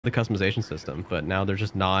the customization system, but now they're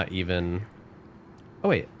just not even. Oh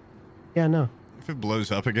wait, yeah, no. If it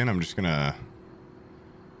blows up again, I'm just gonna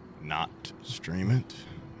not stream it.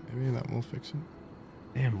 Maybe that will fix it.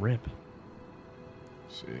 Damn, rip.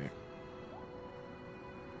 Let's see.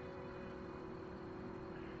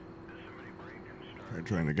 Try to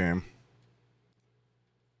join the game.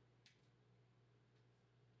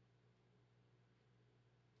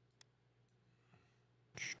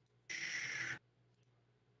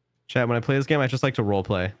 Chat, when I play this game, I just like to role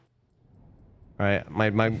play. All right, my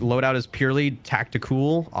loadout is purely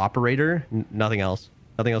tactical operator, nothing else.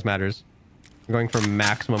 Nothing else matters. I'm going for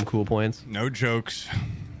maximum cool points. No jokes.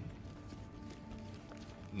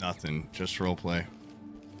 Nothing. Just roleplay.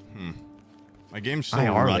 My game's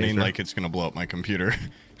still running like it's gonna blow up my computer.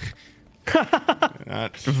 Oh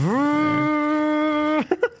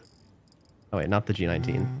wait, not the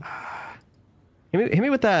G19. Hit me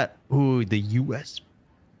with that. Ooh, the USB.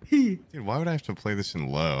 Dude, why would I have to play this in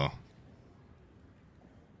low?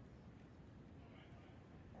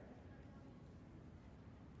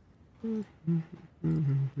 Let's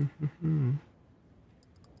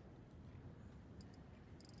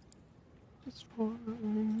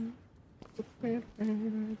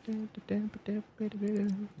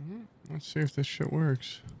see if this shit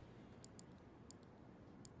works.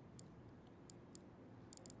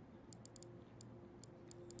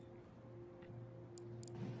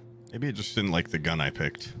 Maybe it just didn't like the gun I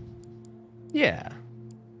picked. Yeah.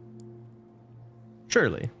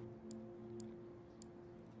 Surely.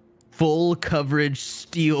 Full coverage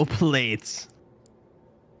steel plates.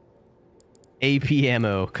 AP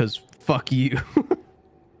ammo, cause fuck you.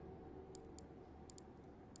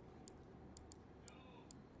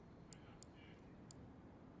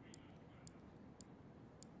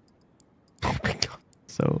 Oh my god.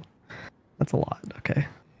 So that's a lot. Okay.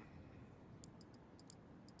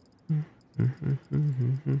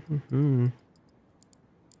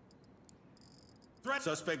 Threat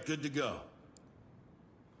suspect good to go.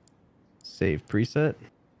 Save preset.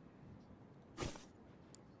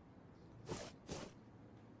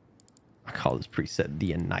 I call this preset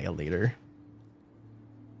the Annihilator.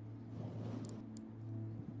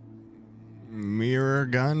 Mirror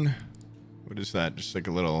gun? What is that? Just like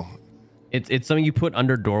a little... It's something you put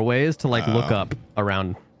under doorways to like look up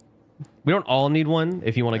around. We don't all need one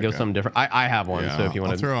if you want to go something different. I have one, yeah, so if you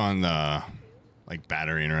want to throw on the like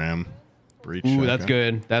battery and RAM breach. Ooh, that's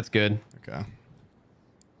good. That's good. Okay.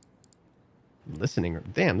 Listening room.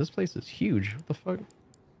 Damn, this place is huge. What the fuck? Can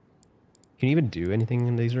you even do anything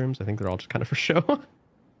in these rooms? I think they're all just kind of for show.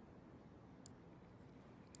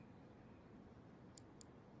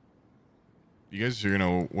 You guys are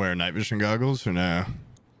gonna wear night vision goggles or no?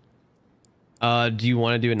 Do you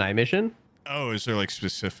want to do a night mission? Oh, is there like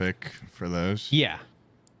specific for those? Yeah.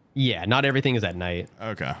 Yeah, not everything is at night.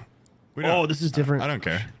 Okay. Oh, this is different. I don't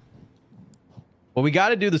care. Well, we got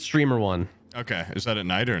to do the streamer one. Okay. Is that at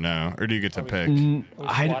night or no? Or do you get to pick?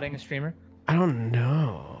 Squatting a streamer? I don't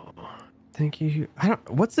know. Thank you.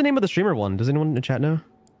 What's the name of the streamer one? Does anyone in the chat know?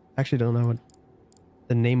 Actually, don't know what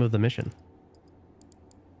the name of the mission.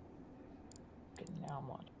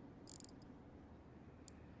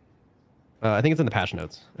 I think it's in the patch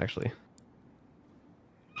notes, actually.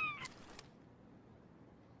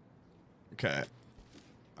 Okay.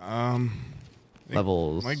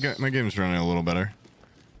 Levels. My game's running a little better.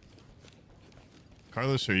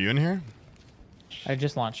 Carlos, are you in here? I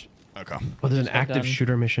just launched. Okay. Oh, there's an active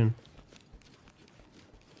shooter mission.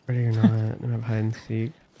 Ready or not? I have hide and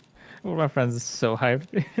seek. One of my friends is so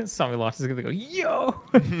hyped. Saw me launch. He's gonna go, yo!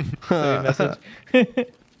 Message.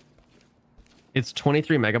 It's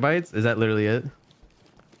 23 megabytes. Is that literally it?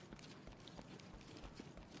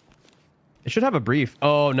 It should have a brief.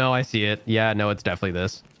 Oh, no, I see it. Yeah, no, it's definitely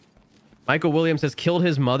this. Michael Williams has killed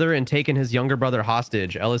his mother and taken his younger brother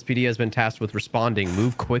hostage. LSPD has been tasked with responding.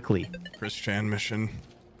 Move quickly. Chris Chan mission.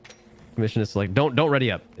 Mission is like, don't ready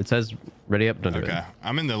up. It says ready up. Don't do it. Okay.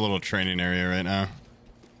 I'm in the little training area right now.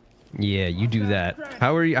 Yeah, you do that.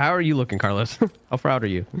 How are you looking, Carlos? How far out are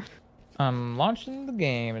you? I'm launching the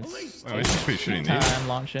game. It's supposed to be shooting time these.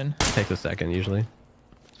 launching. Takes a second usually,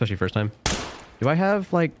 especially first time. Do I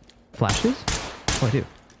have like flashes? Oh, I do.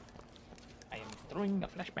 I am throwing a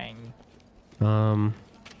flashbang.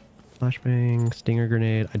 Flashbang, stinger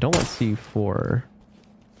grenade. I don't want C4.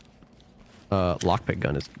 Lockpick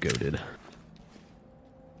gun is goated.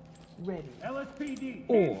 Ready. LSPD.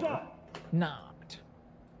 Or not.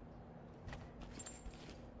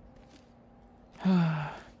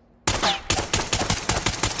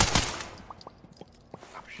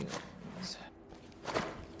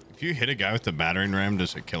 If you hit a guy with the battering ram,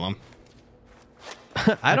 does it kill him?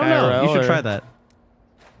 I don't know. You should try that.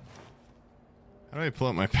 How do I pull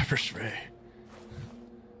out my pepper spray?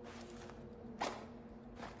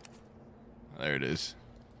 There it is.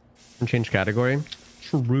 And change category.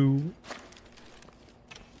 True.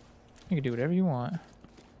 You can do whatever you want.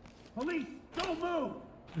 Police, don't move!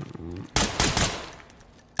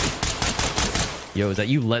 Yo, is that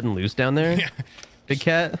you letting loose down there? Yeah. Big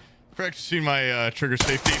cat? Practicing my trigger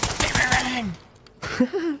safety.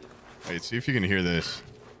 Wait, see if you can hear this.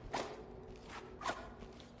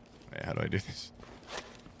 Wait, how do I do this?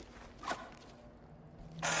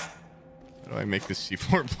 How do I make this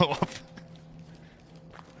C4 blow up?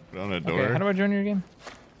 Put it on a door. Okay, how do I join your game?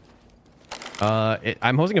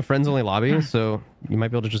 I'm hosting a friends only lobby, so you might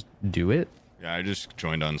be able to just do it. Yeah, I just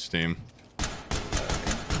joined on Steam.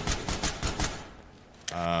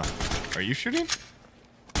 Are you shooting?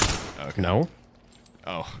 Okay. No.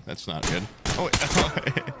 Oh, that's not good. Oh, wait.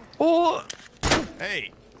 Oh!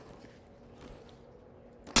 Hey!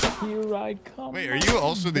 Here I come. Wait, are you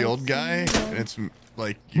also the old guy? And it's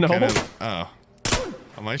like you No. kind of. Oh.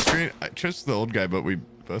 On my screen, I chose the old guy, but we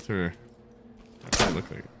both are. What do I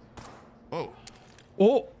look like? Whoa.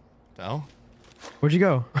 Oh! The hell? Where'd you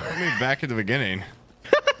go? Put me back at the beginning.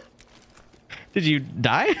 Did you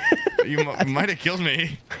die? You might have killed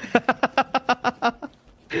me. What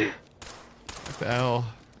the hell?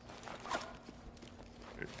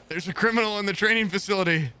 There's a criminal in the training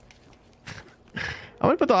facility. I'm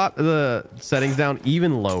gonna put the settings down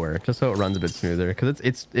even lower, just so it runs a bit smoother, because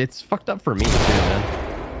it's fucked up for me too, man.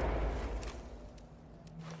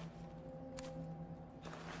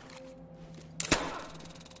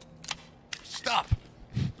 Stop.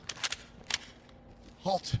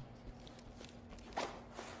 Halt.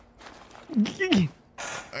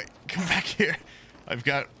 Come back here. I've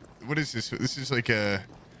got. What is this? This is like a.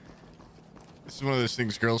 This is one of those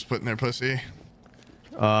things girls put in their pussy.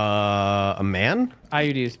 A man?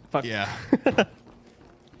 IUDs. Fuck. Yeah.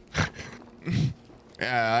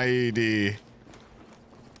 Yeah, IED.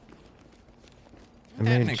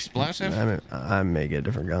 An explosive? I may get a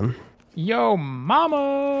different gun. Yo,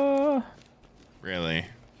 mama. Really?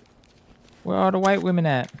 Where are the white women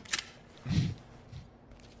at?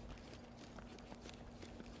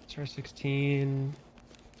 SR16.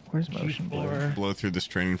 Where's motion blur? Blow through this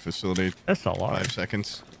training facility. That's a lot. 5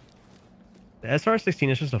 seconds. The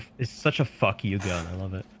SR16 is just is such a fuck you gun. I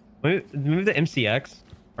love it. Move the MCX.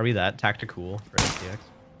 Are we that tactical for MCX?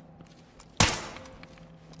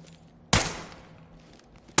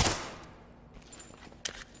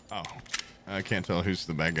 Oh, I can't tell who's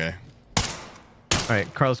the bad guy. All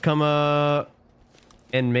right, Carlos, come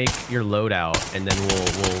and make your loadout, and then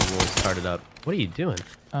we'll start it up. What are you doing?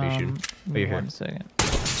 Are you shooting? Oh, you're here. 1 second.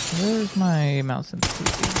 Where's my mouse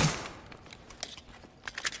sensitivity?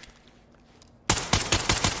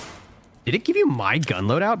 Did it give you my gun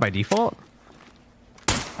loadout by default?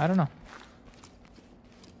 I don't know.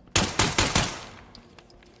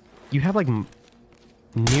 You have like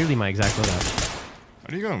nearly my exact loadout.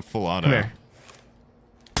 Why are you going full auto? Come here.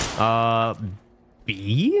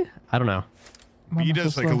 B? I don't know. B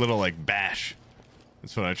does like a little like bash.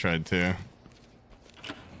 That's what I tried to.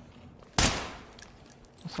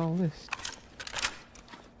 What's all this?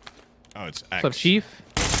 Oh, it's X. What's up, Chief?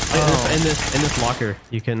 In this locker,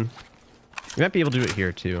 you might be able to do it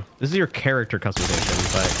here too. This is your character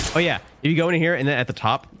customization, but oh yeah, if you go in here and then at the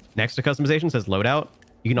top next to customization says loadout,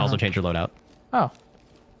 you can also change your loadout. Oh.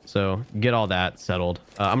 So get all that settled.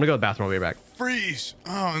 I'm gonna go to the bathroom. I'll be right back. Freeze!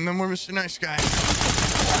 Oh, and then we're Mr. Nice Guy.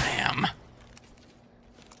 Blam!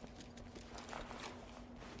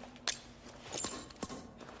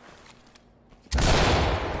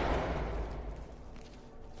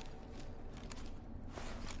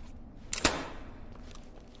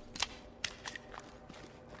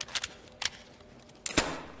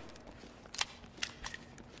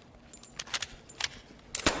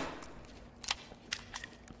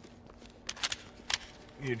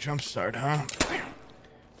 You jump start, huh?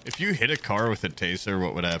 If you hit a car with a taser,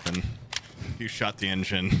 what would happen? If you shot the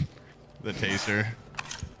engine with a taser,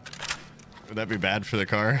 would that be bad for the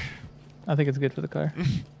car? I think it's good for the car.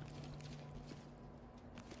 You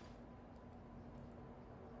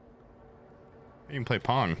can play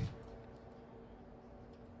Pong.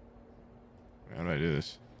 How do I do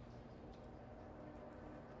this?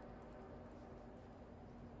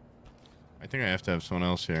 I think I have to have someone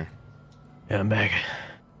else here. Yeah, I'm back.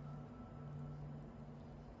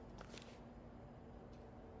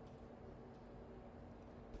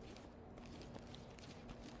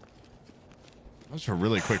 That's a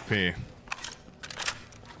really quick pee.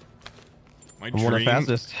 My I'm one of the dream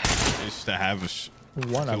fastest. is to have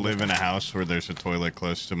One to of live them. in a house where there's a toilet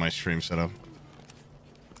close to my stream setup.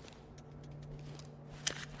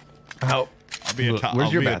 How? I'll be a top. Where's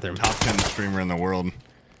I'll your be bathroom? A top 10 streamer in the world.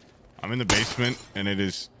 I'm in the basement, and it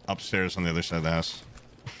is upstairs on the other side of the house.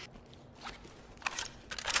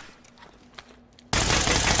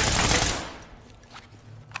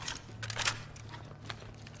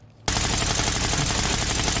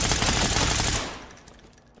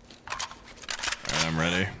 Alright, I'm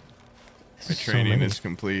ready. My training is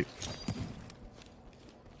complete.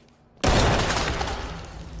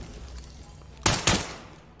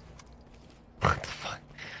 What the fuck?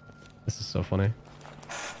 This is so funny.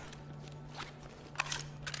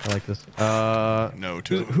 I like this. No,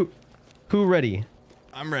 too. Who ready?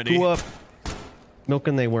 I'm ready. Who up?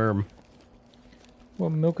 Milking they worm. Well,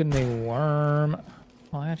 milking the worm.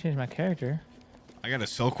 Well, I gotta change my character. I got a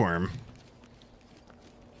silkworm.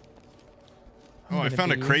 Oh, I gonna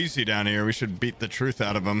found a be- crazy down here. We should beat the truth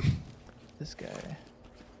out of him. This guy.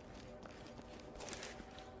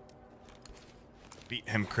 Beat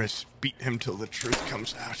him, Chris. Beat him till the truth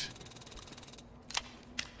comes out.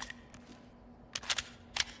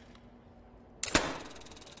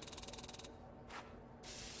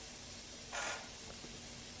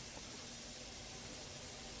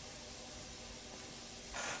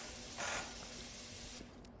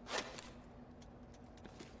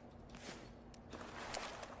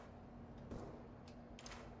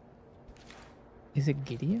 Is it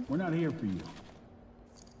Gideon? We're not here for you.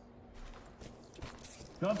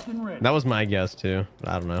 Cuffs and ready. That was my guess too.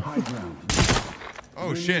 I don't know. High ground.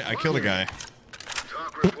 Oh shit, I killed a guy.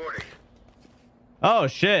 Talk reporting. Oh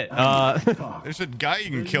shit. Talk. There's a guy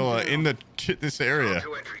you can kill in this area.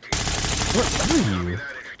 To entry team. Where are you?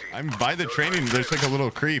 That entry team. I'm by the training. There's like a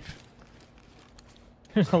little creep.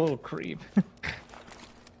 There's a little creep.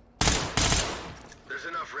 There's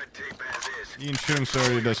enough red tape as is. You can shoot him so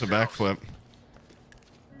he does a backflip.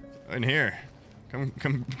 In here.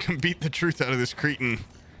 Come beat the truth out of this cretin.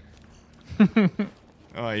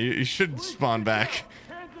 Oh, you should spawn back.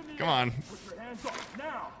 Hands in the Come air. on. Put your hands up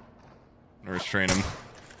now. Restrain him.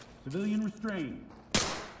 Civilian restrained.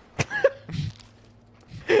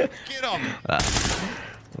 Get him!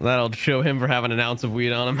 That'll show him for having an ounce of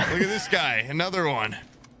weed on him. Look at this guy. Another one.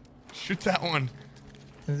 Shoot that one.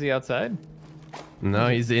 Is he outside? No,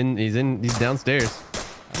 he's downstairs.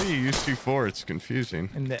 How do you use C4? It's confusing.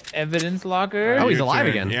 In the evidence locker? Oh, he's Your alive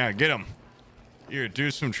turn. again. Yeah, get him. Here, do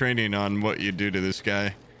some training on what you do to this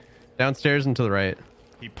guy. Downstairs and to the right.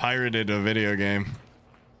 He pirated a video game.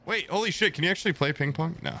 Wait, holy shit, can you actually play ping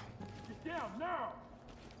pong? No. Get down now.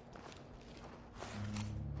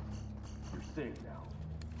 You're safe now.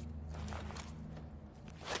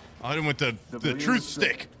 I'll hit him with the Civilian truth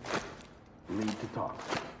restrained. stick. Lead to talk.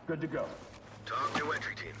 Good to go. Talk to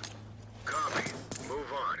entry team. Copy. Move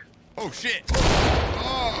on. Oh shit.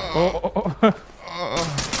 Oh.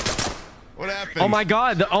 What happened? Oh my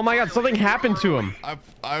god. Oh my god. Something happened to him.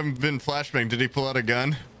 I've been flashbang. Did he pull out a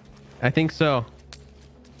gun? I think so.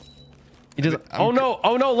 He just. I'm Oh no.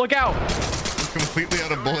 Oh no. Look out. I'm completely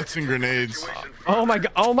out of bullets and grenades. Oh my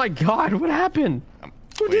god. Oh my god. What happened?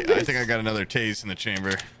 Wait, I think I got another tase in the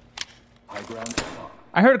chamber. High ground to talk.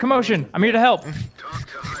 I heard a commotion. I'm here to help. Talk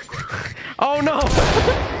to high ground. Oh no.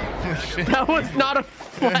 That was not a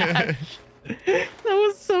flash. That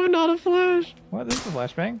was so not a flash. What? This is a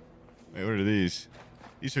flashbang? Wait, what are these?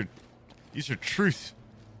 These are truth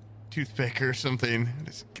toothpick or something.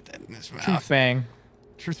 Just get that in his mouth. Truth bang.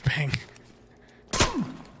 Truth bang.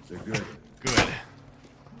 They're good. Good.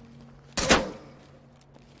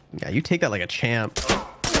 Yeah, you take that like a champ.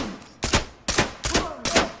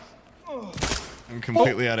 I'm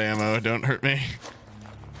completely out of ammo. Don't hurt me.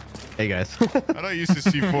 Hey guys. How do I use the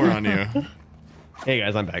C4 on you? Hey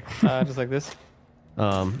guys, I'm back. Just like this.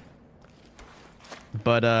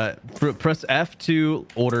 Press F to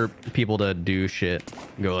order people to do shit.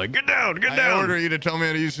 Go like, get down, get I down. order you to tell me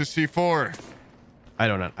how to use the C4. I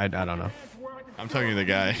don't know. I don't know. I'm talking to the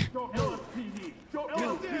guy. Don't LSPD. Don't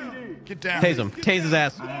LSPD. Get down. Tase him. Tase his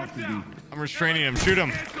ass. I have to be. I'm restraining him. Shoot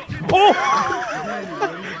him.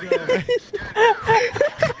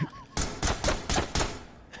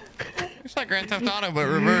 It's like Grand Theft Auto, but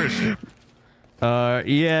reversed.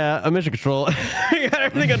 Yeah, mission control. You got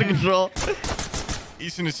everything under control.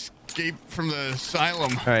 Ethan escaped from the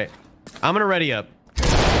asylum. All right, I'm gonna ready up.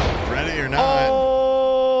 Ready or not?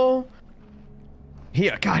 Oh,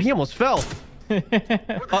 God, he almost fell. What the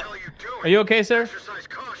hell are you doing? Are you okay, sir? Exercise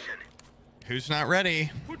caution. Who's not ready?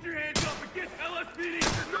 Put your hands up and get LSPD. This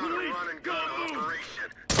is not a run and gun operation.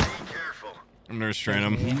 Be careful. I'm gonna restrain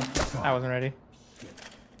him. I wasn't ready.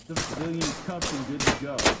 The civilian is cuffed and good to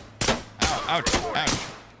go. Ouch. Ouch.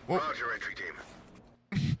 Whoa. Roger, entry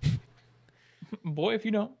team. Boy, if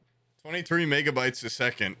you don't. 23 megabytes a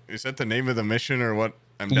second. Is that the name of the mission or what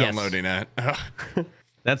I'm Yes. downloading at?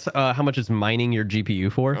 That's how much it's mining your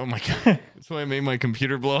GPU for. Oh my god. That's why I made my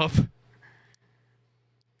computer blow up.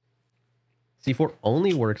 C4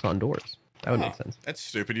 only works on doors. That would make sense. That's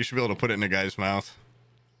stupid. You should be able to put it in a guy's mouth.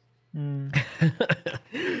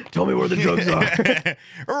 Tell me where the drugs are.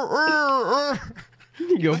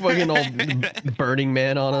 You go fucking old Burning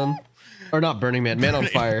Man on him. Or not Burning Man, Man on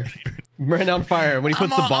Fire. Man on Fire. When he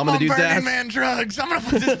puts the bomb in the dude's Burning ass. Man drugs. I'm gonna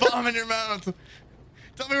put this bomb in your mouth.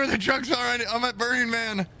 Tell me where the drugs are. I'm at Burning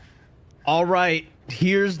Man. All right,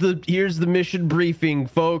 here's the mission briefing,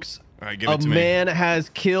 folks. All right, give it to A me. man has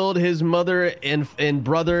killed his mother and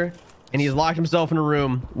brother, and he's locked himself in a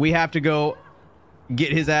room. We have to go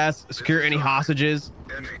get his ass, secure any hostages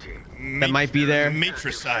Entry team. that might be there.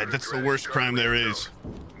 Matricide. That's the worst crime there is.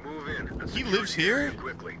 Move in. He lives here?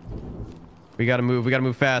 Quickly. We gotta move. We gotta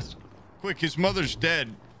move fast. Quick, his mother's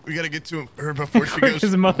dead. We gotta get to her before she goes.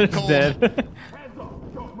 His mother's cold. dead.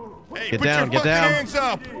 Hey, Get put down, your get fucking down. hands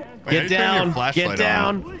up. Wait, how do Get you turn your down. flashlight Get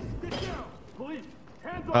down. Police, get down. Police,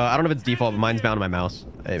 hands up. I don't know if it's default, but mine's bound to my mouse.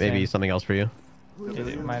 It may be Same. something else for you.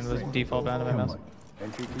 Mine was default bound to my mouse.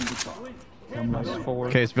 Mouse forward.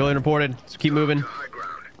 Okay, civilian reported. Let's keep moving. High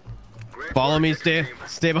ground. Grant Follow me. entry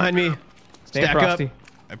Stay team. behind me. Stay Stack frosty. up.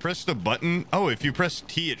 I pressed the button. Oh, if you press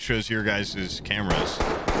T, it shows your guys' cameras.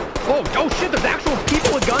 Oh shit! There's actual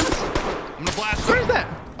people with guns. I'm gonna blast Where them. is that?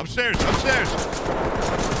 Upstairs, upstairs.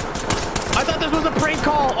 I thought this was a prank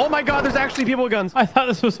call. Oh my god! There's actually people with guns. I thought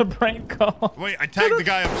this was a prank call. Wait, I tagged the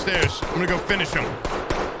guy upstairs. I'm gonna go finish him.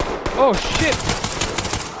 Oh shit.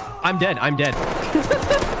 I'm dead. I'm dead.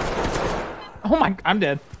 Oh my, I'm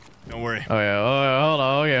dead. Don't worry. Oh yeah. Oh yeah. Hold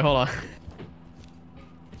on. Okay, hold on.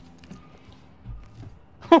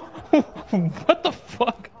 What the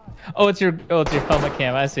fuck? Oh, it's your helmet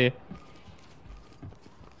cam. I see.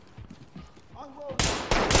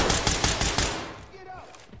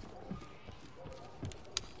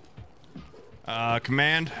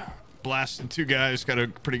 Command. Blasted 2 guys. Got a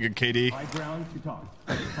pretty good KD. High ground to talk.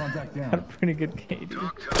 Contact Got a down. pretty good KD.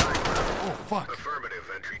 Talk to high ground. Oh, fuck. Affirmative,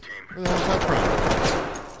 entry team. Where the hell's that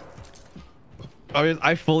from?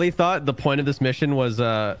 I fully thought the point of this mission was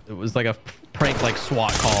it was like a prank, like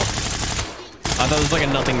SWAT call. I thought it was like a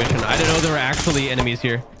nothing mission. I didn't know there were actually enemies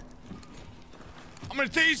here. I'm gonna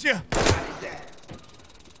tase you.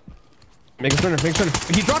 Make a surrender. Make a surrender.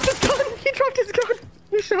 He dropped his gun. He dropped his gun.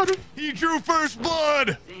 He shot him. He drew first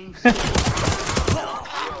blood. Element.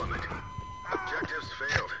 Objectives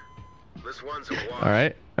failed. This one's a wash. All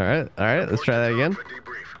right. All right. All right. Let's try that again. For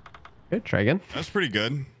debrief. Okay, try again. That's pretty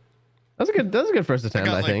good. That was a good first I attempt,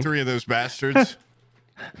 got I like think. 3 of those bastards.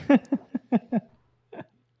 That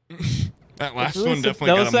last one definitely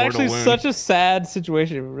That got was a mortal actually wound. such a sad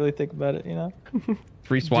situation if you really think about it, you know?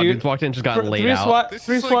 3 SWAT Dude, dudes walked in, just got laid three out. SWAT, This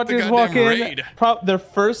three is like SWAT the dudes walk goddamn in, raid. their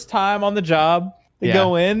first time on the job, they Yeah.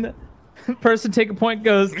 go in, person take a point,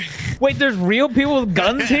 goes, wait, there's real people with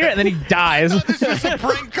guns here? And then he dies. This was a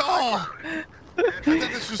prank call. I thought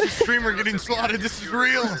this was a streamer getting slaughtered. This is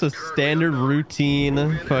real. It's a standard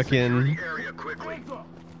routine fucking... Area quickly.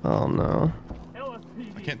 Oh no.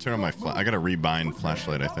 LSPD. I can't turn on my I gotta rebind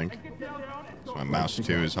flashlight, I think. So my mouse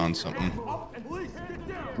too is on something. Police, get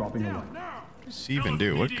down. Dropping Get in. down now. What's he even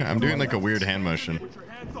do? What? I'm doing like a weird hand motion.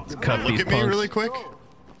 Cuff Look these at me punks. really quick.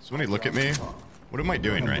 Somebody look at me. What am I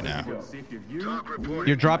doing right now? Talk report.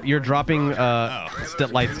 You're dropping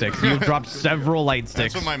light sticks. You've dropped several light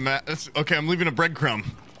sticks. That's what my okay, I'm leaving a breadcrumb.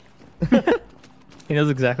 He knows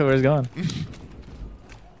exactly where he's going.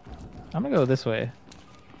 I'm gonna go this way.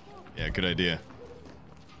 Yeah, good idea.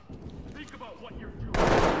 Think about what you're doing.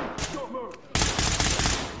 Don't move.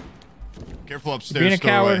 Careful upstairs. Being a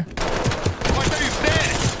doorway. coward. Oh, I thought he was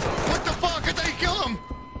dead. What the fuck? I thought you killed him.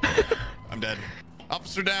 I'm dead.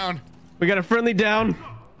 Officer down. We got a friendly down.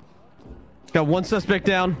 Got 1 suspect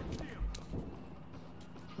down.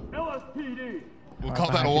 LSPD. We'll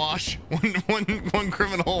call that a wash. One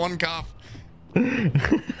criminal, 1 cop.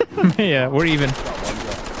 Yeah, we're even.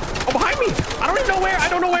 Oh, behind me! I don't even know where. I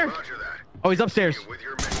don't know where. Roger that. Oh, he's upstairs. With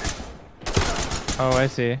your mission. Oh, I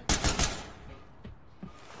see.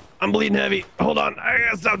 I'm bleeding heavy. Hold on. I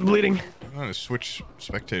gotta stop the bleeding. I'm gonna switch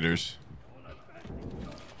spectators.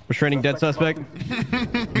 Restraining dead suspect.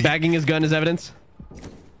 Bagging his gun as evidence.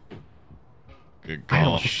 Good I call.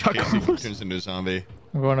 almost shot In case he Carlos. turns into a zombie.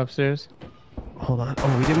 I'm going upstairs. Hold on.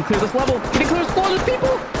 Oh, we didn't clear this level. We didn't clear this floor. There's people.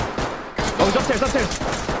 Oh, he's upstairs. Upstairs.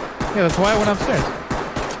 Yeah, that's why I went upstairs.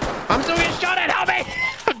 I'm still getting shot at. Help me!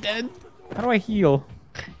 I'm dead. How do I heal?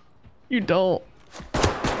 You don't.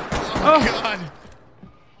 Oh, God. You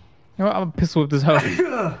know what? I'm gonna pistol whip this hoe.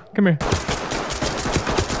 Come here.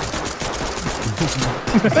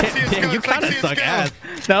 Damn, you kind of suck ass.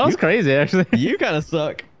 That was crazy, actually. You kind of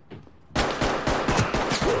suck.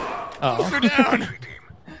 Oh. We're down.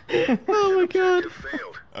 Oh my god. You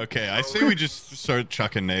failed. Okay, I say we just start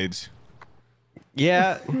chucking nades.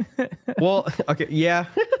 Yeah. Well, okay, yeah.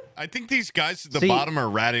 I think these guys at the See- bottom are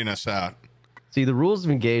ratting us out. See, the rules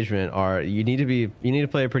of engagement are you need to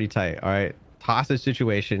play it pretty tight, all right? Hostage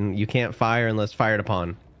situation, you can't fire unless fired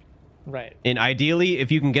upon. Right. And ideally,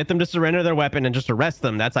 if you can get them to surrender their weapon and just arrest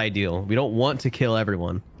them, that's ideal. We don't want to kill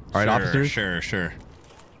everyone. All right, officers? Sure.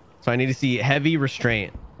 So I need to see heavy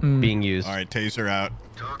restraint being used. All right, taser out.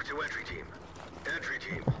 Talk to entry team. Entry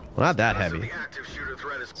team. Well, not that Rest of heavy. the active shooter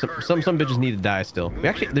threat is Some bitches need to die still. We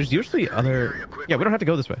actually, there's usually other... Yeah, we don't have to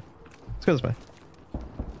go this way. Let's go this way.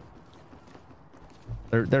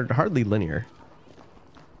 They're hardly linear.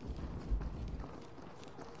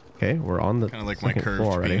 Okay, we're on the Kind of like my second curved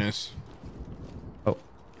floor already. penis. Oh.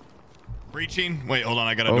 Breaching. Wait, hold on.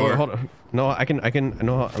 I got a Oh, door. hold on. No, I can.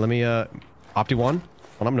 No, let me. Opti one. Hold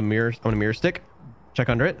on, I'm gonna mirror stick. Check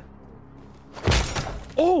under it.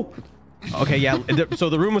 Oh. Okay, yeah. So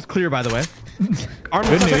the room was clear, by the way. Armed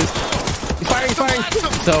Good suspect. news. He's firing. He's firing.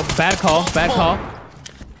 So bad call. Bad call.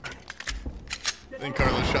 I think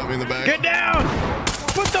Carlos shot me in the back. Get down.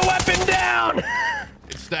 Put the weapon down.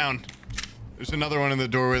 It's down. There's another one in the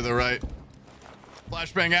doorway to the right.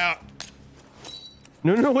 Flashbang out.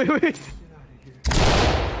 No, wait. I'm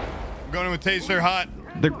going in with taser hot.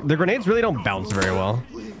 The grenades really don't bounce very well.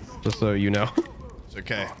 Just so you know. It's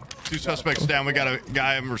okay. 2 suspects down. We got a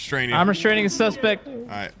guy I'm restraining. I'm restraining a suspect. All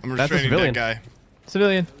right, I'm That's a restraining that civilian. guy.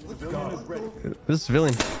 Civilian. This is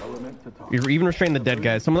civilian. You're even restraining the dead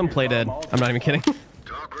guys. Some of them play dead. I'm not even kidding.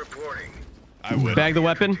 Talk reporting. I would. Bag the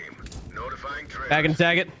weapon. Team. Notifying trailers. Bag and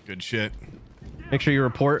tag it. Good shit. Make sure you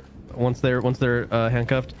report once they're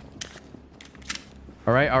handcuffed.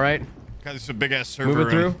 All right. God, this is a big ass server Move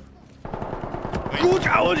it room. through.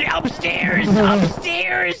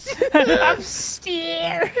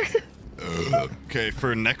 Upstairs. Okay,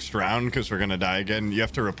 for next round, because we're gonna die again, you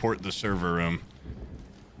have to report the server room.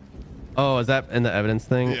 Oh, is that in the evidence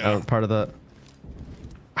thing? Yeah. Part of the.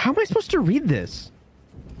 How am I supposed to read this?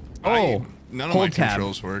 Oh, None of my hold tab.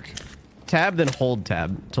 controls work. Tab, then hold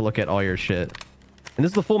tab to look at all your shit. And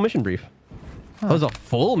this is the full mission brief. Oh, there's a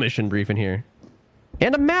full mission brief in here.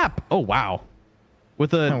 And a map. Oh, wow.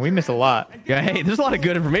 With a... Oh, we missed a lot. Yeah, hey, there's a lot of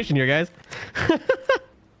good information here, guys. All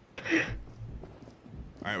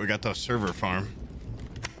right, we got the server farm.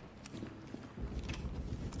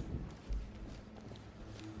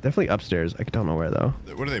 Definitely upstairs. I don't know where, though.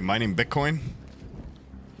 What are they mining? Bitcoin?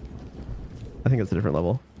 I think it's a different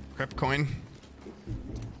level. Crepcoin?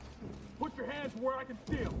 Put your hands where I can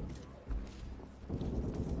see 'em.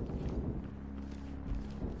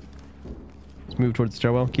 Let's move towards the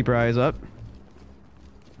stairwell. Keep your eyes up.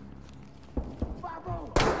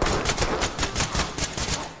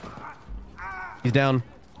 He's down.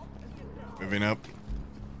 Moving up.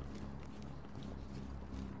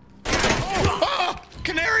 Oh!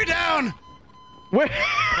 Canary down! Where?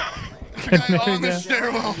 The guy on the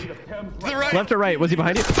stairwell. To the right. Left or right? Was he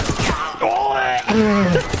behind you? Oh my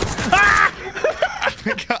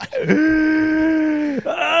God.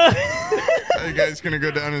 That guy's gonna go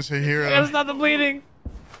down as a hero. Gotta stop the bleeding.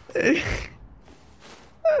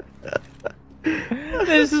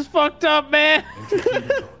 This is fucked up, man.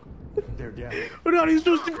 We're not even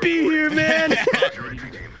supposed to be here, man.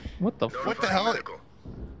 What the fuck? What the hell?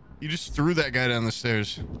 You just threw that guy down the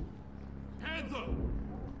stairs. Hands up.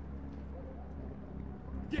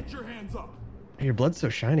 Get your hands up. Your blood's so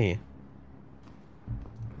shiny.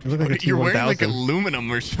 You look like a You're wearing like T1000.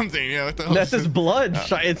 aluminum or something. Yeah, what the hell? That's his blood.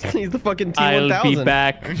 He's the fucking T1000. I'll be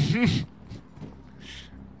back. Can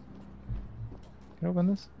I open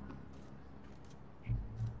this?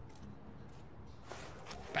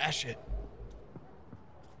 Bash it.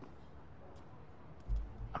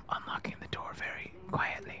 I'm unlocking the door very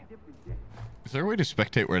quietly. Is there a way to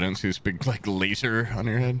spectate where I don't see this big like laser on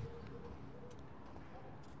your head?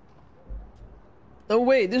 Oh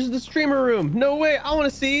wait, this is the streamer room. No way, I want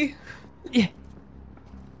to see. Yeah.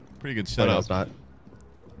 Pretty good Oh, no, setup. it's not.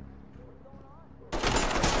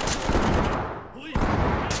 Police.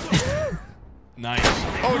 Hands up. Nice.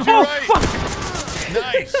 Oh, to your right.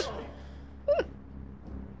 Nice.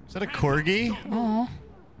 Is that a corgi? Oh.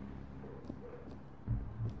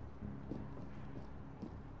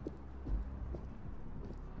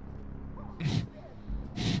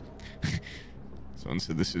 Someone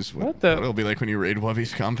said this is what What the- it'll be like when you raid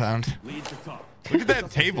Wubby's compound. Lead the top. Look at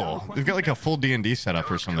that table. They've got like a full D&D setup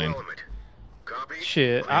or something. Element. Copy.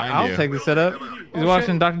 Shit, Behind I'll you. take the setup. He's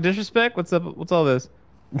watching Dr. Disrespect. What's up? What's all this?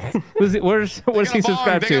 What does he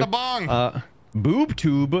subscribe They to? got a bong. Boob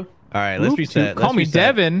tube. All right, let's Oop, reset. Call let's me reset.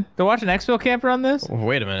 Devin. They're watching Exfil camper on this. Oh,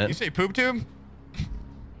 wait a You minute. say poop tube?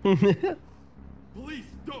 Police,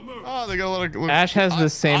 don't move. Oh, they got a little. Ash has the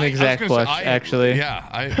same exact plush, actually. Yeah,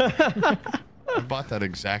 I bought that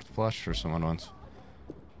exact plush for someone once.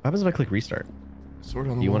 What happens if I click restart? Sword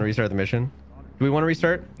on the Do you want to wall. restart the mission? Do we want to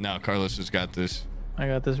restart? No, Carlos has got this. I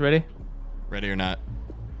got this ready. Ready or not?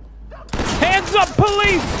 Hands up,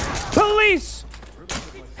 police! Police!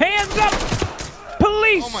 Hands up!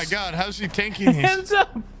 Police! Oh my God, how's he tanking these? Hands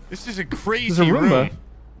up! This is a crazy There's a Roomba. room.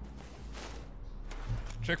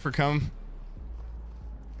 Check for cum.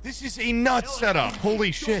 This is a nut setup.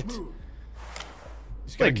 Holy shit.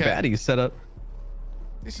 He's got Like a cat. baddies set up.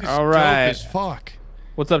 This is All right. dope as fuck.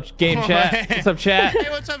 What's up, game Oh, chat? man. What's up, chat? Hey,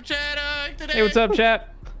 what's up, chat? Today? Hey, what's up,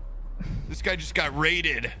 chat? This guy just got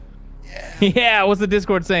raided. Yeah, what's the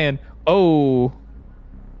Discord saying? Oh.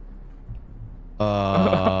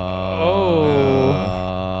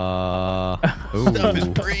 Ooh. Stuff is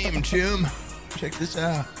preem, Jim. Check this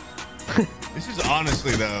out. This is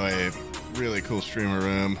honestly, though, a really cool streamer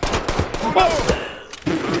room.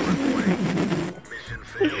 Mission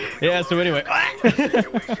failed. Yeah, so anyway.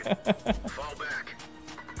 Situation. Fall back.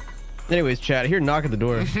 Anyways, chat, here knock at the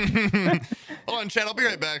door. Hold on, chat. I'll be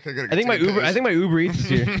right back. I gotta I think my take a Uber piss. Uber Eats is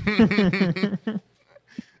here.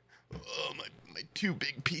 Oh, my 2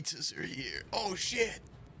 big pizzas are here. Oh shit.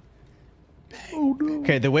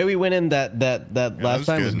 Okay, the way we went in that last was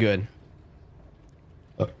time was good.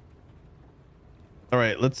 good. All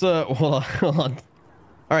right, let's hold on.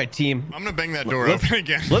 All right, team. I'm gonna bang that door Let's- open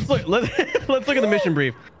again. Let's look let's look at the mission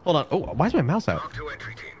brief. Hold on. Oh, why is my mouse out? Talk to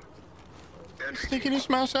entry team. Entry Taking team. his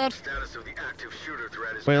mouse out. Status of the active shooter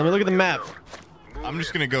threat is Wait, let me look at the map. Move I'm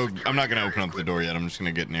just in. gonna go. I'm not gonna open up the door yet. I'm just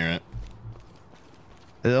gonna get near it.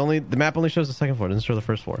 The map only shows the second floor, it doesn't show the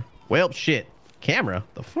first floor. Well, shit. Camera?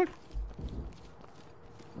 The fuck?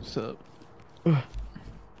 What's up?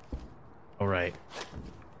 All right.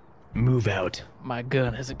 Move out. My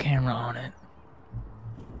gun has a camera on it.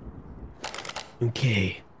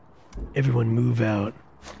 Okay. Everyone move out.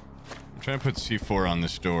 I'm trying to put C4 on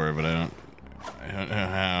this door, but I don't know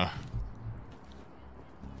how.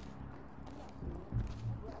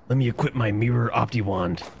 Let me equip my mirror opti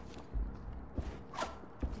wand.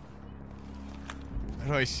 How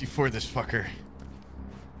do I C4 this fucker?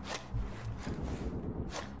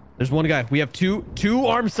 There's one guy. We have two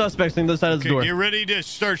armed suspects on the other side of the Okay, door. get ready to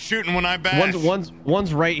start shooting when I bash.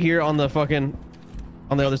 One's right here on the fucking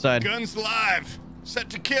on the other side. Guns live. Set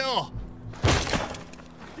to kill. Down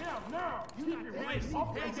now. Keep your hands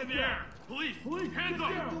up. Hands in the air. Police, hands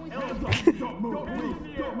up. LSPD, don't move.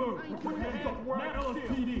 Don't move. Put your hands up. We're at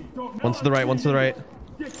LSPD. Don't One's to the right. One's to the right.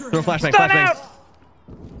 Get your Throw a flashbang. Stun Flashbang. out!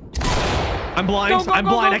 I'm blind. I'm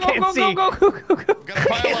blind. I can't see. Go, go, go, go. Gotta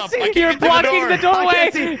pile up. I can't You're get through blocking the the door. I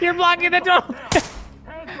can't doorway. see. You're blocking the doorway.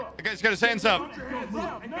 hands up. That guy's got his hands up. Hands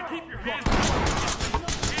up. And keep your hands up.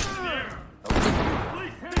 Hands in the air.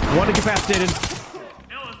 Police, hands One incapacitated.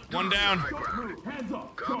 up. One down. Hands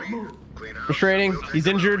up. Don't Copy. move. Clean house. Restraining. He's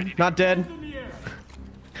injured. Not dead. In the air.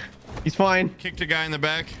 He's fine. Kicked a guy in the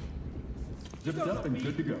back. Zipped up and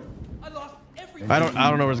good to go. I don't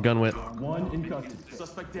know where his gun went. One in custody.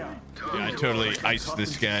 Suspect down. Yeah, I totally iced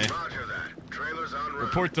this guy. Roger that. Trailers en route.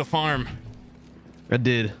 Report the farm. I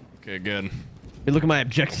did. Okay, good. Hey, look at my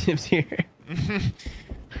objectives here.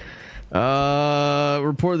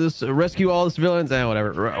 Report this. Rescue all the civilians.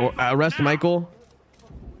 Whatever. Arrest Michael.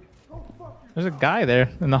 There's a guy there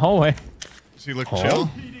in the hallway. Does he look chill?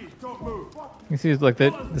 PD, don't move. You can see like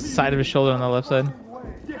the side of his shoulder on the left side.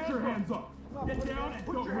 Get your hands up. Get down and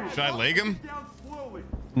don't move. Should I leg him? Down slowly.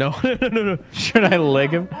 No, no. Should I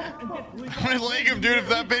leg him? I'm gonna leg him, dude, if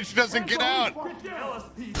that bitch doesn't get out. Get down.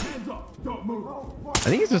 LSP, hands up. Don't move. I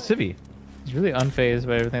think he's a civvy. He's really unfazed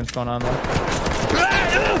by everything that's going on there.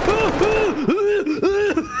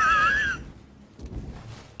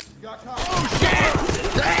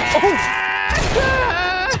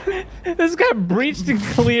 This guy breached and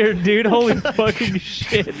cleared, dude. Holy fucking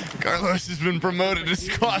shit. Carlos has been promoted to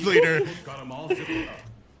squad leader.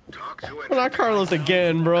 Talk to entry. Not Carlos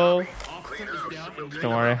again, bro. Clean house.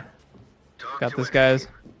 Don't worry. Talk Got to this, entry. guys.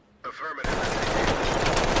 Affirmative.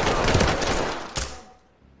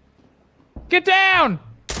 Get down!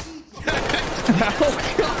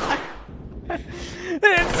 Oh, God.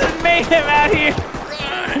 It's mayhem out here.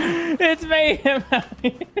 It's mayhem out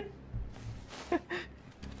here. I'm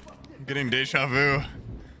getting deja vu.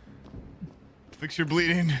 Fix your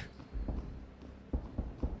bleeding.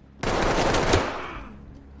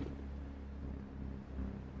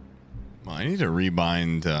 Well, I need to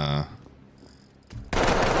rebind.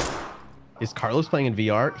 Is Carlos playing in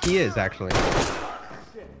VR? He is actually.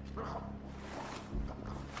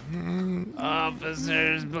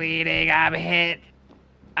 Officer's bleeding. I'm hit.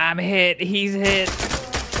 I'm hit. He's hit.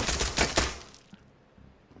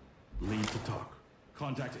 Lead to talk.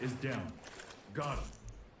 Contact is down. Got him.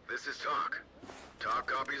 This is Talk. Talk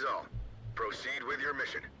copies all. Proceed with your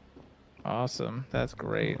mission. Awesome. That's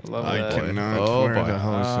great. Love I that. cannot. Oh, Where boy. the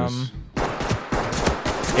hell is this?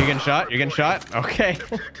 You're getting shot? You're getting shot? Okay.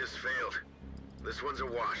 Objectives failed. This one's a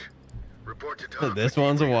wash. Report to Talk. This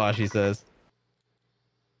one's a wash, he says.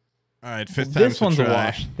 All right, fifth time's This one's a a try.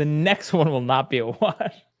 wash. The next one will not be a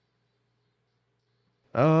wash.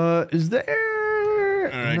 Is there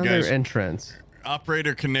right, another guys. entrance?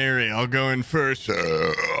 Operator Canary, I'll go in first.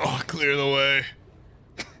 Clear the way.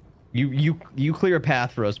 You clear a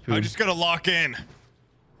path for us, Pooh. I just gotta lock in.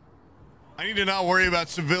 I need to not worry about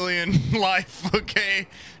civilian life, okay?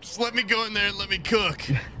 Just let me go in there and let me cook.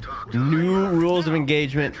 New rules of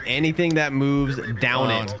engagement. Anything that moves, down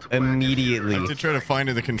it immediately. I have to try to find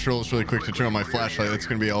in the controls really quick to turn on my flashlight. That's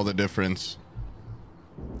gonna be all the difference.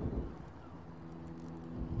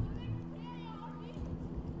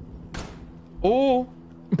 Oh.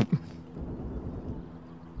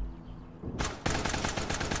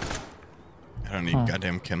 I don't need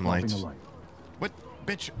goddamn chem lights. What?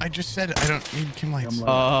 Bitch, I just said I don't need chem lights.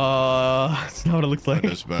 That's not what it looks like.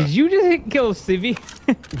 That is bad. Did you just kill Civvy?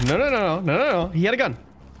 No. He had a gun.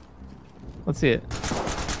 Let's see it.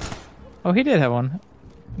 Oh, he did have one.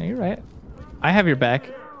 No, you're right. I have your back.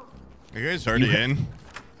 Are you guys already in?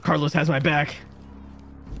 Carlos has my back.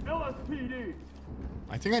 LSPD.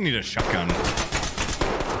 I think I need a shotgun.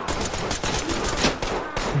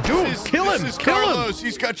 Dude, kill him! This is Kill him! Carlos.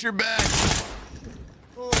 He's got your back.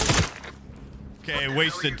 Okay,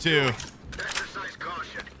 wasted two. Exercise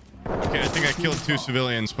caution. Okay, I think I killed 2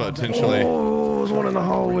 civilians potentially. Oh, there's one in the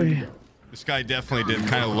hallway. This guy definitely did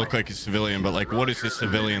kind of look like a civilian, but like, what does this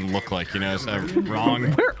civilian look like? You know, is that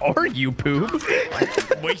wrong? Where are you,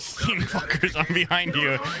 Poob? Wasting fuckers, I'm behind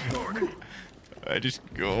you. I just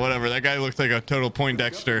go, whatever. That guy looked like a total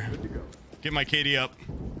Poindexter. Get my KD up.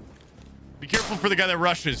 Be careful for the guy that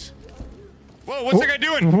rushes. Whoa, what's that guy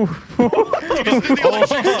doing? He just did the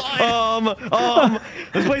electric slide.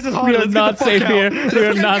 This place is We haunted. are Let's not get the safe fuck here. out. We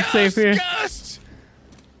are not safe here. Gust!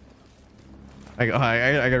 I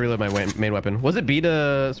gotta reload my main weapon. Was it B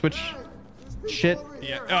to switch shit?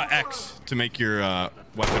 Yeah, X to make your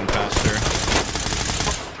weapon faster.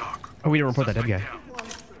 Oh, we didn't report that dead guy.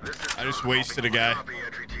 I just wasted a guy. Copy,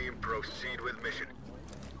 entry team. Proceed with mission.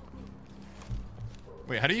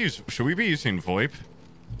 Wait, how do you use? Should we be using VoIP?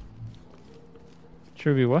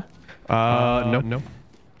 Should we what? No.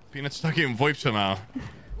 Peanut's talking VoIP somehow.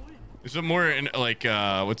 Is it more in, like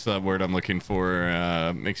what's the word I'm looking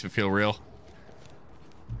for? Makes it feel real.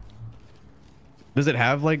 Does it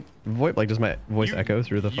have like VoIP? Like, does my voice echo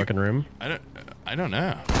through the fucking room? I don't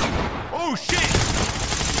know. Oh shit!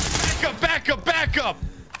 Back up! Back up!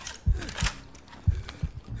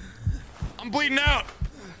 I'm bleeding out.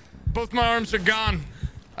 Both my arms are gone.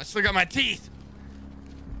 I still got my teeth.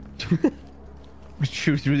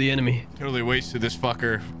 Shoot through the enemy. Totally wasted this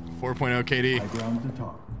fucker. 4.0 KD. Ground to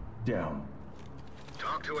talk. Down.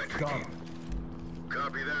 Talk to entry team.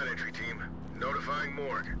 Copy that, entry team. Notifying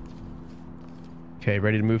morgue. Okay,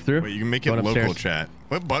 ready to move through? Wait, you can make it Going local upstairs. chat.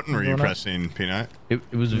 What button were you pressing, Peanut? It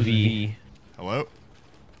was V. Hello?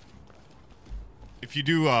 If you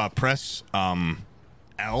do press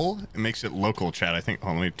L, it makes it local chat. I think.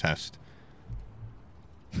 Oh, let me test.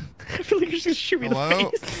 I feel like you're just gonna shoot me in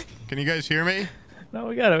Hello? the face. Can you guys hear me? No,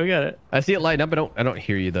 we got it. We got it. I see it lighting up. I don't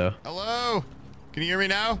hear you though. Hello? Can you hear me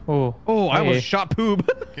now? Oh. Oh, I Hey. almost shot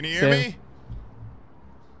Poob. Can you hear Same.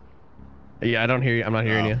 me? Yeah, I don't hear you. I'm not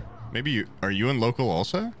hearing Oh, you. maybe you are you in local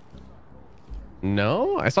also?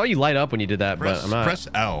 No, I saw you light up when you did that, Press, but I'm not. press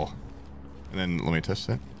L. And then let me test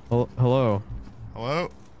it. Hello. Hello?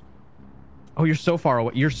 Oh, you're so far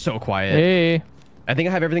away. You're so quiet. Hey. I think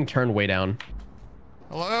I have everything turned way down.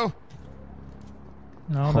 Hello?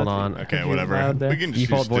 No, Hold that's- on. that's Okay, too whatever. loud there. We can just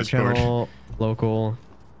Default use voice Discord. channel, local,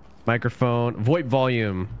 microphone, VoIP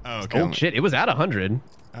volume. Oh, okay. Oh shit, it was at 100.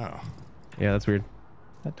 Oh. Yeah, that's weird.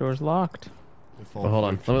 That door's locked. Default But hold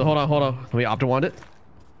on. voice Hold on. Let me optowand it.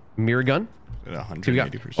 Mirror gun. at Okay, we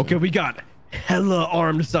got. 180%. Okay, we got hella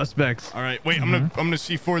armed suspects. All right, wait. I'm gonna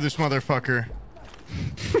C4 this motherfucker.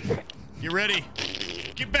 Get ready.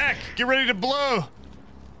 Get back. Get ready to blow.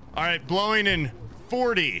 All right, blowing in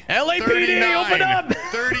 40. LAPD, 39, open up!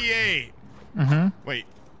 38. Wait.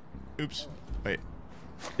 Oops. Wait.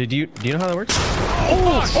 Do you know how that works?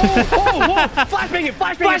 Whoa! Flashbang it!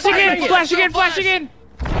 Flash again!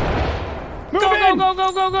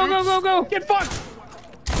 Go! Get fucked!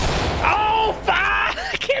 Oh, fuck!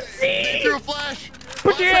 I can't see! Through a flash.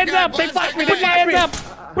 Put your hands up! They flashed me. Put your hands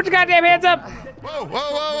up! Put your goddamn hands up!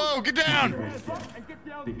 Whoa! Get down!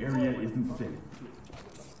 The area isn't safe.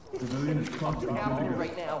 Civilian is crossing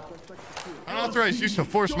right now. Unauthorized use of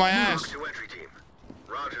force my ass. To entry team.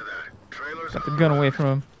 Roger that. Trailers Got the gun away from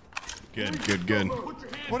him. Good.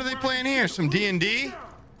 What are they playing here? Some D&D?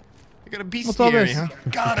 They got a What's all bestiary, this? huh?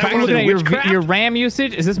 God, I'm looking at your RAM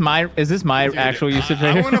usage. Is this my actual usage right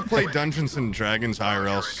I here? want to play Dungeons and Dragons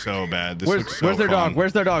IRL so bad. This looks so Where's their fun. dog?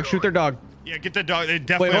 Where's their dog? Shoot their dog. Yeah, get the dog. They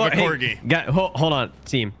definitely have a corgi. Hold on,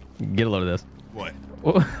 team. Get a load of this. What?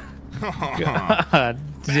 God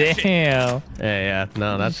damn. Yeah.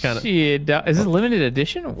 No, that's kind of. Shit. Is this limited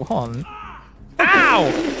edition? Hold on.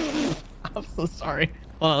 Ow! I'm so sorry.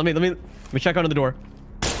 Hold on, let me check under the door.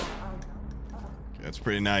 That's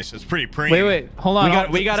pretty nice. It's pretty preem. Wait. Hold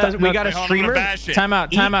on. We got a Hold on, I'm streamer. gonna bash it. Time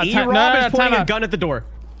out. Rob is pointing a gun at the door.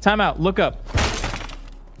 Time out. Look up.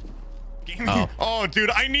 Oh, dude,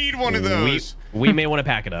 I need one of those. We may want to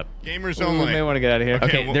pack it up. Gamers We only. may want to get out of here.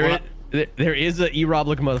 Okay, there is a E-Rob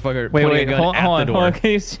looking motherfucker Wait. pointing a gun at the door. Hold on.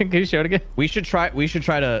 Can you show it again? We should try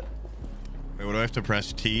to. Wait, what do I have to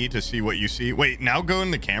press T to see what you see? Wait, now go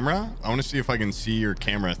in the camera. I want to see if I can see your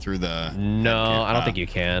camera through the. No, I don't think you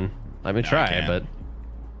can. Let me try, but.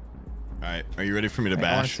 All right, are you ready for me to I want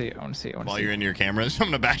bash? to see. While you're in your cameras, I'm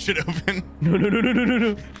gonna bash it open.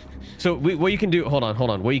 No. So what you can do? Hold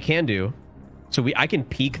on. What you can do? So I can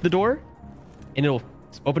peek the door, and it'll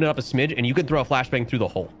open it up a smidge, and you can throw a flashbang through the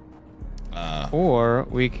hole. Or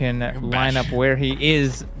we can line up where he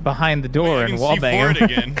is behind the door and wallbang him.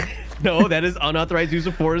 again. No, that is unauthorized use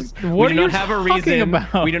of force. What we do are not you have a talking reason.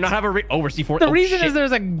 about? We do not have a we're C4. The reason is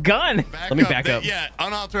there's a gun. Let me back up. Yeah,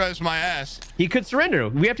 unauthorized my ass. He could surrender.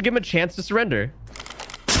 We have to give him a chance to surrender.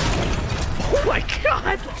 Oh my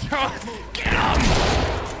god! Get him!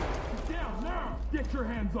 Down now. Get your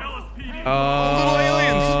hands up. Little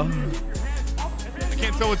aliens. I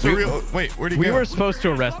can't tell what's real. Wait, where'd he go? We were supposed to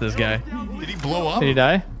arrest this guy. Did he blow up? Did he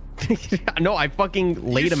die? No, I fucking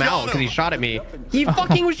laid him out because he shot at me. He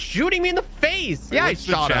fucking was shooting me in the face. Yeah, I What's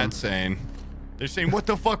the shot chat him. saying? They're saying, what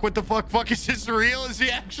the fuck? Is this real? Is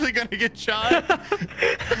he actually gonna get shot?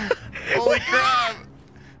 Holy crap.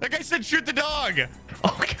 That guy said shoot the dog.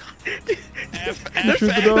 Oh god. They're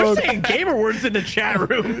They're saying gamer words in the chat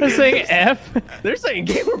room. They're saying F. They're saying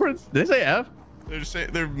gamer words. Did they say F?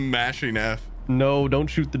 They're mashing F. No, don't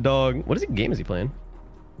shoot the dog. What game is he playing?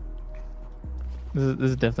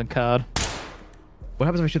 This is definitely COD. What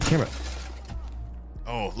happens if I shoot the camera?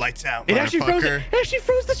 Oh, lights out, It actually froze motherfucker. it. It actually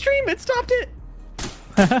froze the stream. It stopped it.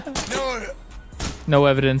 No. No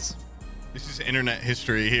evidence. This is internet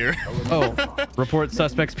history here. Oh, report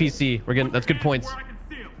suspects PC. We're getting that's good points.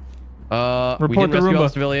 We Report didn't the rescue all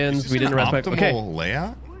Roomba. civilians. We didn't arrest. optimal Okay,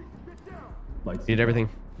 layout. we did everything.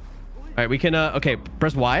 All right, we can. Okay,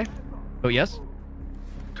 press Y. Oh yes.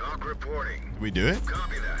 Talk reporting. Did we do it?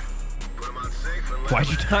 Copy that. Put him on safe and let Why'd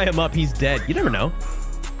you tie him up? He's dead. You never know.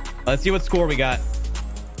 Let's see what score we got.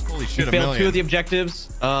 Holy We shit, a failed million. 2 of the objectives.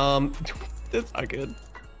 That's not good.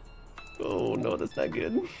 Oh no, that's not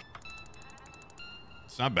good.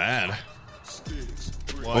 It's not bad.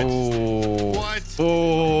 What? Oh. What?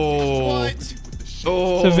 Oh. What?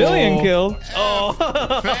 Oh. Civilian killed. Oh.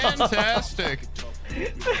 Fantastic.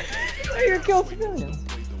 You killed civilians.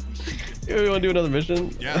 You want to do another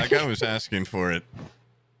mission? Yeah, that guy was asking for it.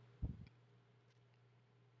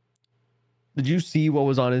 Did you see what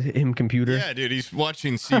was on him computer? Yeah, dude, he's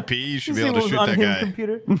watching CP. You should be able to shoot that guy.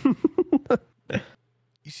 Computer?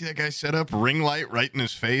 You see that guy set up ring light right in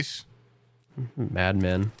his face?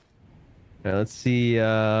 Madman. All right, let's see. What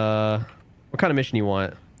kind of mission you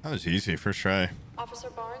want? That was easy. First try. Officer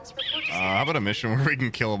Barnes, report to How about a mission where we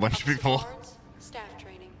can kill a bunch of people? Barnes, staff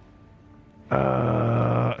training.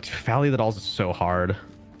 Valley of the Dolls is so hard.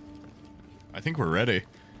 I think we're ready.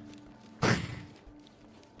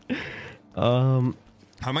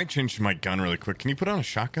 I might change my gun really quick. Can you put on a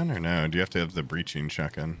shotgun or no? Do you have to have the breaching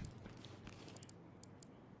shotgun?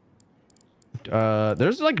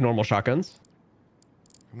 There's like normal shotguns.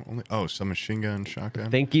 Oh, submachine gun shotgun.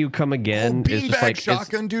 Thank you. Come again. Oh, It's just beanbag like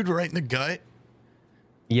shotgun, dude, right in the gut.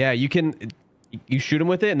 yeah, you can. You shoot them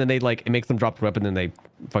with it, and then they like it makes them drop the weapon, and they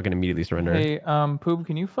fucking immediately surrender. Hey, Poob,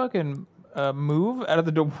 can you fucking move out of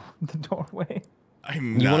the door, the doorway?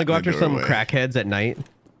 I'm You want to not go in after the some doorway. crackheads at night?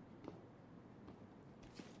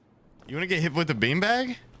 You want to get hit with a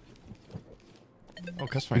beanbag? Oh,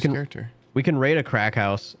 customize can- character. We can raid a crack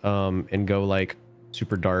house, and go like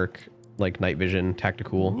super dark, like night vision,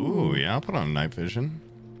 tactical. Ooh, yeah, I'll put on night vision.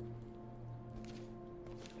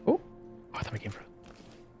 Oh, I thought we came from.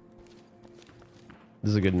 This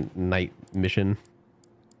is a good night mission.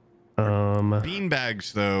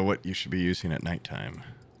 Beanbags, though, what you should be using at nighttime.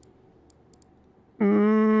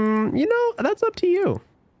 You know, that's up to you.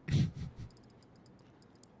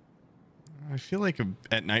 I feel like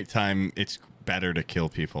at nighttime, it's better to kill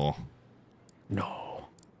people. No.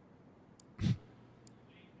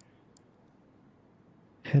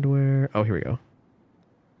 Headwear. Oh, here we go.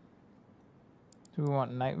 Do we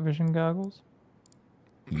want night vision goggles?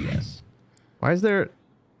 Yes. Why is there...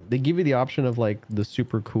 They give you the option of like the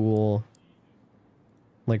super cool,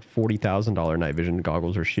 like $40,000 night vision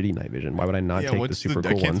goggles or shitty night vision. Why would I not take the super cool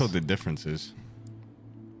I can't ones? tell the differences.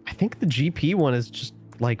 I think the GP one is just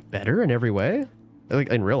like better in every way, like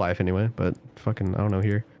in real life anyway. But fucking, I don't know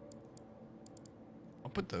here. I'll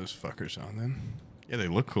put those fuckers on then. Yeah, they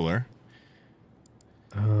look cooler.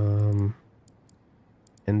 And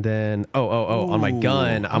then on my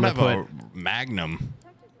gun, I'm gonna put a Magnum.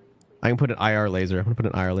 I can put an IR laser. I'm gonna put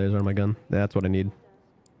an IR laser on my gun. That's what I need.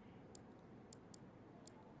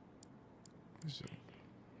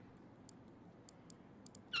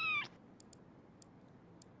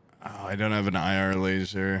 Oh, I don't have an IR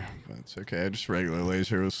laser, but it's okay. Just regular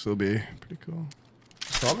laser will still be pretty cool.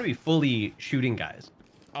 So I'm gonna be fully shooting guys.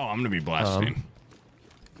 Oh, I'm gonna be blasting.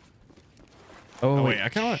 Oh wait, I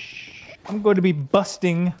kind of. I'm going to be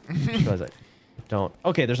busting. realize I don't.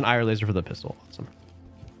 Okay, there's an IR laser for the pistol. Awesome.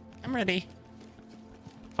 I'm ready.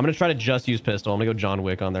 I'm gonna try to just use pistol. I'm gonna go John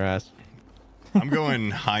Wick on their ass. I'm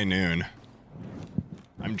going high noon.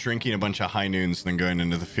 I'm drinking a bunch of high noons, then going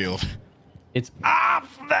into the field. It's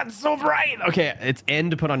that's so bright. Okay, it's N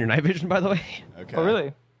to put on your night vision, by the way. Okay. Oh,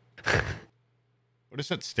 really? What does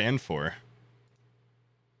that stand for?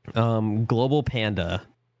 Global Panda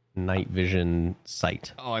night vision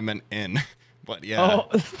sight. Oh, I meant N. But yeah. Oh,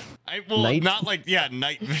 not like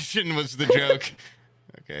night vision was the joke.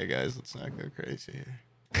 Okay, guys, let's not go crazy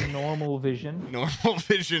here. Normal vision. Normal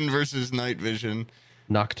vision versus night vision.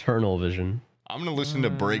 Nocturnal vision. I'm gonna listen to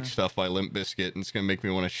Break Stuff by Limp Bizkit, and it's gonna make me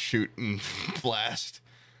want to shoot and blast.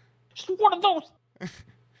 Just one of those. I'm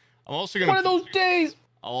also gonna One of those days.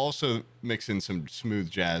 I'll also mix in some smooth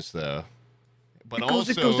jazz though. But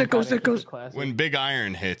It goes. when Big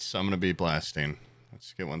Iron hits, I'm gonna be blasting.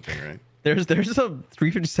 Let's get one thing right. There's a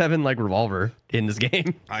 357 like revolver in this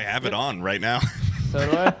game. I have it on right now. So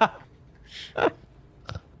do I.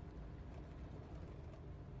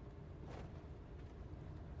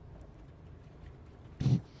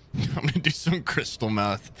 I'm gonna do some crystal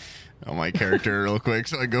meth on my character real quick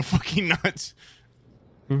so I go fucking nuts.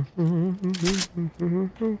 Are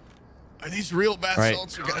these real bath All right.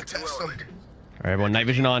 salts? We gotta test them. All right, everyone, night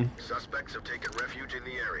vision on. Suspects have taken refuge in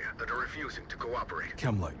the area and are refusing to cooperate.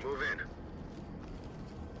 Chem light. Move in.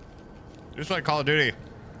 Just like Call of Duty.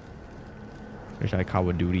 There's like Call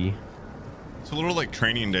of Duty. It's a little like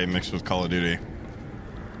Training Day mixed with Call of Duty.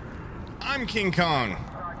 I'm King Kong.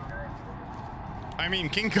 I mean,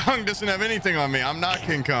 King Kong doesn't have anything on me. I'm not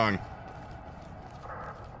King Kong.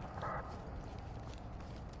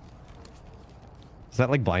 Does that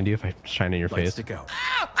like blind you if I shine in your Light face? stick out.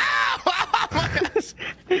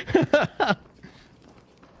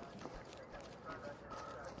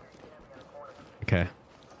 Okay.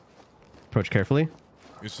 Approach carefully.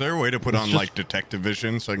 Is there a way to put on like detective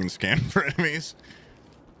vision so I can scan for enemies?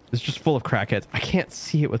 It's just full of crackheads. I can't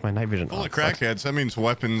see it with my night vision. Full Oh, of it sucks. crackheads. That means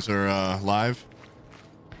weapons are live.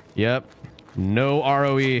 Yep. No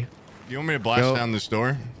ROE. You want me to blast Go. down this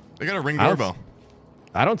door? They got a ring I'll- doorbell.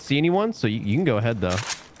 I don't see anyone, so you can go ahead though.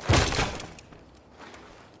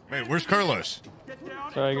 Wait, where's Carlos?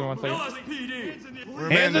 Sorry, give me 1 second. LSPD. We're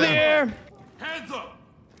Hands in the air! Hands up.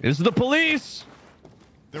 This is the police!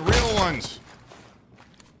 The real ones.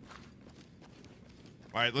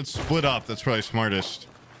 All right, let's split up. That's probably smartest.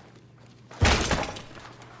 I'm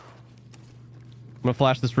gonna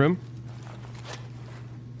flash this room.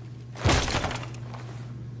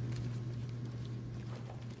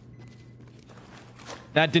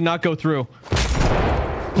 That did not go through.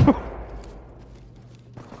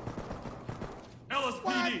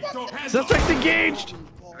 LSPD. Don't hands up. Suspects engaged!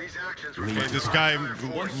 These actions Okay, reflect this guy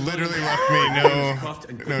literally left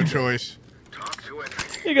me no choice. talk to entry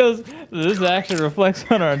team. He goes, this action reflects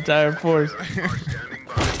on our entire force. Are standing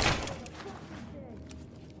by.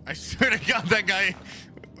 I swear to God, that guy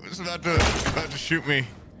was about to shoot me.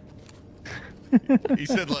 He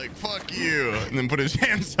said like "fuck you" and then put his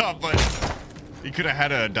hands up, but he could have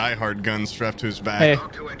had a die-hard gun strapped to his back. Hey.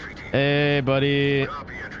 Talk to entry team. Hey, buddy.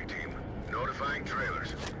 Copy entry team. Notifying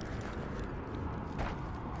trailers.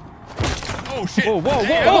 Oh shit! Whoa, whoa, whoa,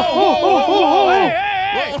 Hey, whoa, whoa, whoa, whoa, whoa,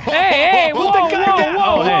 hey, whoa, whoa, whoa,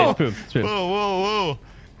 Oh, hey, whoa. it's poop. It's poop. Whoa, whoa, whoa!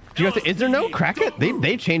 Do you guys, is there no crackhead?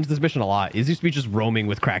 They changed this mission a lot. It used to be just roaming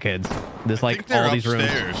with crackheads. There's I like think they're all these rooms.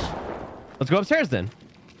 upstairs. Let's go upstairs then.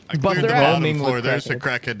 I Bust cleared the their ass. bottom Roaming floor. with There's a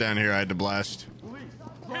crackheads. crackhead down here. I had to blast.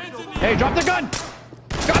 Hey, drop the gun!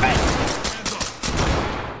 Drop it!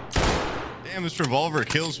 Damn, this revolver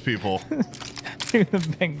kills people.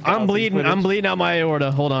 I'm bleeding out my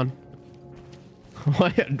aorta. Hold on.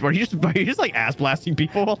 What? Are you just like ass blasting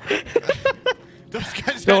people? Those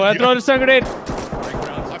guys. Go, had throw the stun grenade.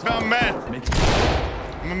 I found meth.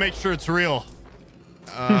 I'm gonna make sure it's real.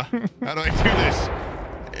 How do I do this?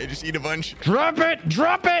 Hey, just eat a bunch. Drop it!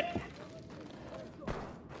 Drop it!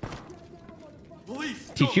 Police,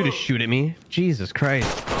 Teach you to shoot at me? Jesus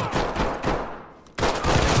Christ. Need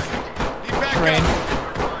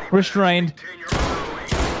backup. Restrained.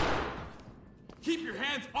 keep your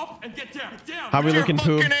hands up and get down. Get down. How we Put your looking,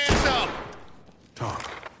 Poop? fucking hands up.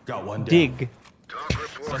 Talk. Got one down. Dig. Talk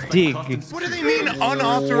reporting. Dig. What do they mean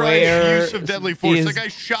unauthorized Where use of deadly force? is- That guy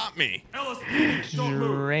shot me. LSPD, don't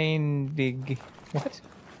move. Drain dig. What?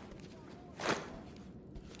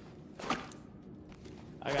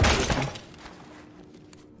 I got this one.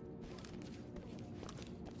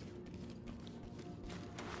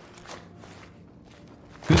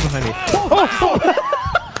 Who's behind me?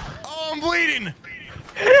 Oh, I'm bleeding.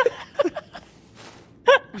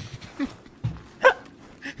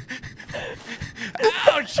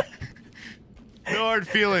 Ouch. No hard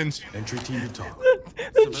feelings. Entry team to talk.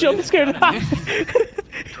 Jump scared. Talk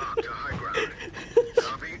to high ground.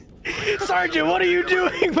 Copy. Sergeant, what are you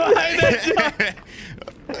doing behind that?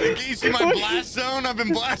 Can you see my blast zone? I've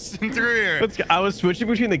been blasting through here. I was switching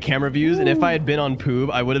between the camera views, and if I had been on Poob,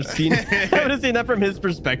 I would have seen that from his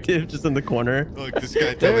perspective, just in the corner. Look, this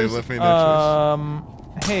guy totally There's, left me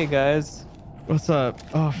no choice. hey guys. What's up?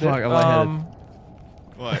 Oh fuck, I'm lightheaded.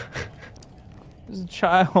 What? There's a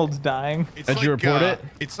child dying. It's Did you report it?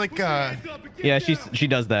 It's like Yeah, she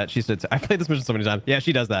does that. She sits. I played this mission so many times. Yeah,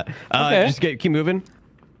 she does that. Okay. Just keep moving,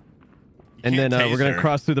 and can't then we're gonna tase her.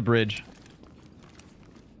 cross through the bridge.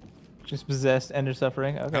 Just possessed, end or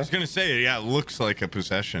suffering. I Okay. was gonna say, yeah, it looks like a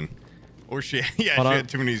possession. Or she Hold she on. had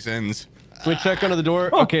too many sins. Switch check under the door.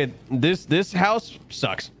 Oh. Okay, this house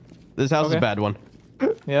sucks. This house is Okay. a bad one.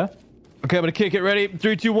 Yeah. Okay, I'm gonna kick it. Ready?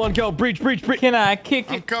 3, 2, 1, go. Breach. Can I kick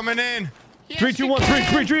I'm it? coming in. 3, 2, 1,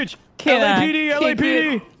 breach. Can I LAPD, kick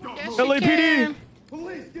LAPD, LAPD.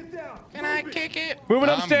 Police, get down. Moving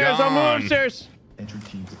I'm upstairs. I'm gone. moving upstairs. Entry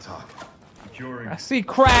team to talk. Securing. I see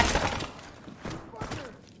crack.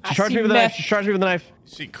 She charged me with a knife. She charged me with a knife.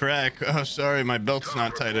 See crack. Oh, sorry, my belt's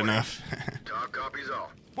not tight enough. Talk copies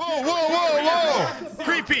all. Whoa, whoa, whoa, whoa!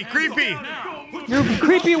 Creepy, creepy, You're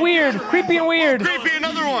creepy weird. Creepy and weird. creepy!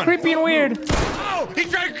 Another one. Creepy and weird. Oh, he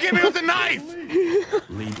tried to get me with a knife.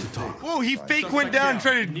 Lead to talk. Whoa, he fake went down and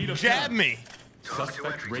tried to jab me.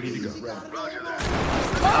 Suspect ready to go. Roger that.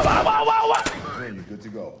 You're good to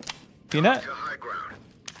go. Peanut. To high ground.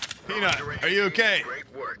 Peanut, are you okay?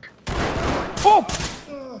 Great work. Oh.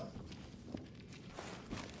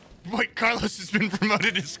 Wait, Carlos has been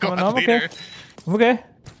promoted to squad I'm leader. okay.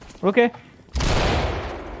 Okay.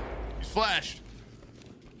 He's flashed.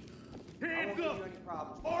 Hands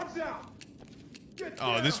up. Arms out. Get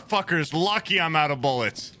Oh, down. this fucker's lucky I'm out of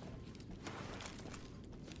bullets.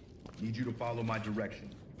 Need you to follow my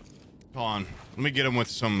direction. Hold on. Let me get him with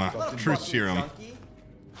some truth serum.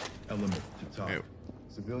 Element to talk. Hey,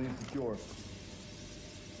 Civilian secure.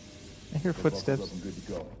 I hear Buckles footsteps. up and good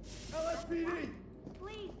to go. LSPD.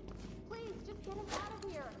 Please, just get him out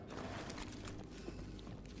of here.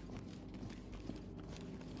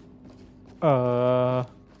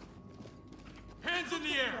 Hands in the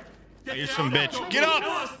air. Get you're down. some bitch. Don't Get move.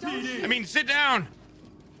 up! LSPD. I mean, sit down.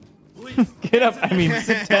 Police. Get up. I mean,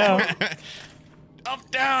 sit down. Up,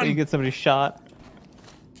 down. You get somebody shot.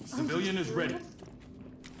 Civilian is ready.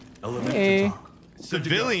 Element Hey. to talk.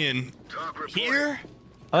 Civilian Talk report. here?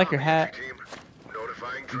 I like your hat. Team.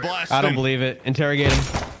 Notifying trailers. Blast I don't him. believe it. Interrogate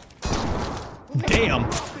him. Damn.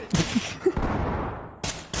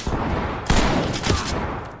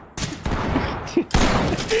 Dude,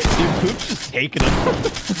 Poop's just taking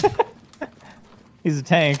him. He's a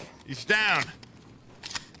tank. He's down.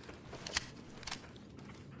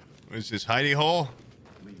 What is this, hidey hole?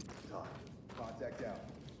 Lead to talk. Contact out.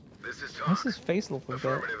 This is What's talk. his face look like that?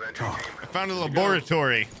 Affirmative entry team. I found a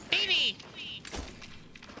laboratory.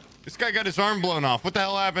 This guy got his arm blown off. What the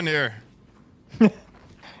hell happened here?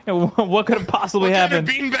 Yeah, what could have possibly What happened?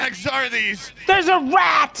 kind of beanbags are these? There's a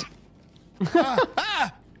rat!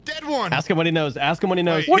 Dead one. Ask him what he knows. Ask him what he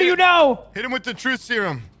knows. Wait. What do you know? Hit him with the truth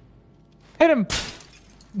serum. Hit him.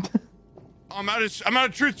 I'm out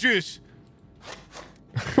of truth juice.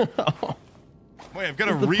 Wait, I've got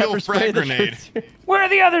a The real pepper spray frag that grenade. shoots- Where are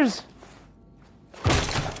the others?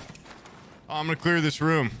 Oh, I'm gonna clear this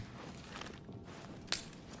room.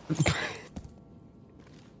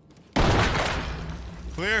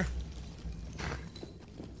 Clear.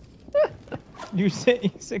 You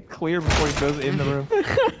said clear before he goes in the room.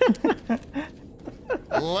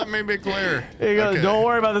 Let me be clear. There you go. Okay. Don't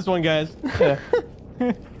worry about this one, guys. Yeah.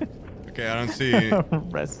 Okay, I don't see.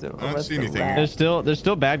 Arrest him. I don't arrest see the anything. rat. There's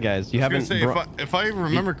still bad guys. You I was haven't. gonna say, if I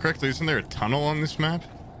remember correctly, isn't there a tunnel on this map?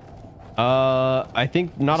 I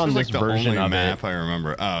think not on is this like the version only of map I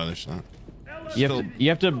remember. Oh, there's not. it. You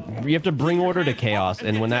have to bring order to chaos,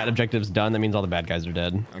 and when that objective's done, that means all the bad guys are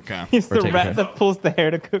dead. Okay. He's We're the taking rat care. that pulls the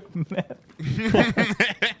hair to cook meth. Get down and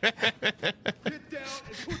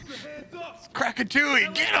put your hands up.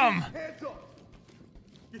 Krakatooie, get him! Hands up.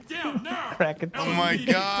 Get down now. Crack it. Oh my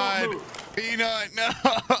LSPD, God, don't move. Peanut, no!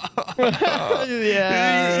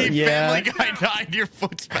 Yeah. Family Guy died. Your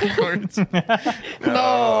foot's backwards. No.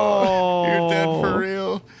 You're dead for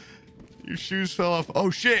real. Your shoes fell off. Oh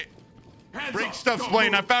shit! Hands Break up, stuff's don't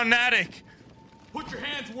playing. I move. found an attic. Put your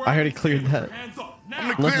hands where I already can see. cleared Put that. your hands up now. I'm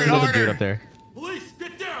gonna Unless clear there's it another harder. dude up there. Police,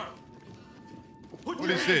 get down. Put What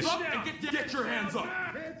your is hands this? up and get your hands up.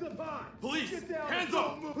 Hands up high. Police, Get down. hands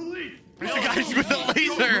up. Police. There's a guy with a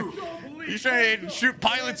laser. He's trying to shoot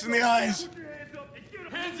pilots in the eyes. Put your hands up and get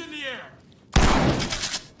 'em. Hands in the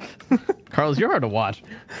air. Carlos, you're hard to watch.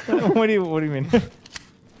 What do you mean?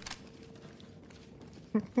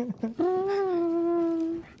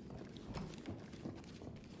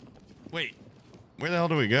 Wait, where the hell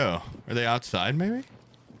do we go? Are they outside, maybe?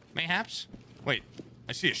 Mayhaps? Wait,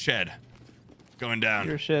 I see a shed. Going down.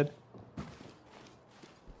 Your shit.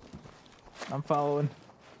 I'm following.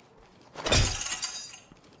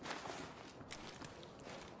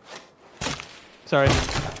 Sorry.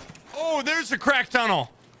 Oh, there's a crack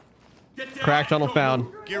tunnel. Get down. Crack tunnel Don't found.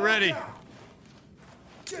 move. Get ready.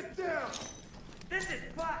 Get down.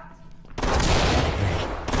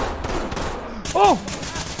 Oh!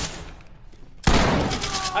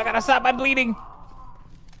 I gotta stop my bleeding.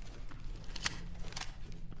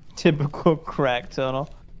 Typical crack tunnel.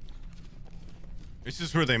 This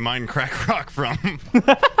is where they mine crack rock from.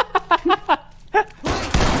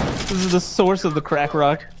 This is the source of the crack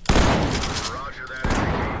rock. Roger that,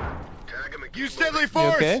 entry team. Tag him and Use keep deadly moving.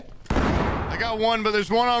 force. okay? I got one, but there's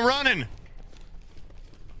one on running.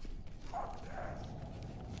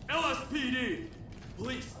 LSPD.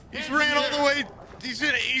 Police. He's hands ran in all air. the way.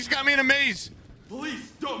 He's got me in a maze.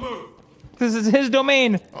 Police, don't move. This is his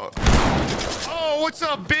domain. Oh, what's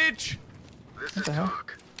up, bitch? This is the hell?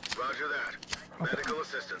 Talk. Roger that. Medical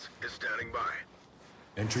assistance is standing by.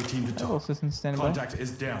 Entry team to Medical talk. assistant standing by. Contact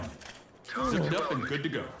is down. Talk Zipped up and development. good to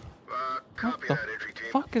go. Copy the that, entry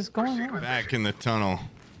team. fuck is going Proceed on? with Back in the tunnel.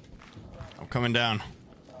 I'm coming down.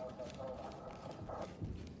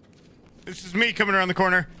 This is me coming around the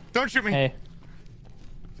corner. Don't shoot me. Hey.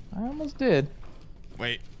 I almost did.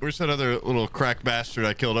 Wait, where's that other little crack bastard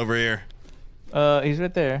I killed over here? He's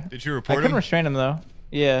right there. Did you I report couldn't him? restrain him though.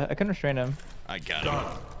 Yeah, I couldn't restrain him. I got him.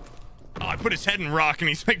 Oh, I put his head in rock and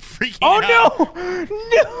he's like freaking Oh out. no!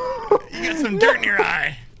 No! You got some dirt in your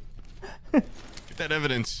eye. Get that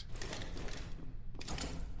evidence.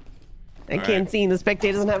 I All can't right. see. The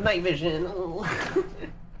spectator doesn't have night vision. Oh.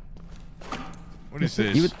 What is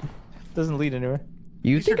this? You would, Doesn't lead anywhere.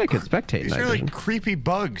 you These think are I could cr- spectate These night are like vision? creepy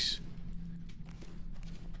bugs.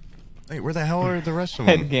 Wait, where the hell are the rest of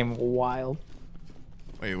Head them? game wild.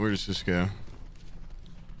 Wait, where does this go?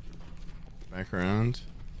 Back around.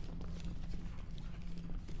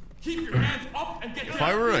 Keep your hands up and get If down.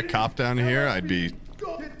 I were a cop down here, I'd be Get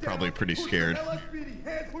down. probably pretty scared. LSPD,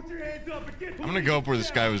 hands, put your hands up and get I'm gonna go up where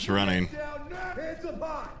this guy was running. down now. Hands up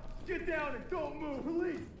high. Get down and don't move.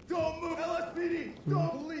 Police, don't move. LSPD,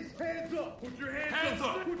 don't. Police, hands up. Put your hands, Hands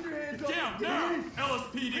up. Put your hands Get up. down now. Police.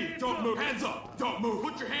 LSPD, don't move. Hands up. Don't move.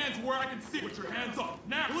 Put your hands where I can see. Put your hands up.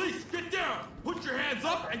 Now, police, get down. Put your hands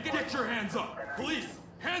up and get your hands up. Police,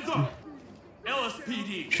 hands up.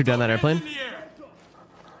 LSPD. Shoot down that hands airplane? in the air.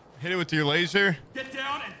 Hit it with your laser. Get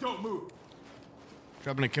down and don't move.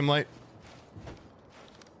 Dropping a Kim light.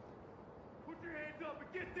 Put your hands up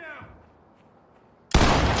and get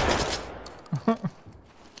down.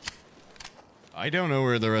 I don't know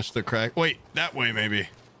where the rest of the crack. Wait, that way maybe.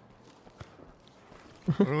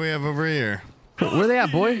 What do we have over here? Where they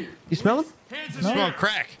at, boy? You smell them? Hands I in the smell air.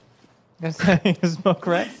 crack. You smell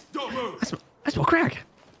crack? Police, don't move. I smell crack.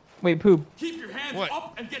 Wait, poop. Keep your hands What?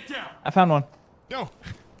 up and get down. I found one. No.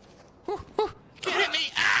 Get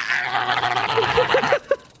me.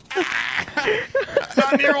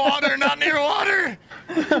 Not near water. Not near water.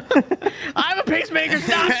 I'm a pacemaker.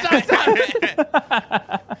 Stop.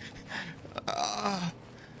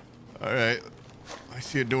 All right. I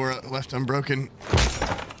see a door left unbroken.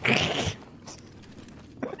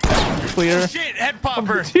 Clear. Shit, head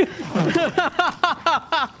popper.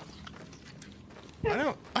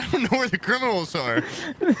 I don't know where the criminals are.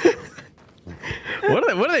 What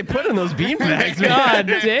do they put in those bean bags? God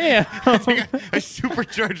damn. I think I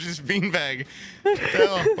supercharged this beanbag.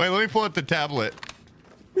 Oh, wait, let me pull out the tablet.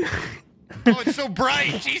 Oh, it's so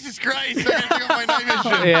bright. Jesus Christ. I gotta take off my night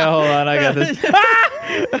vision. Yeah, hold on. I got this.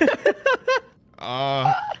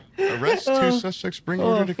 Arrest two suspects, bring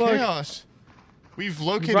order to chaos. We've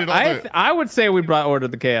located all the... I would say we brought order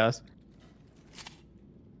to chaos.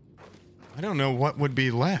 I don't know what would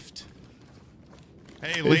be left.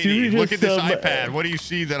 Hey, lady, look at this iPad. What do you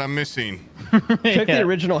see that I'm missing? Check the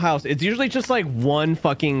original house. It's usually just like one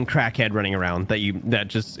fucking crackhead running around that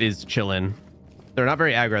just is chilling. They're not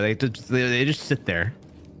very aggro. They just sit there.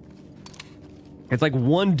 It's like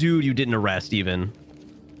one dude you didn't arrest even.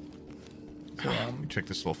 Let me check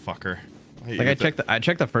this little fucker. Hey, Like I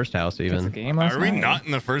checked the first house even. Game Are we not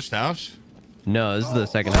in the first house? No, this is the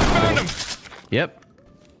second house. Found him. Yep.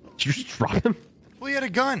 Did you just drop him? Well, he had a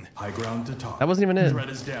gun. High ground to talk. That wasn't even it. Threat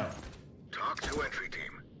is down. Talk to entry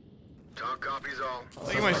team. Talk copies all. I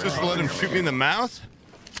think am I supposed to let him shoot me in the mouth?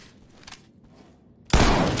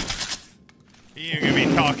 He ain't gonna be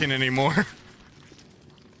talking anymore.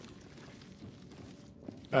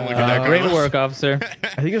 Look at that Great girl. work, officer.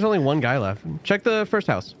 I think there's only one guy left. Check the first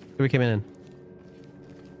house. We came in.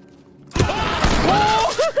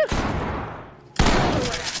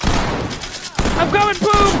 I'm coming,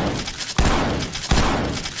 Poob!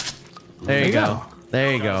 There you go.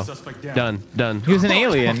 There you go. Suspect down. Done. He was an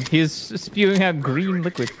alien. He's spewing out green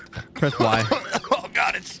liquid. Press Y. Oh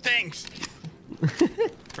God, it stinks.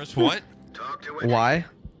 Press what? Talk to entry. Y?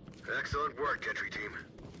 Excellent work, entry team.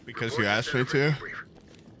 Because Report you asked me center for to. debrief.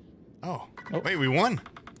 Oh, wait, we won.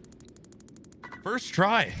 First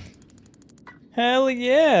try. Hell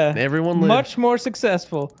yeah. Everyone lived. Much more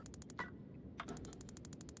successful.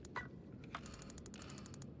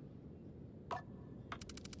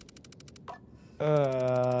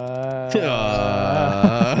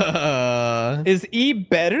 Is E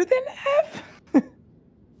better than F?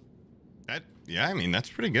 Yeah, I mean, that's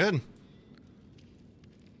pretty good.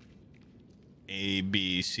 A,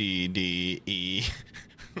 B, C, D, E.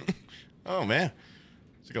 Oh, man.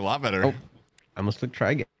 It's like a lot better. Oh, I almost clicked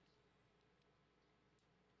try again.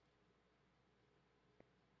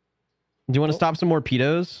 Do you want to stop some more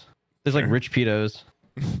pedos? There's like rich pedos.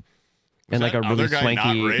 And like a really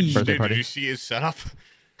swanky birthday party. Did you see his setup?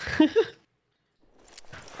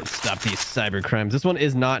 Let's stop these cyber crimes. This one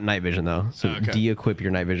is not night vision though, so de-equip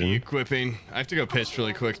your night vision. Equipping. I have to go piss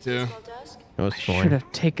really quick too. Oh, it's Should fine. have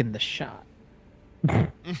taken the shot.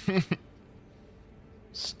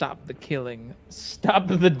 Stop the killing. Stop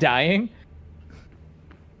the dying.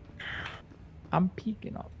 I'm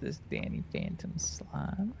peeking off this Danny Phantom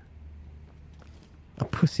slime. A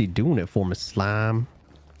pussy doing it for me, slime.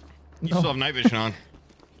 You still have night vision on.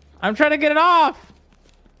 I'm trying to get it off.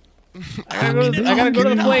 I gotta go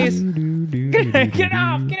to the place. Get it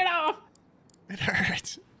off! Get it off! It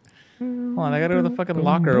hurts. Hold on, I gotta go to the fucking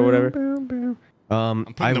locker or whatever. I'm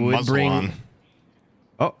putting I the would muzzle bring. on.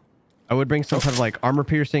 Oh, I would bring some kind of like armor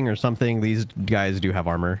piercing or something. These guys do have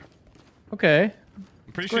armor. Okay.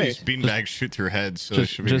 I'm pretty sure these beanbags shoot through heads, so it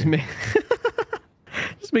should be. Just make.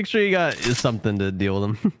 Just make sure you got something to deal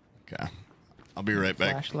with them. Okay. I'll be right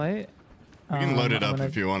back. Flashlight. You can load it up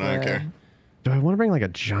if you want. I don't care. Do I want to bring like a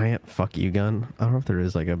giant fuck you gun? I don't know if there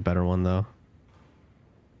is like a better one though.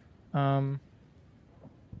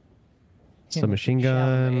 Submachine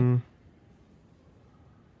gun.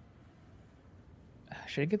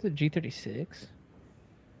 Should I get the G36?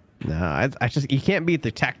 Nah, I just you can't beat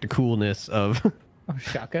the tacticalness of Oh,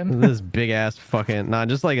 shotgun. this big ass fucking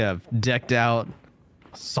just like a decked out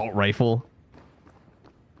assault rifle.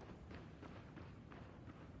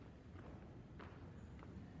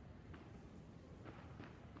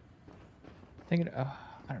 Thinking, I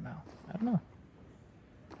don't know.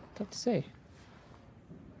 Tough to say.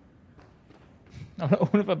 I don't know.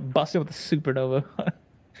 What if I bust it with a supernova?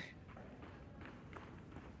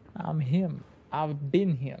 I'm him. I've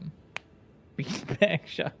been him. Beanbag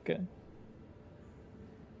shotgun.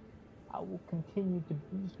 I will continue to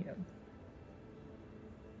be him.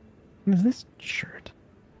 What is this shirt?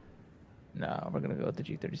 No, we're gonna go with the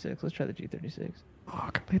G36. Let's try the G36. Oh,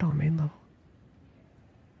 complete on main level.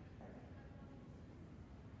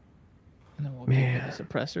 And then we'll get a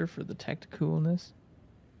suppressor for the tacticalness.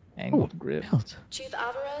 Angled grip. Belt. Chief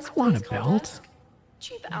Alvarez, I want please a call belt. desk.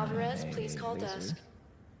 Chief Alvarez, please call laser. desk.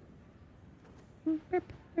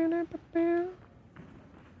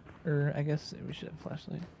 Or I guess we should have a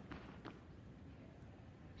flashlight.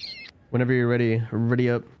 Whenever you're ready, ready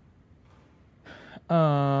up.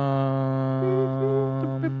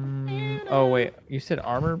 Oh wait, you said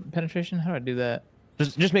armor penetration? How do I do that?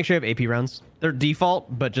 Just make sure you have AP rounds. They're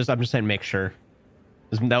default, but I'm just saying make sure.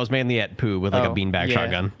 That was mainly at Pooh with like a beanbag yeah,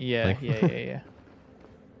 shotgun. Yeah, Like- yeah.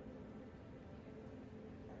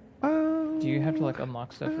 Do you have to like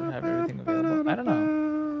unlock stuff or have everything available? I don't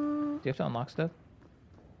know. Do you have to unlock stuff?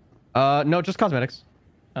 No, just cosmetics.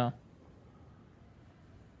 Oh.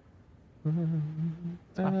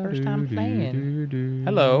 It's my first time playing.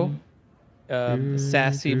 Hello.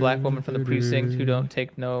 Sassy black woman from the precinct who don't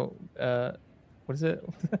take no what is it?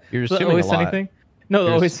 You're The assuming Always a Sunny lot. thing? No, the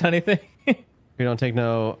You're Always Sunny thing. You don't take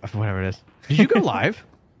no whatever it is. Did you go live?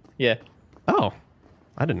 Yeah. Oh,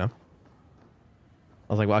 I didn't know.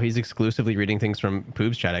 I was like, wow, he's exclusively reading things from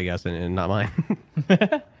Poob's chat, I guess, and not mine.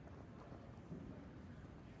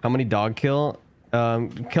 How many dog kill?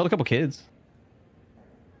 Killed a couple kids.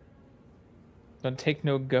 Don't take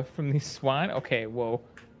no guff from these swine? Okay, whoa.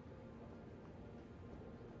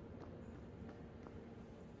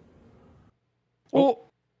 Oh.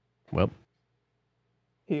 Well,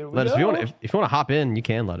 Here we let us go. if you want to hop in, you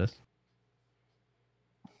can let us.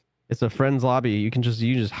 It's a friends lobby. You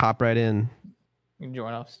just hop right in. You can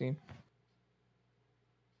join off Steam.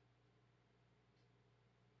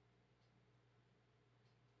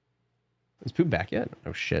 Is Poob back yet?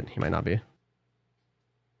 Oh shit, he might not be.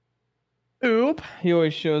 Oop. He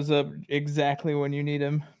always shows up exactly when you need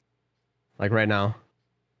him. Like right now.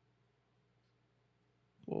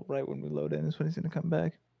 Well, right when we load in is when he's gonna come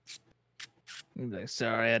back. He's like,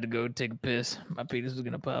 sorry, I had to go take a piss. My penis was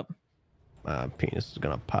gonna pop. Penis is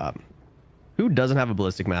gonna pop. Who doesn't have a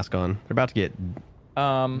ballistic mask on? They're about to get.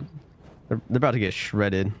 They're about to get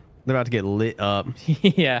shredded. They're about to get lit up.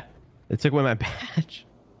 Yeah. They took away my badge.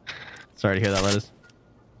 Sorry to hear that, Lettuce.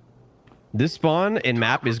 This spawn in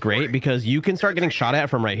map is great because you can start getting shot at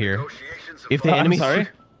from right here. If the enemy,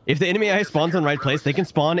 if the enemy eye spawns in the right place, they can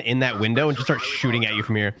spawn in that window and just start shooting at you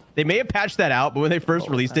from here. They may have patched that out, but when they first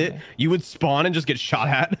released it, you would spawn and just get shot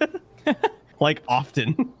at, like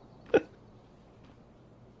often.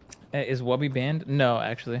 Is Wubby banned? No,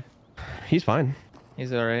 actually. He's fine.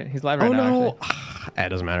 He's all right. He's live right now. No. Actually. It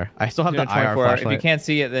doesn't matter. I still have Doing the IR 24 hour. flashlight. If you can't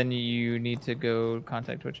see it, then you need to go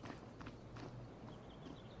contact Twitch.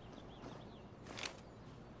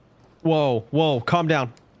 Whoa, whoa, calm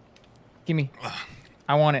down. Gimme.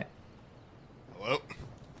 I want it. Hello?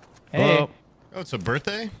 Hey. Hello. Oh, it's a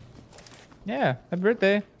birthday? Yeah, happy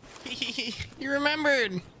birthday. You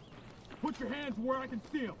remembered. Put your hands where I can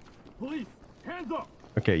see 'em. Police, hands up.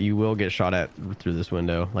 Okay, you will get shot at through this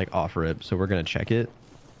window, like off rip. So we're gonna check it.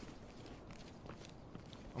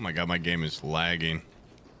 Oh my god, my game is lagging.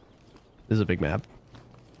 This is a big map.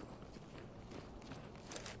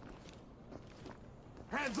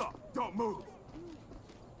 Hands up. Don't move.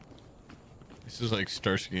 This is like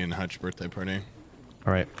Starsky and Hutch birthday party.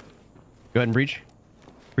 All right, go ahead and breach.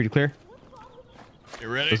 Free to clear. You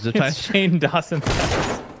ready? This is the time. It's Shane Dawson's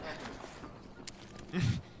house.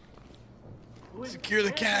 Secure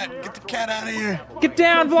the cat. Get the cat out of here. Get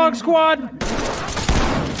down, Vlog Squad.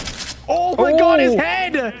 Oh my god, his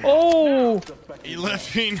head! Oh! He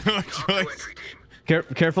left me no choice.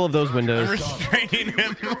 Careful of those windows. Restraining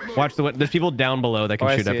him. Watch the. There's people down below that can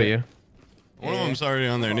I shoot up see at it. you. One of them's already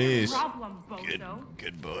on their knees. Problem, Good, bozo.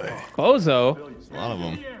 good boy. Bozo? There's a lot of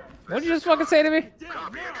them. What'd you just fucking say to me?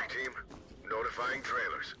 Copy, entry team. Notifying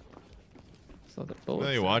trailers. So the What bullets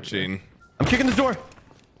are you watching? I'm kicking this door.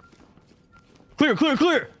 Clear, clear,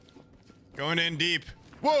 clear. Going in deep.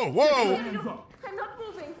 Whoa, whoa! I'm not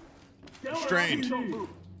moving. Strained.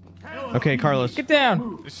 Okay, Carlos. Get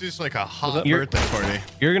down. This is like a hot You're- birthday party.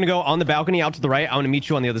 You're gonna go on the balcony out to the right. I'm gonna meet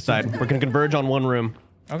you on the other side. We're gonna converge on one room.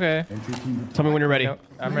 Okay. Tell me when you're ready. Yep,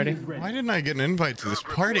 I'm ready. Why didn't I get an invite to this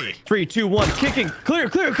party? 3, 2, 1. Kicking. Clear,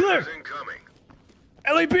 clear, clear. Incoming.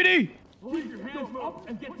 LAPD. Keep your hands up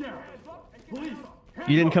and get down. Police,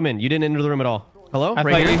 You didn't come in. You didn't enter the room at all. Hello? I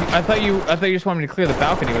Right here? thought you just wanted me to clear the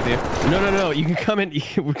balcony with you. No. You can come in.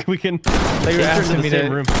 We can. Thought you were enter asking into me the same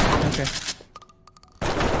to. room. Okay.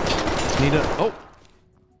 Need a. Oh,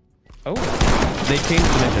 Oh. they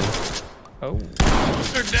changed dimensions. Oh.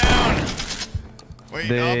 Officer down! Wait,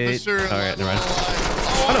 They- officer. all right, never mind.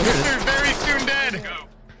 Oh, no, here it is. officer, very soon dead.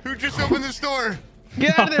 Who just opened this door?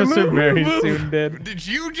 Get out of there. Officer Move, very move. soon dead. Did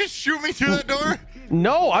you just shoot me through that door?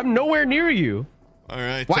 No, I'm nowhere near you. All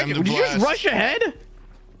right, Why time to did you just blast. rush ahead?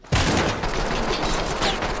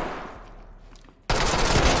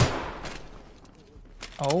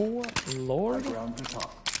 Oh, Lord.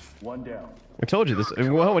 One down. I told you this.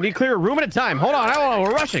 Well, we need to clear a room at a time. Hold on,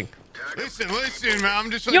 we're rushing. Listen, man.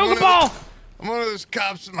 I'm just like Yoga ball! I'm one of those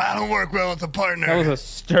cops. I don't work well with a partner. That was a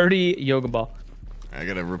sturdy yoga ball. I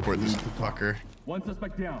gotta report this fucker. One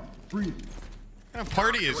suspect down. Breathe. What kind of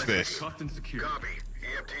party is this? Cuffed and secure. Copy.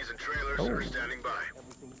 EMTs and trailers are standing by.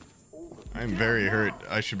 I'm very hurt.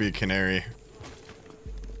 I should be a canary.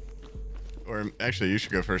 Or actually, you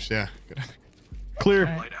should go first. Yeah. Clear.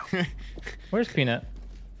 Right. Where's Peanut?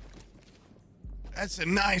 That's a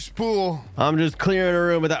nice pool. I'm just clearing a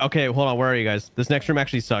room with that. Okay, hold on. Where are you guys? This next room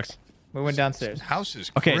actually sucks. We went downstairs. This house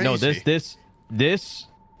is Okay, crazy. no, this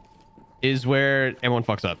is where everyone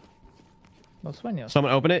fucks up. Los Sueños.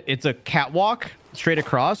 Someone open it. It's a catwalk straight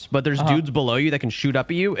across, but there's dudes below you that can shoot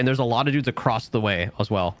up at you, and there's a lot of dudes across the way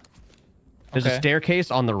as well. There's a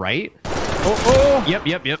staircase on the right. Oh!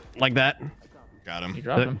 Yep. Like that. Got him. You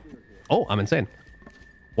dropped him. Oh, I'm insane.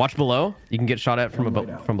 Watch below. You can get shot at from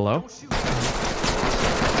below.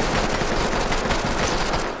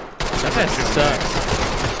 That guy sucks.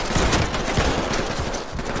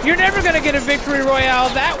 You're never gonna get a victory royale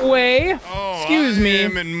that way. Oh, Excuse me. I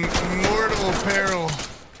am in mortal peril.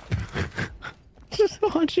 Just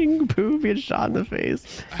watching Pooh get shot in the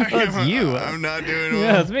face. Oh, that's you. I'm not doing well.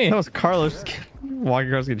 Yeah, that's me. That was Carlos walking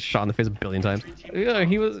across getting shot in the face a billion times. Yeah,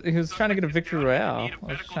 he was trying to get a victory royale. I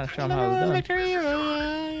was trying to show him how it was done.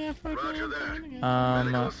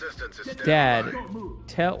 Dad,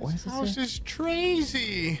 tell what is House this? is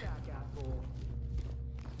crazy.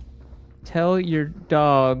 Tell your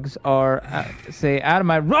dogs are say out of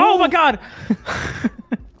my. Oh my God!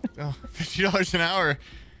 Oh, $50 an hour.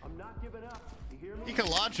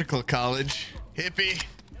 Ecological college, hippie.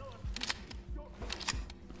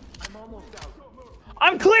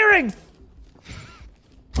 I'm clearing.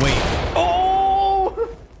 Wait. Oh!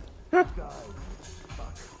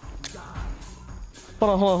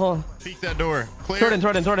 Hold on. Peek that door. Clear.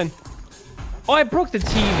 Throw it in. Oh, I broke the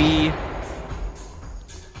TV.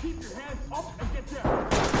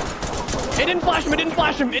 It didn't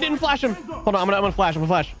flash him. Hold on, I'm gonna flash.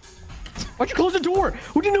 Why'd you close the door?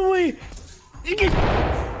 Who didn't know way? Hands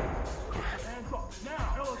up.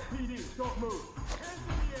 Now, LSPD, don't move. Hands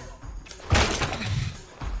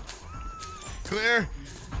in the air. Clear.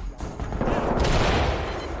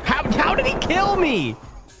 How did he kill me?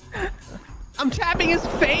 I'm tapping his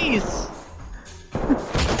face.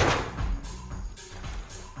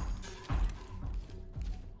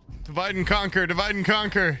 Divide and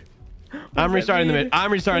conquer. I'm restarting the mission.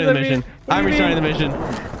 I'm restarting the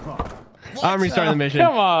mission.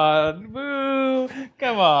 Come on, boo!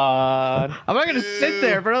 Come on. I'm not gonna sit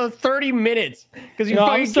there for another 30 minutes because you I'm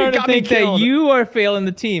fucking starting to got me think that killed. you are failing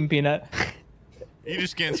the team, Peanut. You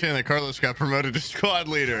just can't stand that Carlos got promoted to squad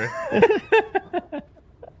leader.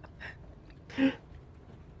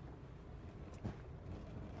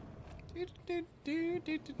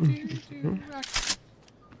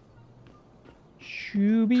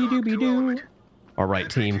 Shooby dooby doo. All right,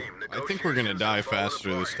 team. I think we're gonna die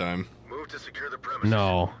faster this time. Move to secure the premises.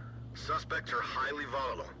 No. Suspects are highly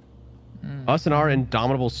volatile. Us and our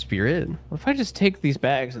indomitable spirit. What if I just take these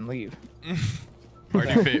bags and leave?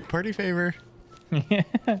 Party favor. Yeah.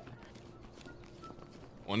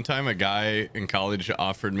 One time a guy in college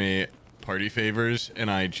offered me party favors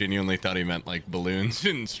and I genuinely thought he meant like balloons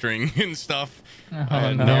and string and stuff. I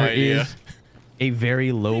had no There idea. is a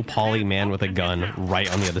very low poly man with a gun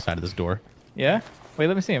right on the other side of this door. Yeah? Wait,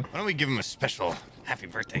 let me see him. Why don't we give him a special happy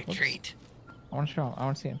birthday treat? I want to show him. I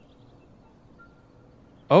want to see him.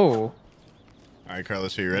 Oh. All right,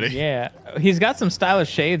 Carlos, are you ready? Yeah. He's got some stylish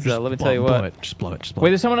shades, though. Let me tell you Blow what. it. Just blow it. Wait,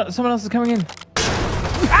 there's someone else is coming in.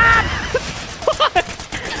 Ah!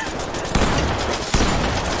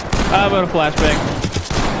 I'm on a flashbang.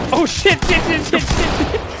 Oh, shit.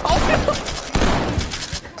 Oh,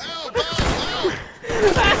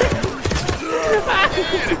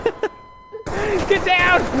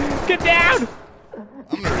 Get down!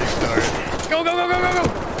 I'm gonna restart. Go!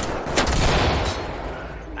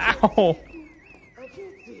 Ow!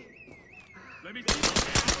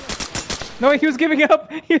 No, he was giving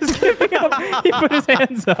up. He put his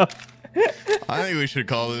hands up. I think we should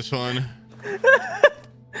call this one.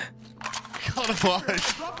 Call to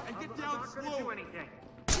watch.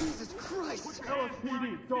 Jesus Christ!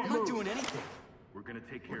 LSPD, don't I'm move. not doing anything. We're gonna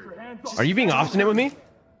take care of it. Hands up. Are you being obstinate with me?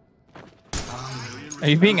 Are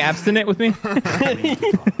you being abstinent with me? Good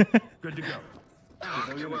to go.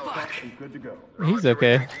 Good to go. He's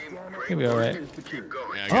okay. He'll be all right. Yeah,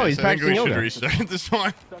 Oh, he's guys, I think practicing we should yoga. restart this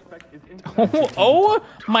one. Oh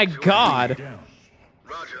my God!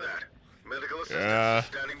 Roger that. Medical assistance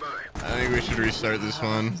standing by. I think we should restart this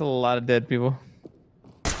one. There's a lot of dead people.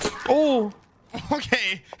 Oh.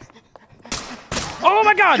 Okay. Oh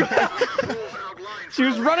my god! She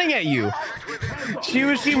was running at you.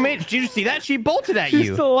 Did you see that? She bolted at She's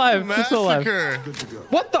you. still alive. She's still alive. Massacre.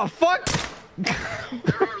 What the fuck? There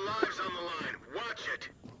are lives on the line. Watch it.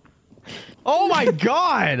 Oh my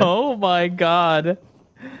god. Oh my god.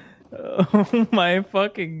 Oh my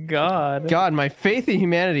fucking god. God, my faith in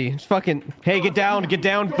humanity. It's fucking. Hey, get down,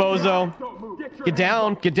 bozo. Get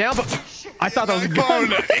down. I thought that was a gun.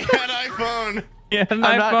 He had iPhone. Yeah, an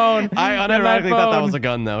iPhone. I unironically thought that was a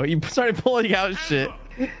gun, though. You started pulling out shit.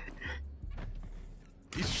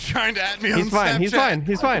 He's trying to add me on He's fine. Snapchat. He's fine.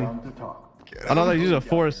 He's fine. I know they use a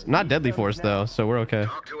force, not deadly force though, so we're okay.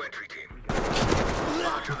 Talk to entry team.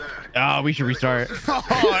 Roger that. Oh, we should restart.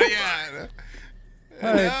 Oh yeah.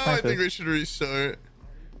 All right, No, I think we should restart.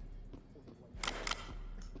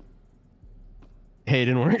 Hey, it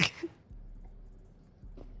didn't work.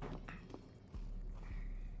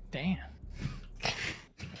 Damn.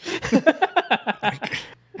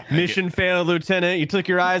 Mission failed, Lieutenant. You took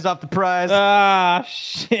your eyes off the prize. Ah,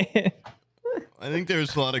 shit. I think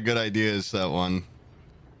there's a lot of good ideas that one.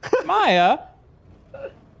 Maya.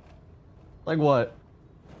 Like what?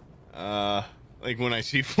 Like when I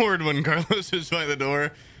see Ford when Carlos is by the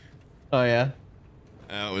door. Oh yeah.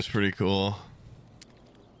 That was pretty cool.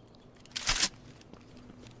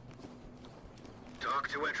 Talk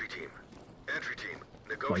to entry team. Entry team.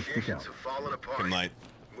 Negotiations have fallen apart. Good night.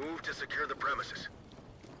 Move to secure the premises.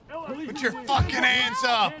 Put your fucking hands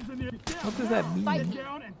up! What does that mean?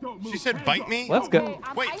 She said bite me? Let's go.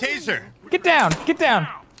 Wait, taser! Get down. Get down.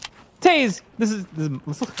 Tase.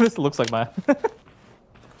 This looks like my.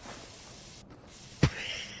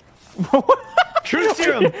 Truth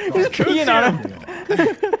serum. He's peeing on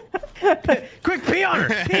her. Quick, pee on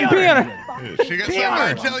her. Pee on her. She got some by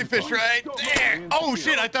a jellyfish right there. Oh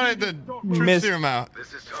shit, I thought I had the truth Missed. serum out.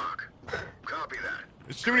 This is talk. Copy that.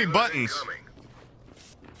 There's too many buttons. Incoming.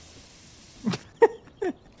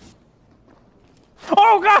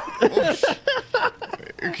 Oh god.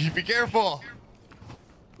 Be careful.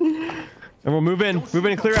 And we'll move in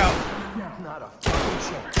and clear out.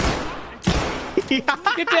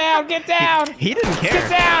 Get down. Get down. He didn't care. Get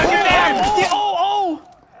down. Get down. Oh.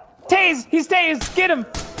 Tase. He's tased. Get him.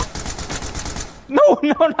 No,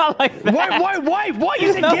 not like that. Why?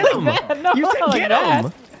 You said Not get like him. that. No, You said not like get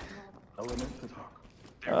him.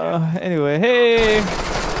 that. Anyway, hey.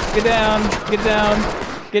 Get down. Get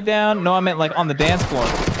down. Get down. No, I meant like on the dance floor.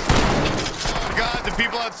 Oh god, the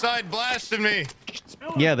people outside blasted me.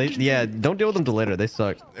 Yeah, don't deal with them till later. They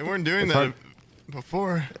suck. They weren't doing It's that hard.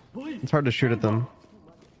 before. It's hard to shoot at them.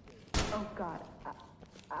 Oh God,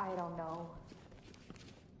 I don't know.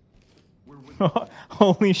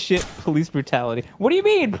 Holy shit, police brutality. What do you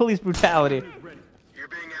mean, police brutality? You're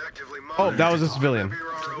being actively Oh, monitored. that was a civilian.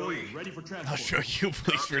 Ready for transport. I'll show you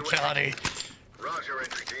police brutality. Roger,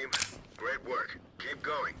 entry team. Great work. Keep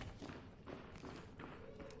going.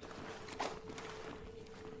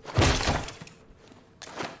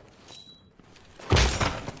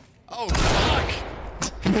 Oh fuck!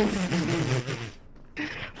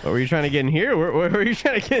 What were you trying to get in here? Where were you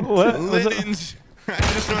trying to get into? What? Linens. I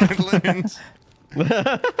just wanted linens.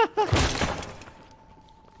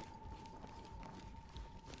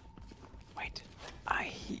 Wait,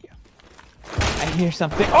 I hear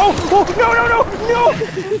something. Oh,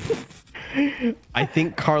 no. I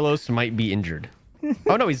think Carlos might be injured.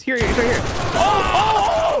 Oh no, he's here. He's right here.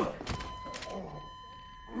 Oh!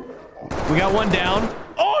 We got one down.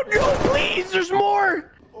 Oh no, please, there's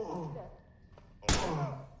more.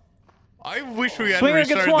 I wish we had Swinger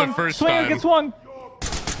gets restarted swung. the first Swinger time. gets swung.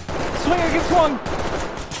 Swinger gets swung.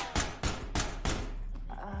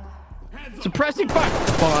 Suppressing fire.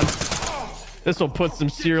 Hold on. This will put some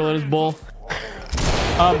cereal in his bowl.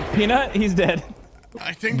 Peanut, he's dead.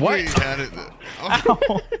 I think What? we had it.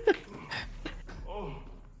 Oh.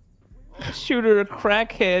 Ow. Shooter, a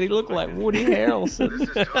crackhead. He looked like Woody Harrelson. This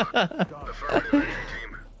is talk. Affirmative, entry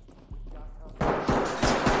team.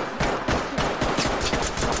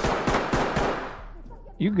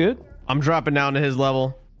 You good? I'm dropping down to his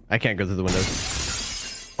level. I can't go through the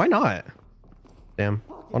windows. Why not? Damn.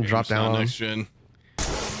 I'll drop down on him. Next gen.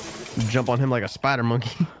 Jump on him like a spider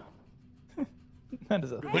monkey. That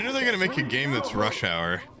is a... When are they gonna make a game that's Rush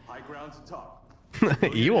Hour? High ground to top.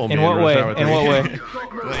 You won't In be what Rush way? Hour with In me. what way? Like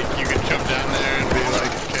you could jump down there and be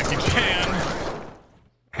like Jackie Chan.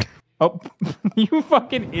 Oh, you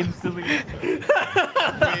fucking instantly.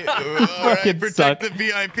 Alright, Fucking protect suck. the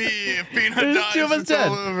VIP. If Peanut There's dies, two of us it's all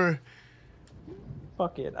dead. over.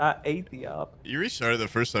 Fuck it. I ate the op. You restarted the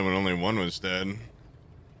first time when only one was dead.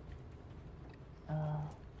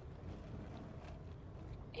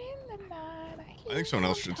 I think someone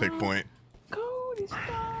else should take point.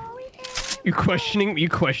 You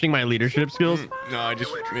questioning my leadership skills? No, I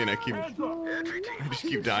just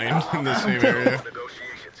keep dying in the same area.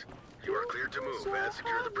 You are cleared to move and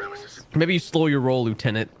secure the premises. Maybe you slow your roll,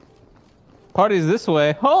 Lieutenant. Party's this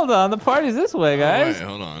way. Hold on, the party's this way, guys. Wait,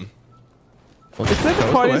 hold on. Well, It said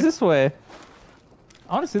the party's this way.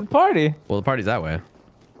 I want to see the party. Well, the party's that way.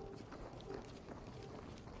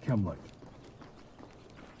 Come like.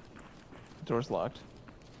 Door's locked.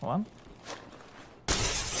 Hold on.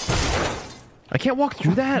 I can't walk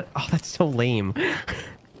through that? Oh, that's so lame.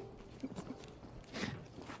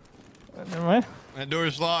 Never mind. That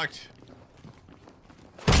door's locked.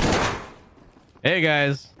 Hey,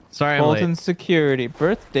 guys. Sorry I'm Bolton late. security.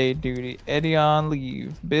 Birthday duty. Eddie on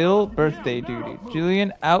leave. Bill, birthday duty.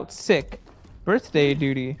 Julian out sick. Birthday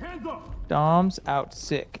duty. Dom's out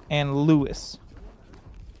sick. And Lewis.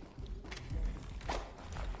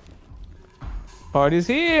 Party's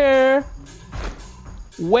here.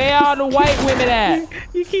 Where are the white women at?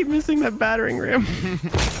 You keep missing that battering ram.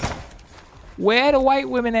 Where are the white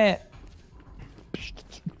women at?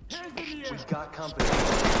 We've got company.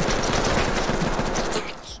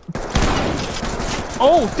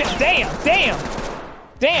 Oh,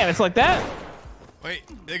 damn, it's like that? Wait,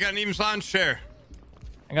 they got an Eames lounge chair.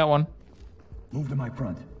 I got one. Move to my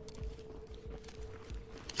front.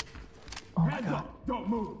 Oh my god. Don't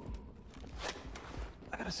move.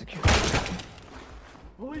 I gotta secure.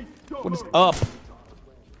 Police, don't What is move. up?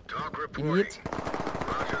 Talk reporting.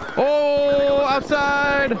 Oh,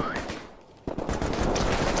 outside.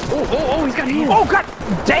 Oh, he's got hands. Oh god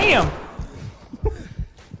damn!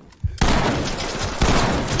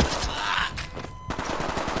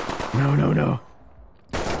 No.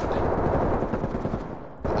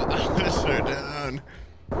 Officer down.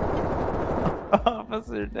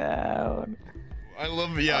 Officer down. I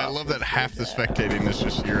love that half the spectating is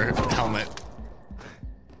just your helmet.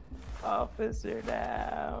 Officer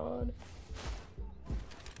down.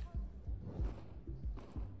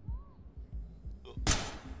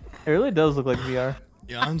 It really does look like VR.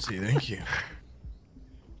 Yancy, thank you.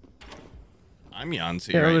 I'm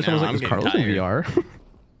Yancy Yeah, right earlier someone now. was I'm like, is getting Carlos in tired. VR?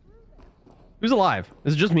 Who's alive?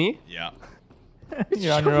 Is it just me? Yeah.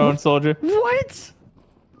 You're on your own, soldier. What?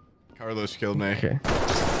 Carlos killed me. Okay.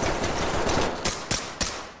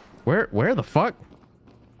 Where the fuck?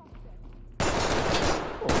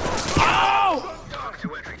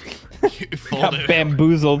 You Got folded.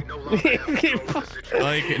 bamboozled.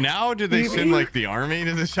 Like, now do they send like the army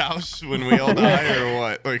to this house when we all die, or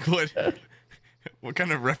what? Like, what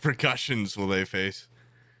kind of repercussions will they face?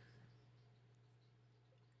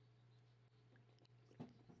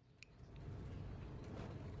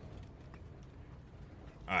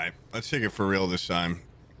 All right, let's take it for real this time.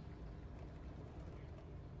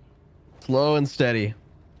 Slow and steady.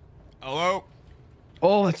 Hello?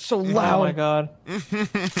 Oh, that's so loud. Oh my god.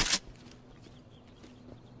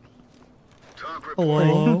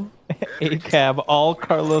 Hello? A cab. All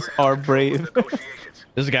Carlos are brave.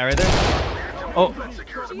 There's a guy right there. Oh.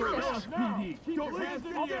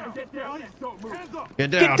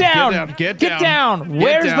 Get Get down. down! Get Get down!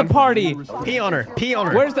 Where's down. the party? Pee on her. Pee on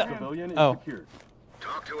her. Where's the? Oh.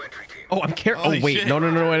 Oh, I'm careful. Oh, Holy wait. shit. No.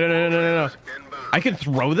 No. I can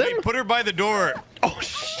throw them? Hey, put her by the door. Oh,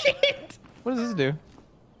 shit. What does this do?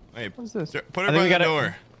 Hey, What is this? put I her think by we the got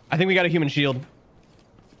door. I think we got a human shield.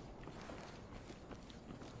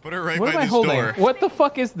 Put her right What am by I this holding? door. What the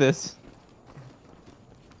fuck is this?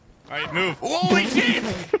 All right, move. Holy shit!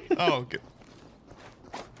 Oh, good.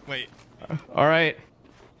 Wait. All right.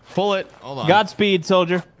 Pull it. Hold on. Godspeed,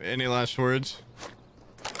 soldier. Any last words?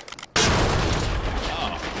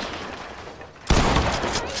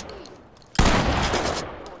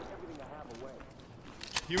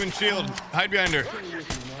 Human shield. Hide behind her. There's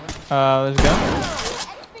a gun.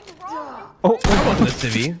 Oh, That wasn't a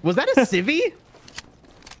civvy. Was that a civvy?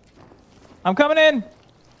 I'm coming in.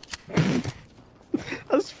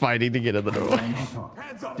 I was fighting to get in the door.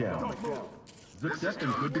 Hands up. Don't move. Zip deck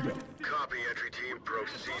and good to go. Copy, entry team.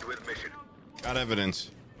 Proceed with mission. Got evidence.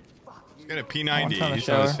 He's got a Oh, P90. I'm trying to He's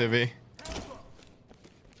not a shower. civvy.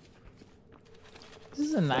 This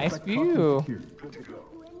is a nice view. Good to go.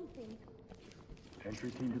 Entry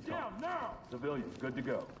team to talk. Civilians, good to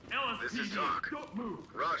go. This is talk.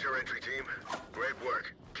 Roger, entry team. Great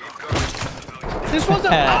work. Keep going. This was a.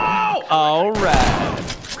 Oh! All right.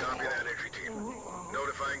 Copy that, entry team.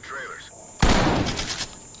 Notifying trailers.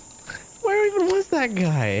 Where even was that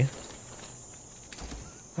guy?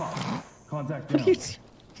 Contact What down. are you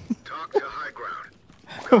Talk to high ground.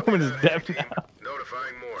 The woman is deaf Team, now.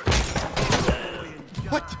 notifying more.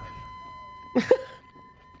 What?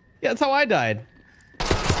 Yeah, that's how I died.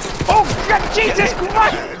 Oh, God, Jesus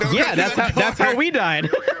Christ! Yeah, that's how we died.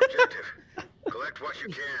 Know your objective. Collect what you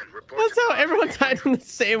can. Report That's to how everyone died in the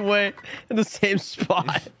same way, in the same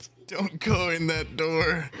spot. Don't go in that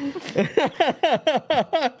door.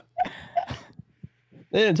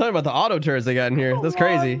 They didn't tell me about the auto turrets they got in here. That's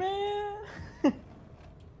crazy.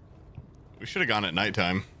 We should have gone at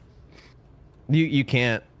nighttime. You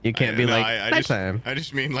can't be No, like I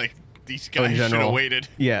just mean like these guys should have general. waited.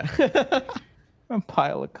 Yeah. A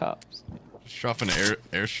pile of cops. Just drop an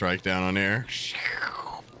airstrike down on air.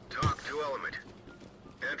 Talk to element.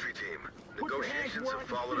 Entry team. Negotiations have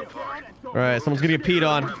fallen apart. All right, someone's gonna get peed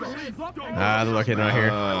on. Ah, they're looking right here.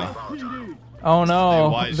 Oh no.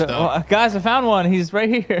 Stay wised up. Guys, I found one. He's right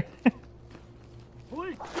here.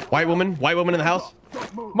 White woman in the house.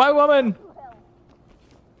 My woman.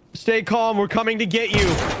 Stay calm. We're coming to get you.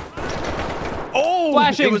 Oh,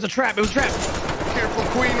 Flashing. It was a trap. It was a trap. Careful,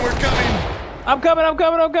 Queen, we're coming. I'm coming. I'm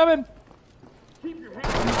coming. I'm coming.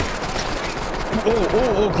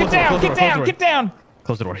 Oh, close Get down. the door, Get down. close the door. Get down.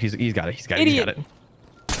 Close the door. He's got it. He's got it. Idiot. He's got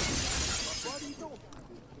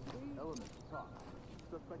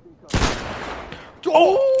it.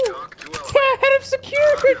 Oh! I had him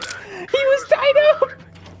secured. He was tied up.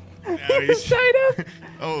 He was tied up.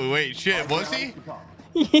 Oh, wait, shit, was he?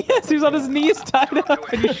 Yes, he was on his knees tied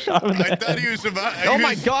up, and he shot him in the I head. thought he was about. Oh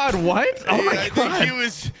my God! What? Oh my I God!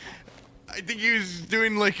 think he was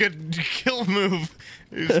doing like a kill move.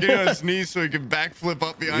 He was getting on his knees so he could backflip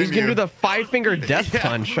up behind He's gonna you. do the 5-finger death Yeah.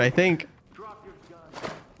 punch, I think.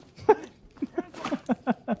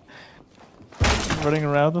 Running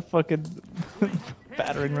around the fucking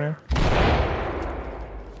battering ram.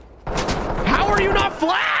 How are you not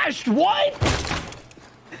flashed? What?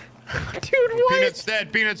 Dude, what? Peanut's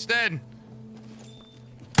dead. Peanut's dead.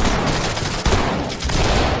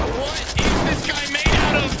 What is this guy made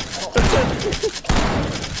out of?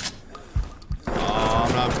 Oh,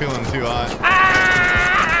 I'm not feeling too hot.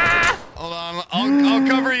 Ah! Hold on, I'll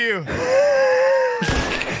cover you.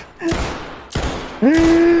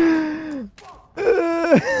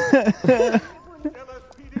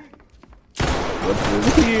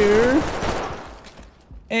 What's in here?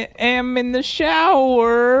 Am in the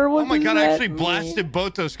shower. What Oh my does God, I that actually mean? blasted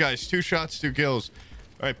both those guys. 2 shots, 2 kills.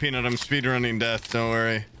 All right, Peanut, I'm speedrunning death. Don't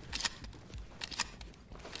worry.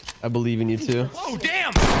 I believe in you too. Oh,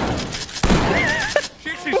 damn! She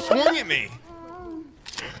actually swung at me.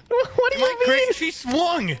 What do Am I you mean? crazy? She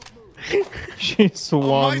swung. She On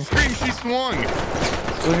swung. my screen, she swung.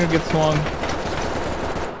 We're gonna get swung.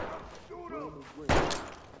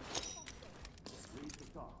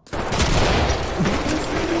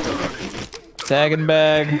 Tag and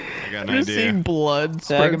bag. I got an I'm just idea. seeing blood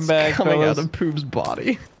Tag and spurts bag, coming fellas. out of Poob's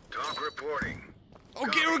body. Talk reporting. Oh,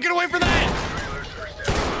 get away from that! Trailers are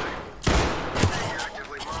standing by. Be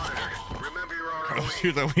actively monitored. Remember your ROE. Oh,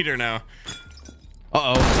 you're the leader now.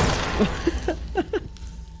 Uh-oh.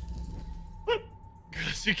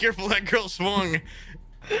 Be careful, that girl swung.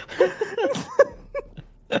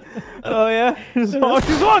 Oh yeah. She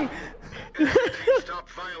swung. Stop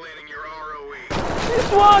violating your ROE. She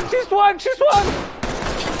swung. She swung. She swung.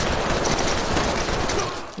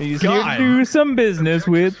 He's here God. to do some business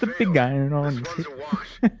with the big iron on his This head. one's a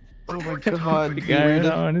wash. Oh my God. Big iron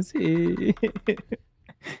on his head.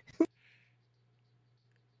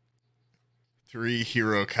 3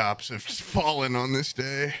 hero cops have just fallen on this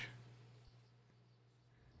day.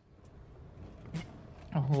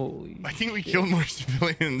 Holy. I think we killed more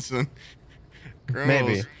civilians than criminals.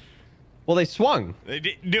 Maybe. Well, they swung. They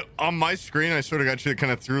did, on my screen, I sort of got you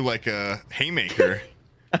kind of threw like a haymaker.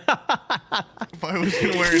 If I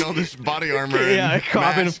wasn't wearing all this body armor Yeah, a and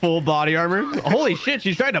cop in mask. full body armor. Holy shit,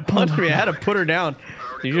 she's trying to punch me. I had to put her down.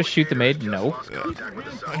 Did you just shoot the maid? No. Lost contact with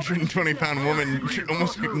the south. 120-pound woman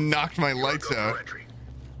almost knocked my lights out. Entry.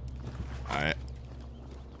 All right.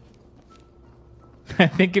 I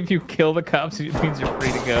think if you kill the cops, it means you're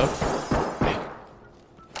free to go.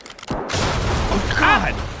 Oh,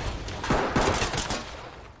 God.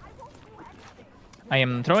 I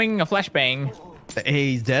am throwing a flashbang.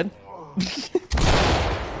 Hey, he's dead?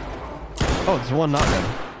 Oh, there's one not dead.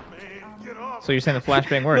 So you're saying the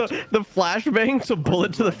flashbang worked? The flashbang to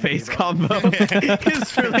bullet to the face combo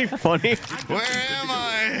is really funny. Where am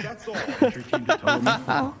I? That's all. Entry team to total me.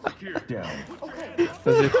 Down.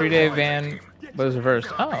 Was it a 3-day van? But it was reversed.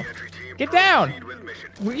 Oh. Entry team. Get down! Proceed with mission.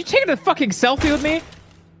 Were you taking a fucking selfie with me?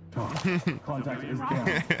 Contact is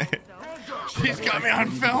down. She's got me on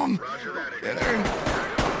film. Roger that. Get her.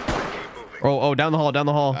 Keep moving. Oh, down the hall, down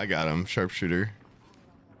the hall. I got him. Sharpshooter.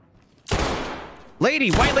 Lady,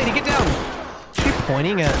 white lady, get down. Is she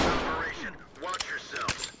pointing at? Operation. Watch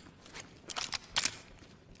yourselves.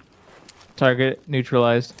 Target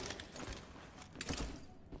neutralized.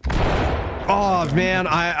 Oh man,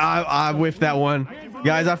 I whiffed that one.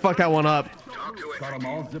 Guys, I fucked that one up. Talk to Got entry them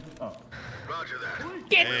all team. zipped up. Roger that.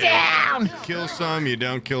 Get down! Kill some, you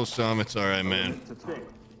don't kill some. It's all right, man.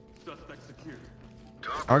 Suspect secured.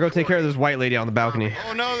 I'll go take care of this white lady on the balcony.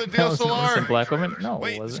 Oh no, the That was a DSLR. black woman? No,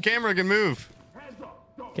 Wait, was this it? camera can move.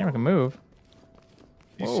 Camera can move.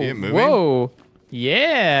 You see it moving? Whoa.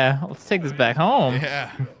 Yeah. Let's take this back home.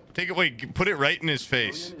 Yeah. Take it. Wait. Put it right in his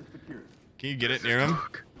face. Can you get it near him?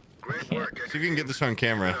 Great work. See if you can get this on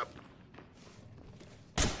camera.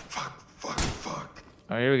 Fuck.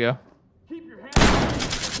 Oh, here we go.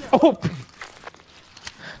 Oh.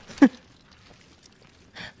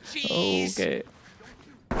 Jeez. Okay.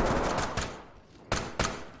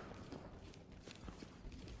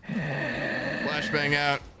 Flashbang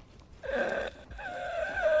out.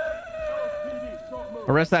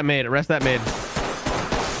 Arrest that maid. Arrest that maid.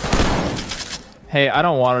 Hey, I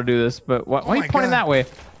don't want to do this, but why are you my pointing God. that way?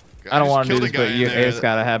 I don't just want to do killed this, a guy but in you, there it's that-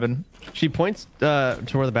 gotta happen. She points to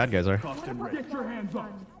where the bad guys are. Get your hands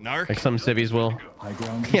up. Narc. Like some civvies will. High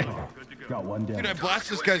ground. Yeah. Got one down. Dude, I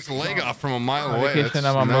blasted this guy's leg off from a mile away. Vacation,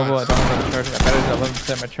 That's I'm on mobile. I nuts. don't have a charger. I battery's at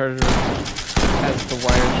 11%. My charger has the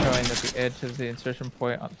wire showing that the edge of the insertion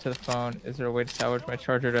point to the phone. Is there a way to salvage my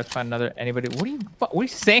charger? Do I find another? Anybody? What are you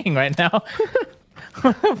saying right now?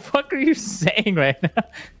 What the fuck are you saying right now?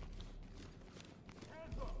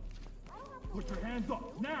 Put your hands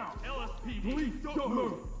up now. LSPD. Police, don't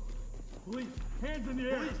move. Police, hands in the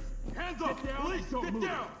air. Police, hands up. Police, don't move.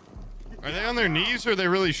 Down. Are they on their knees or are they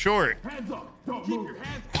really short? Hands up. Don't move. Keep your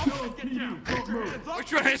hands up. LSPD, don't move.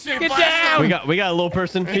 Which one is it? Get Blast down! them! We got a little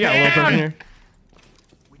person. We got a little person here.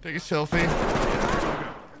 Take a selfie.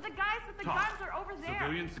 The guys with the guns are over there.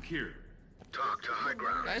 Civilian secured. Talk to high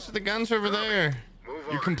ground. Guys with the guns over there. Move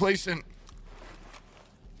You're on. complacent.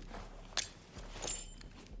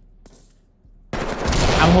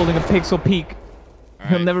 I'm holding a pixel peek. All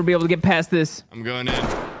He'll right, never be able to get past this. I'm going in.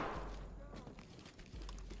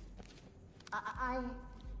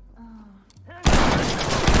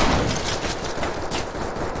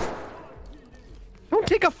 Don't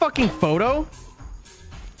take a fucking photo.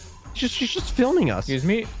 She's just filming us. Excuse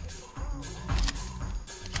me.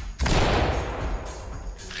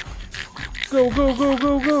 Go, go, go,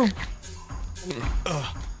 go, go.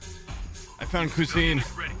 I found cuisine.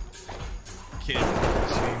 Kid.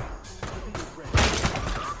 Cuisine.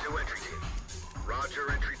 Talk to entry team.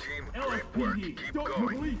 Roger, entry team. Great work. LSPD, Keep don't move.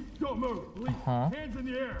 going. Police, don't move. Police, hands in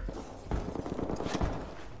the air.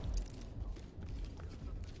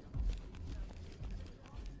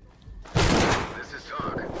 This is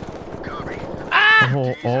talk. Copy.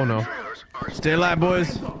 Oh no. Stay alive,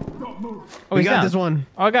 boys. Don't move. Oh, We he's got down. this one.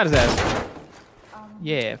 Oh, I got his ass.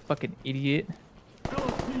 Yeah, fucking idiot.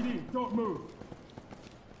 LSPD, don't move.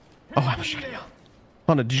 Oh, I'm shutting up.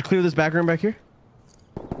 Hold on. Did you clear this back room back here?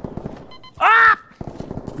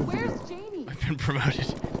 Where's Jamie? I've been promoted.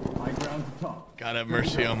 High ground to top. God have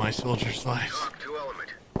mercy on my soldiers' lives. Talk to element.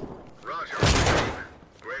 Roger, entry team.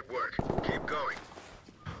 Great work. Keep going.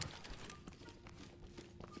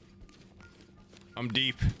 I'm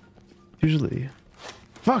deep. Usually.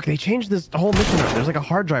 Fuck, they changed this whole mission up. There's like a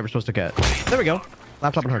hard drive we're supposed to get. There we go.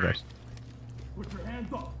 Laptop and hard drives. Put your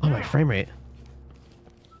hands up. Oh, my frame rate. I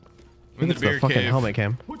I'm in think the it's the beer fucking cave. helmet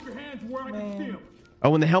cam. Put your hands where I can see them. Oh,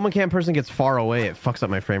 when the helmet cam person gets far away, it fucks up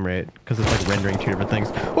my frame rate because it's like rendering two different things.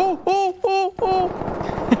 Oh, oh, oh, oh.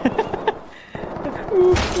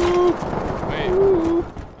 Wait.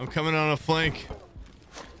 I'm coming on a flank.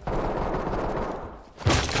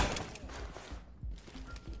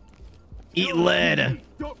 Eat lead.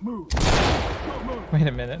 Don't move. Don't move. Wait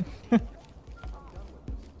a minute.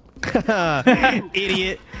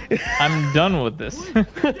 Idiot. I'm done with this.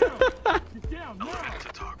 Get down now.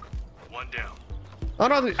 One down. Oh,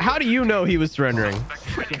 no, how do you know he was surrendering?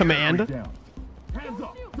 Command. Down. Hands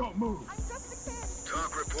up. Don't move.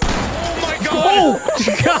 Talk report. Oh my god!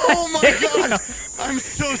 Oh my god! I'm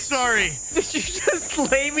so sorry. Did you just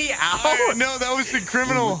lay me out? No, that was the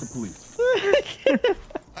criminal. The police.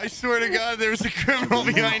 I swear to God, there was a criminal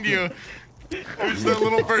behind you. There's the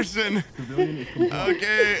little person.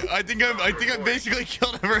 Okay, I think I basically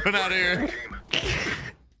killed everyone out of here.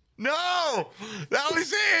 No, that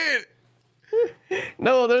was it.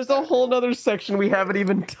 No, there's a whole nother section we haven't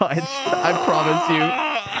even touched. I promise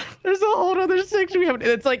you. There's a whole other section we haven't.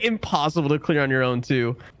 It's like impossible to clear on your own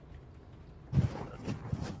too.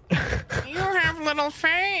 You have little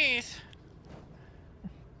faith.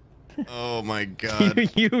 Oh my god.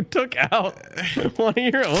 You took out one of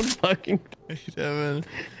your own fucking. Devin.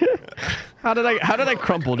 How did I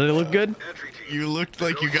crumple? Did it look good? You looked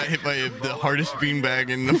like you got hit by the hardest beanbag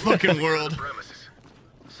in the fucking world.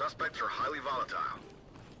 Suspects are highly volatile.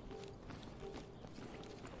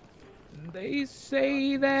 They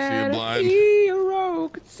say that a blind. hero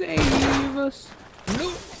could save us.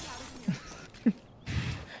 No.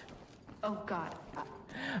 Oh God.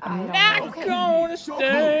 I'm not gonna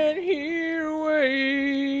stand here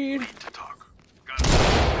wait.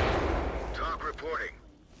 Talk reporting.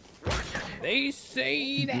 They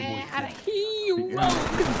say that a hero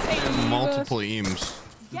could save Multiple us. eames.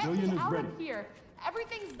 Civilian is ready. Here.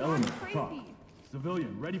 Everything's going Element, crazy. talk.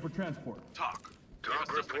 Civilian, ready for transport. Talk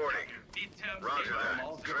reporting. Roger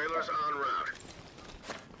that. Trailers en route.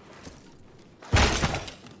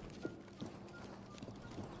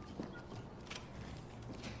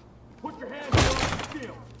 Put your hands on the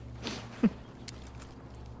steel.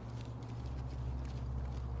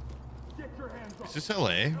 Get your hands up. Is this LA?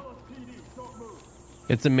 LSPD, don't move.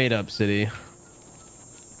 It's a made-up city.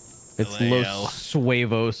 It's LAL. Los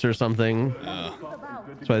Suevos or something.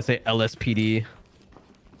 That's why they say LSPD.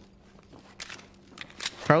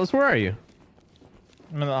 Carlos, where are you?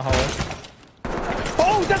 I'm in the hallway.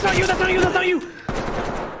 Oh, that's not you! That's not you! That's not you!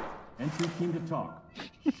 Entry team to talk.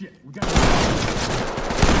 Shit, we got.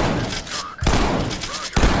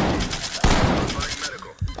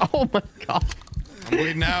 Oh my god. I'm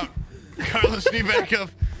bleeding out. Carlos, need backup.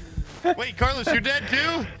 Wait, Carlos, you're dead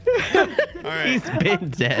too? Alright. He's been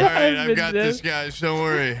dead. Alright, I've I've been got dead. this, guys. Don't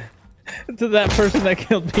worry. To that person that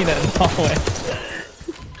killed Peanut in the hallway.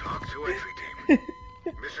 Talk to entry team.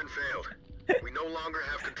 Mission failed. We no longer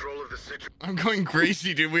have control of the situation. I'm going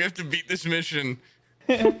crazy, dude. We have to beat this mission.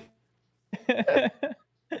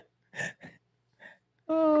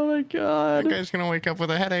 Oh my god. That guy's gonna wake up with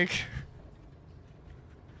a headache.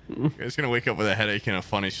 That guy's gonna wake up with a headache and a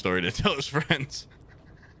funny story to tell his friends.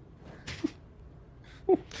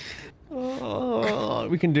 Oh,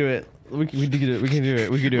 we can do it. We can do it. We can do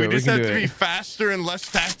it. We can do We it. just We can have do to be it. faster and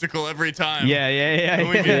less tactical every time. Yeah, yeah, And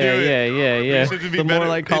we yeah. can do it. Yeah. We just have to be The more better.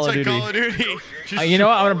 like Call it's of like Call of Duty. Just You know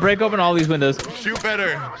what? I'm gonna break open all these windows. shoot better.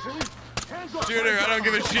 Shoot her. I don't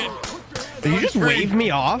give a shit. Did you just wave me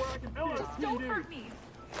off? Don't hurt me.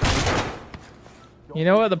 You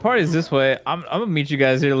know what? The party's this way. I'm gonna meet you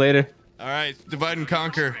guys here later. All right, divide and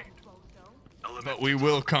conquer. But we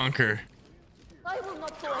will conquer. I will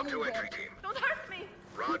not go Talk to anywhere. entry team. Don't hurt me.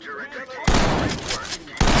 Roger, entry team.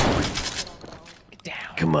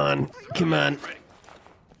 Come on. Come on.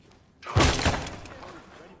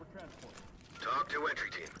 Talk to entry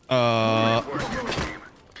team. Work, entry team.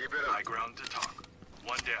 Keep it up. High ground to talk.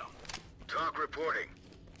 One down. Talk reporting.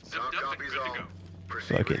 Talk Zipped up and copies good to all. go.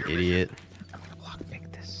 Proceed with Fucking your idiot.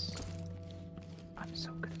 Lockpick this. I'm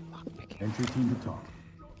so good at lockpicking. Entry team to talk.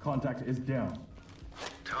 Contact is down.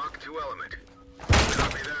 Talk to element.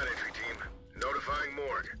 Copy that, entry team. Notifying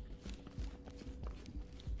morgue.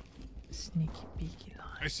 Sneaky beaky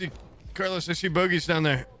line. I see, Carlos. I see bogeys down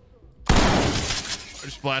there. I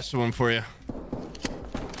just blasted one for you.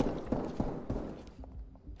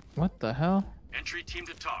 What the hell? Entry team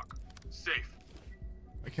to talk. Safe.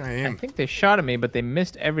 Why can't I I aim? think they shot at me, but they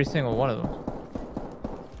missed every single one of them.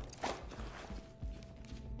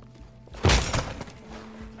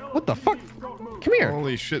 What the fuck? Come here.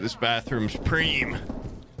 Holy shit! This bathroom's preem.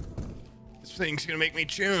 This thing's gonna make me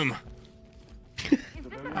choom.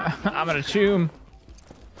 I'm gonna chew 'em.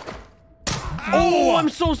 Oh, I'm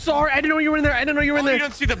so sorry. I didn't know you were in there. I didn't know you were in Oh, you there.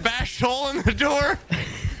 don't see the bashed hole in the door?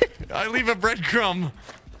 I leave a breadcrumb.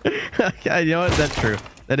 Yeah, you know what? That's true.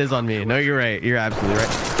 That is on me. No, you're right. You're absolutely right.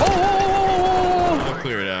 Oh! I'll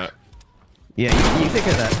clear it out. Yeah, you think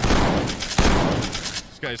of that.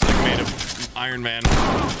 This guy's like made of Iron Man.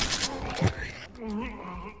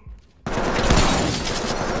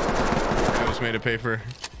 I was made of paper.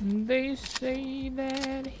 They say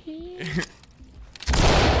that he.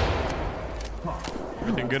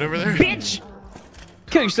 Everything good over there? Bitch!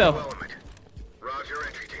 Kill yourself. Element. Roger,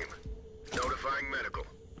 entry team. Notifying medical.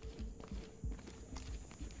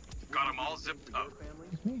 Got them all zipped up.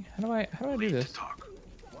 How do I do this? Talk.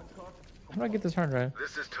 How do I get this hard drive?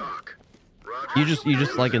 This is talk. Roger. You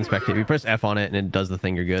just like inspect it. You press F on it and it does the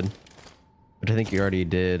thing. You're good. Which I think you already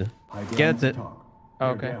did. High Yeah, ground that's to it. talk.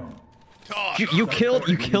 Oh, Bear okay. down. Talk. You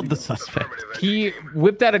killed the suspect. Affirmative, He entry team.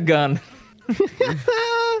 whipped out a gun.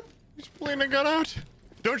 He's pulling a gun out.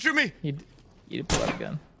 Don't shoot me. You did pull out a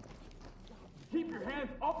gun. Keep your hands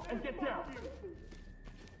up and get down.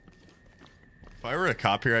 If I were a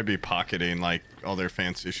cop here, I'd be pocketing like all their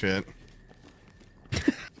fancy shit.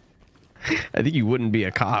 I think you wouldn't be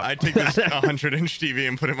a cop. I'd take this 100-inch TV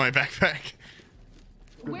and put it in my backpack.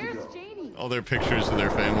 Where's JD? All their pictures of their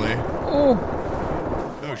family.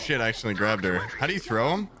 Oh shit! I accidentally grabbed her. How do you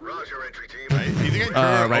throw them? Roger, entry team. Right. Do you think I threw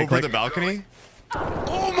her right over click. the balcony?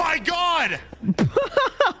 Oh my god!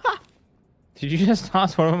 Did you just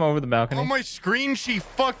toss one of them over the balcony? On my screen, she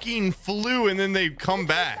fucking flew, and then they come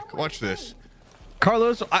back. Watch this.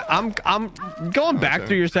 Carlos, I'm going back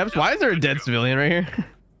through your steps. Why is there a dead civilian right here?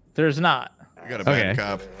 There's not. I got a bad Okay.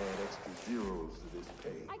 cop.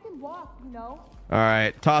 I can walk, you know. All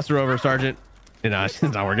right, toss her over, Sergeant. No, it's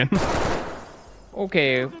not working.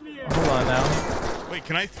 Okay, hold on now. Wait,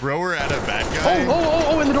 can I throw her at a bad guy?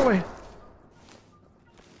 Oh, in the doorway.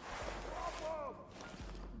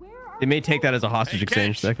 They may take that as a hostage Hey,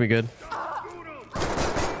 exchange. catch. That could be good.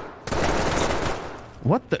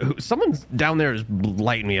 What the? Someone's down there is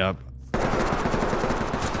lighting me up.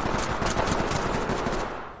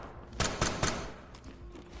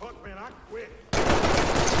 Fuck, man, I quit.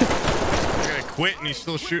 I gotta quit, and he's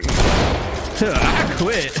still shooting. I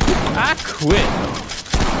quit. I quit.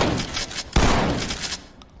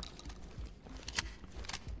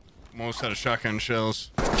 Almost out of shotgun shells.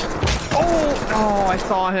 Oh, I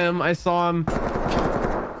saw him. I saw him.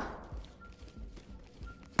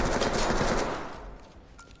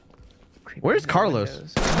 Where's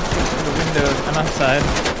Carlos? The windows. I'm outside. On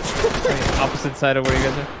the opposite side of where you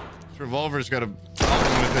guys are. This revolver's got a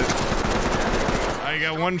problem with it. I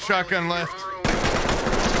got one shotgun left.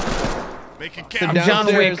 Make it count. John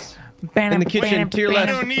Wick. In the kitchen, to your I left.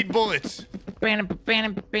 don't need bullets. Let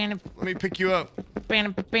me pick you up.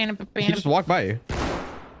 He just walked by you.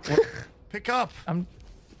 Pick up. Put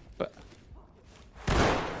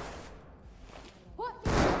me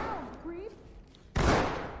down, creep.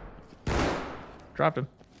 Dropped him.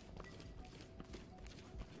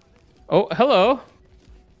 Oh, hello.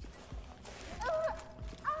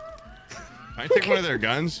 Can I take one of their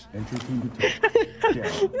guns? Entry team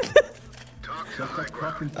detected. Talk to high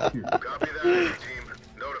ground. Copy that, entry team.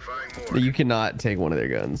 Notifying more. You cannot take one of their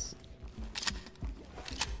guns.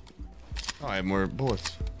 Oh, I have more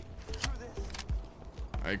bullets.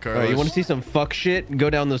 All right, All Carlos. right, you want to see some fuck shit? Go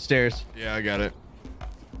down those stairs. Yeah, I got it.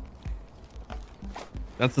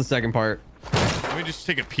 That's the second part. Let me just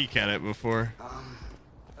take a peek at it before.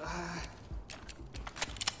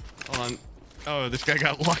 Hold on. Oh, this guy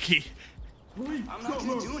got lucky. Police, don't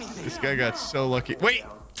move. This guy got so lucky. Wait.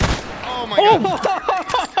 Oh my god.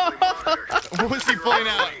 What was he pulling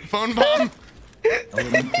out? Phone bomb?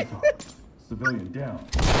 Element to talk. Civilian down.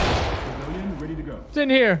 Civilian, ready to go. Who's in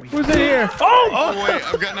here? Who's in here? Oh wait,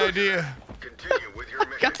 I've got an idea. Continue with your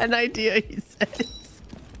mission. Got an idea, he says.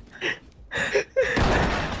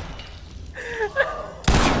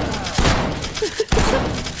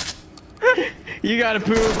 You gotta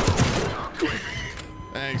poop.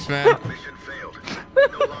 Thanks, man. Mission failed. We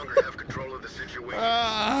no longer have control of the situation.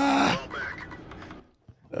 Ah. Fall back.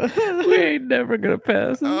 We ain't never gonna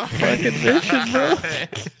pass this fucking mission, bro.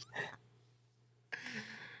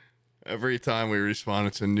 Every time we respawn,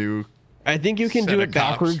 it's a new. I think you can Set do of it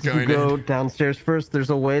cops backwards. If you going go in. downstairs first. There's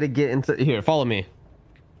a way to get into. Here, follow me.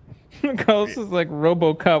 Carlos is like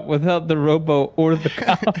RoboCop without the robo or the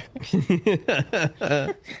cop.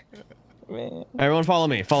 Man. Everyone, follow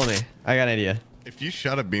me. Follow me. I got an idea. If you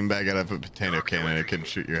shot a beanbag out of a potato cannon, it can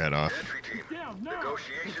shoot your head off. Entry team. Down now.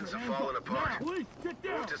 Negotiations have fallen apart. Police, get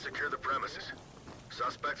down. Move to secure the premises.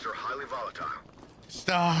 Suspects are highly volatile.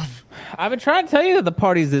 Stop. I've been trying to tell you that the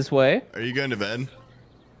party's this way. Are you going to bed?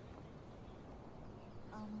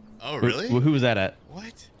 Oh, really? Who was that at?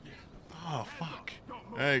 What? Oh, fuck.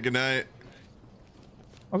 All right, good night.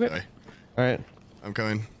 Okay. Sorry. All right. I'm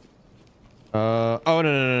coming. Oh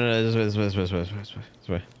no. This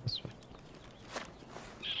way.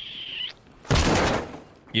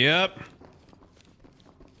 Yep.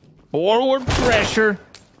 Forward pressure.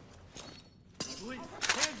 Police,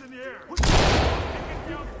 hands in the air. Get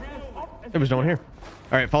down, hands up, and There was no one here.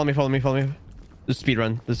 All right, follow me. This is speed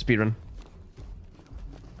run.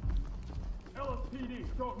 LSPD,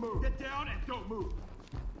 don't move. Get down and don't move.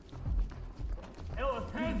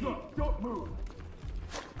 LSPD, hands up, don't move.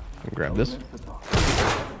 Grab this.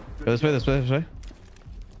 Go this way.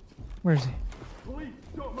 Where is he? Police,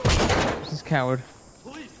 don't move. Where's this coward?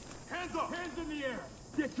 Police, hands up, hands in the air.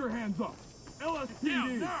 Get your hands up. LSPD.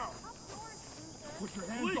 Down now. Put your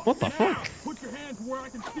hands up. What the now. fuck? Put your hands where I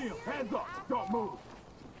can see them. Hands up, don't move.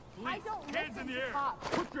 I don't Hands in listen the to air. cops.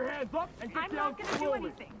 Put your hands up and get I'm down not gonna do slowly.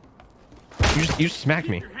 anything. You just smacked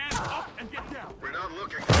me. Your hands up and get down. We're not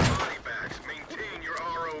looking for body bags. Maintain your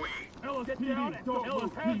ROE. LSPD, don't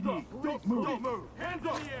move. Hands up. Don't move. Don't move. Hands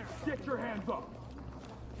up. Get your hands up.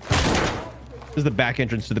 This is the back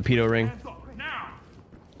entrance to the pedo ring. Hands up now.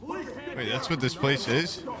 Police, hands Wait, that's what this place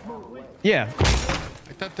is? Yeah.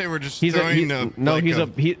 I thought they were just He's a, throwing no, like he's a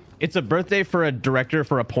he. It's a birthday for a director,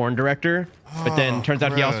 for a porn director. But then turns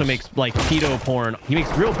out he also gross. makes like pedo porn. He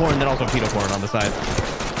makes real porn, and then also pedo porn on the side.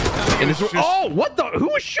 And this, oh, what the? Who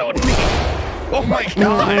was shooting me? Oh my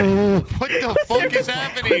god! What the fuck is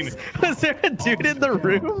happening? Was there a dude in the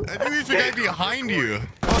room? I think there's a guy behind you.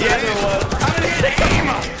 Yeah, there was. How did he hit aim?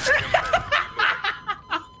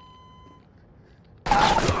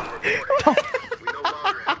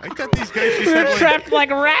 I thought these guys just We were had trapped like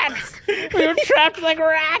rats. We were trapped like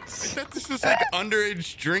rats. I thought this was like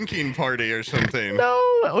underage drinking party or something. No.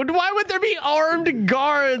 Why would there be armed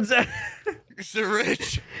guards? They're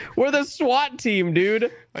rich. We're the SWAT team,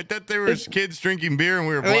 dude. I thought they were kids drinking beer and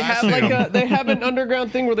we were They have blasting like them. they have an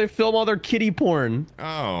underground thing where they film all their kiddie porn.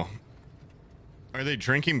 Oh. Are they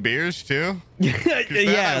drinking beers too?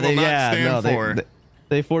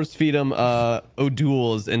 They force feed them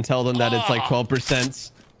O'Douls and tell them that it's like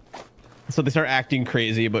 12%. So they start acting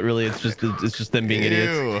crazy, but really it's just them being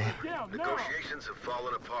idiots. Negotiations have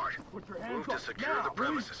fallen apart. Move to secure the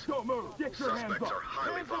premises. don't move. Get your hands Suspects up. are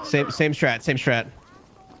highly volatile. Same strat.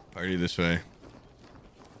 Party this way.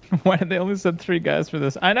 Why did they only send 3 guys for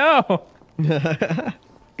this? I know.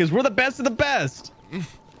 Because we're the best of the best.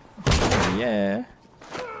 Yeah.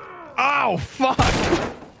 Oh fuck.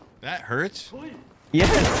 That hurts.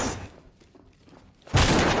 Yes.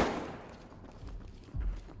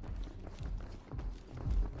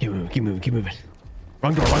 Keep moving.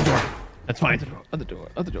 Wrong door. That's fine. Other door.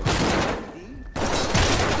 Oh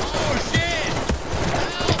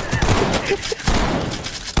shit!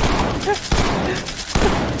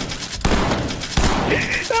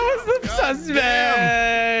 That was the suspect.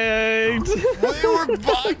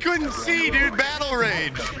 I couldn't see, dude. Battle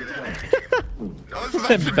rage. I was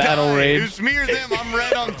about to Battle die. rage. It was me or them. I'm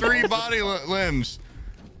red on 3 body limbs.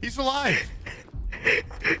 He's alive.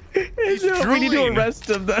 He's No, we need to drooling. arrest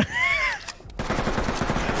him.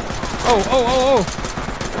 Oh.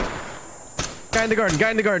 Guy in the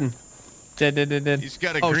garden. Dead. He's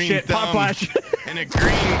got a Oh green shit! thumb Pop flash. and a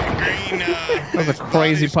green. That was a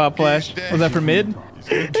crazy pop flash. Was that for mid? He's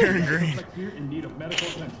gonna turn green. Here in need of medical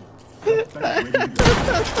attention.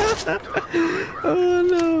 Oh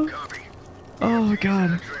no. Oh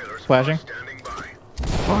god. Flashing.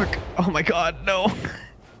 Fuck. Oh my god. No.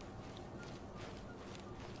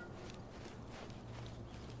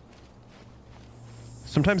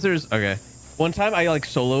 Sometimes there's okay. One time I like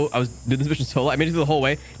solo. I was doing this mission solo. I made it through the whole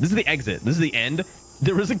way. This is the exit. This is the end.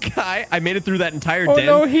 There was a guy. I made it through that entire den.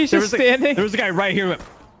 No, he's there just was standing. There was a guy right here who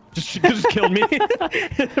just killed me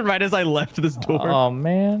right as I left this door. Oh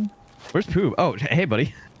man. Where's Poob? Oh, hey,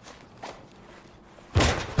 buddy.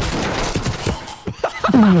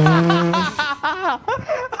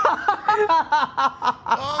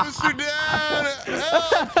 Officer down!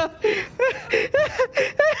 Help!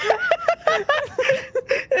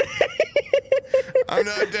 I'm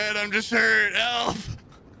not dead. I'm just hurt. Help!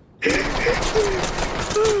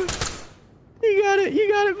 You got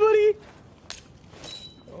it, buddy.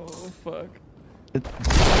 Oh fuck.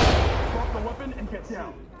 Drop the weapon and get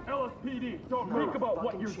down. LSPD, don't think about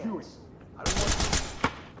what you're doing.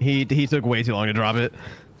 He took way too long to drop it.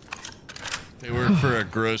 They work for a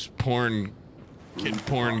gross kid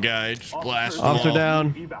porn guy. Just blast them Officer all.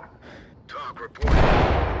 down. Talk report.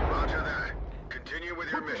 Roger that. Continue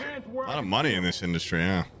with your mission. A lot of money in this industry,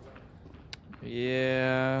 huh?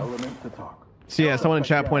 Yeah. Element to talk. So yeah, someone in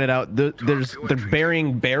chat pointed out they're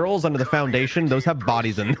burying barrels under the foundation. Those have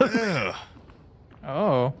bodies in them. Ugh.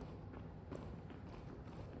 Oh.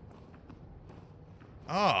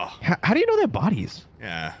 Oh. How do you know they have bodies?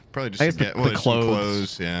 Yeah, probably just I to guess the get some clothes.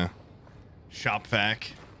 clothes. Yeah. Shop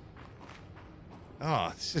vac.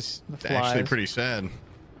 Oh, this is The actually flies. pretty sad.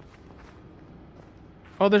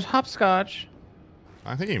 Oh, there's hopscotch.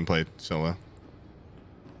 I think you can play solo.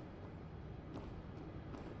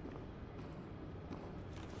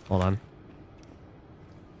 Hold on.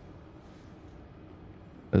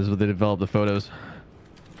 This is what they developed the photos.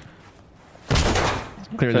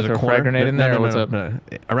 Clear, Is there's there a a corner. frag grenade in there, or what's up? No.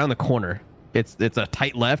 Around the corner. It's a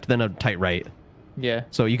tight left, then a tight right. Yeah.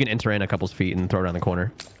 So you can enter in a couple feet and throw it around the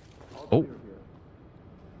corner. Oh.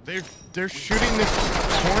 They're shooting this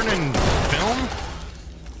porn and film?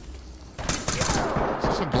 Is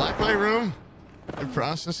this a blacklight room? They're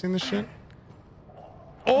processing this shit?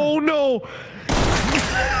 Oh no!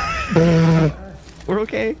 We're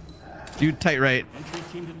okay. Dude, tight right.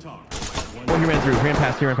 Oh, he ran through. He ran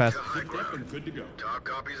past. Good to go. Talk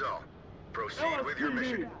copies all. Proceed with your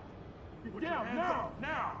mission. Get down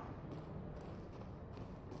now.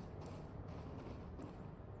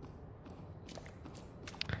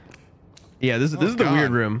 Yeah, this is the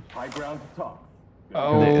weird room. High ground to talk.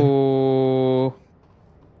 Oh.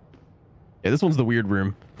 Yeah, this one's the weird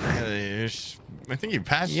room. I think you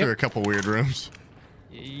passed through a couple weird rooms.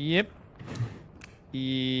 Yep.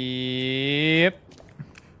 Yep.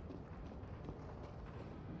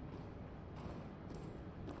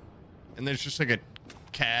 And there's just like a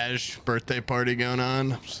cash birthday party going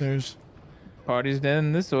on upstairs. Party's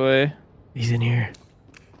done this way. He's in here.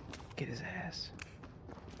 Get his ass.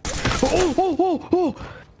 Oh!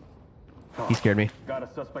 He scared me. Got a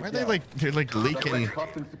suspect. Why are they like leaking?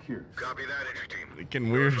 Cuffed and secured. Copy that, entry team. Leaking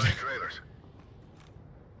weird. Trailers.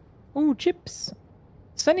 Ooh, chips.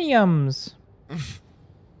 Sunny Yums.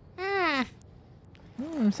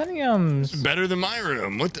 Sunny Yums. Better than my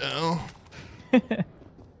room. What the hell?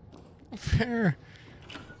 Fair.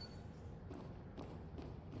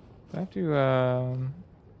 I have to am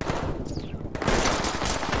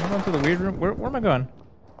I going to the weird room? Where am I going?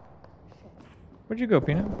 Where'd you go,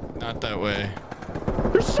 Peanut? Not that way.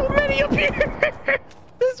 There's so many up here.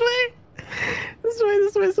 This way. This way.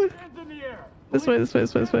 This way. This way. Hands in the air. This way. This way.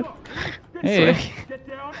 This way. This way. Hey. Get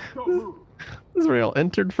down. Don't move. This is where y'all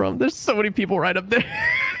entered from. There's so many people right up there.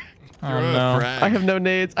 Oh Throw a no. frag. I have no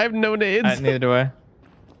nades. I have no nades. Neither do I.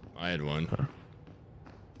 I had one.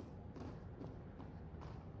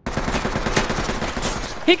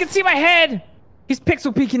 He can see my head. He's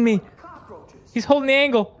pixel peeking me. He's holding the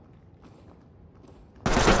angle.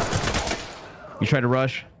 You tried to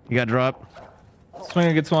rush. You got dropped. Swing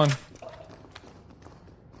or get swung.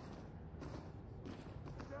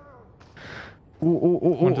 Ooh.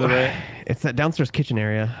 One to the right. It's that downstairs kitchen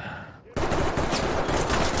area.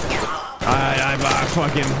 I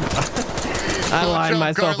fucking I lined up,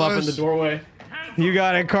 myself up in the Carlos. doorway. You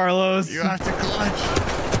got it, Carlos. You have to clutch.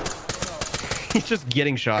 He's just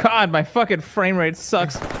getting shot. God, my fucking frame rate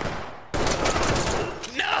sucks. No.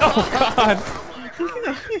 Oh God.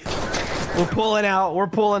 We're pulling out. We're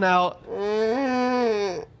pulling out.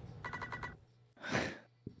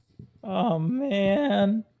 Oh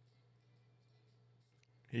man.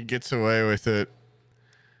 He gets away with it.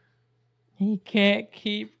 He can't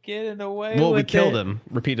keep getting away Well, with we killed it. him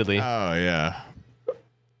repeatedly. Oh yeah.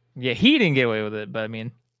 Yeah, he didn't get away with it, but I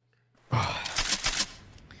mean.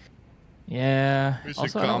 Yeah. Who's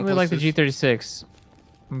Also, I don't really like the accomplices? G36. I'm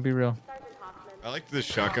gonna be real. I like the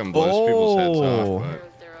shotgun blows people's heads off, but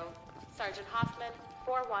 00. Sergeant Hoffman,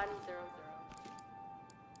 4100.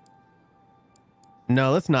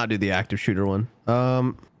 No, let's not do the active shooter one.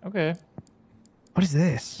 Okay. What is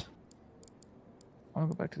this? I'll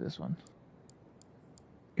go back to this one.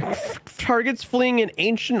 Targets fleeing an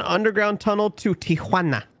ancient underground tunnel to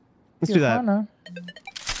Tijuana. Let's do that. Tijuana.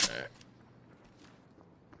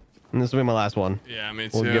 And this will be my last one. yeah, me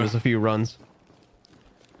Will too. give us a few runs.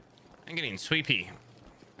 I'm getting sweepy. I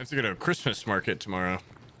have to go to a Christmas market tomorrow.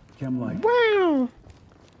 Chem light. Wow.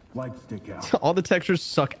 Light stick out. All the textures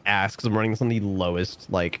suck ass because I'm running this on the lowest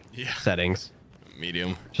Yeah. settings,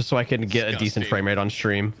 Medium. just so I can get a decent Disgusting. frame rate on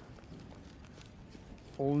stream.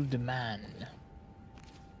 Old man.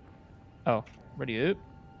 Oh, ready up.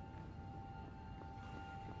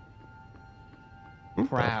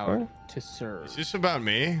 Proud to serve. Is this about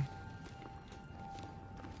me?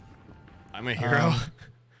 I'm a hero.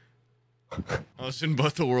 I was in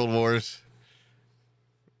both the world wars.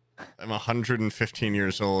 I'm 115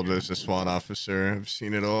 years old as a SWAT officer. I've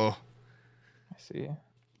seen it all. I see. Oh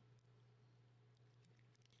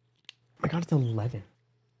my god, it's 11.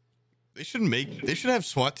 They should have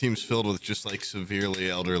SWAT teams filled with just like severely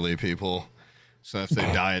elderly people. So if they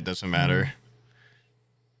die, it doesn't matter.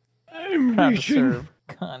 Proud to serve.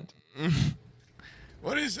 Cunt.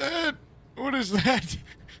 What is that? What is that?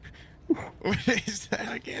 What is that?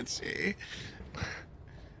 I can't see.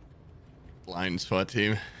 Blind SWAT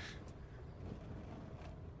team.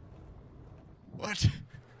 What?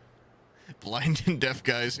 Blind and deaf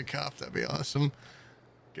guy is a cop. That'd be awesome.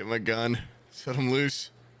 Get my gun. Set him loose.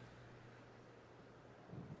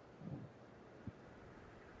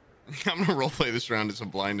 I'm gonna roleplay this round as a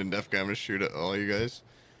blind and deaf guy. I'm gonna shoot at all you guys.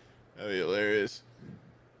 That'd be hilarious.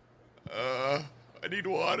 I need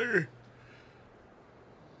water.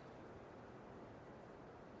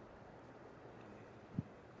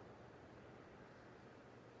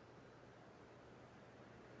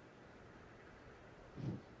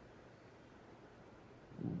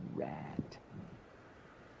 Rat.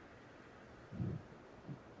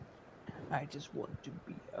 I just want to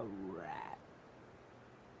be a rat.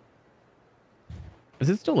 Is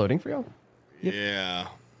it still loading for y'all? Yeah.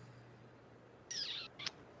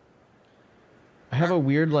 I have a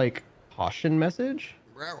weird like caution message.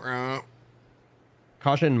 Ruh-roh.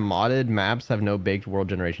 Caution, modded maps have no baked world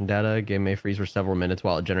generation data. Game may freeze for several minutes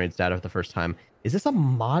while it generates data for the first time. Is this a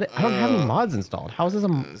mod? I don't have any mods installed. How is this a...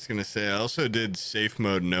 I was gonna say, I also did safe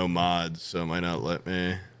mode no mods, so it might not let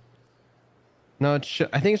me. No, I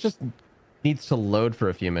think it's just needs to load for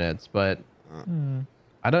a few minutes, but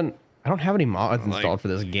I don't have any mods installed for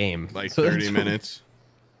this game. Like so 30 minutes.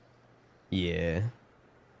 Yeah.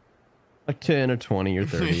 Like 10 or 20 or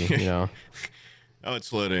 30, you know. Oh,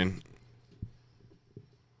 it's loading.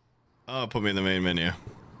 Oh, put me in the main menu.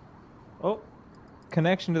 Oh,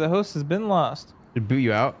 connection to the host has been lost. Did it boot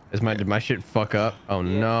you out? Did my shit fuck up? Oh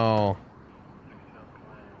no.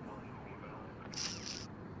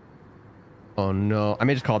 Oh no. I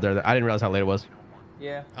may just call it there. I didn't realize how late it was.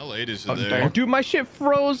 Yeah. How late is it there? Oh, dude, my shit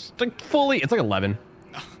froze like fully. It's like 11.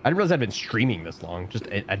 I didn't realize I'd been streaming this long, just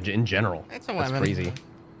in general. It's That's crazy.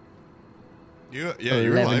 You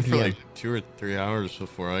were live for PM. like 2 or 3 hours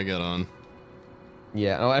before I got on.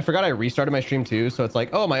 Yeah, oh, I forgot I restarted my stream too, so it's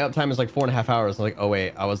like, oh, my uptime is like 4.5 hours. I'm like, oh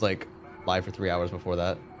wait, I was like live for 3 hours before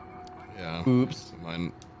that. Yeah. Oops.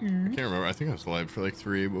 Mine, I can't remember. I think I was live for like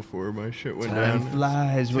 3 before my shit went Time down.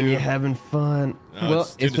 flies when you're having fun. No, Well,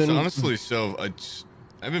 it's been... honestly so. I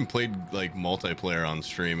haven't played like multiplayer on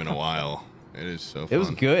stream in a while. It is so fun. It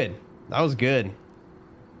was good. That was good. It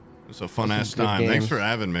was a fun ass time. Thanks for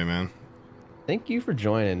having me, man. Thank you for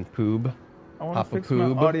joining, Poob. I want to fix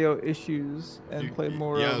my audio issues and play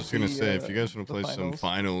more. Yeah, I was gonna say, if you guys want to play finals. some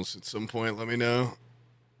finals at some point, let me know.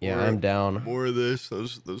 Yeah, I'm down. More of this.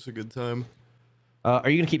 Those a good time. Are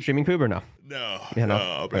you gonna keep streaming, Poob, or no? No. Yeah, no.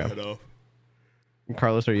 I'll be head off.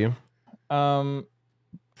 Carlos, are you?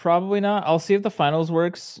 Probably not. I'll see if the finals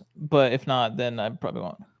works, but if not, then I probably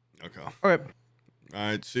won't. Okay. All right. All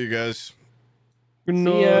right. See you guys. Good See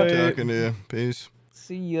night. ya. Talking to you. Peace.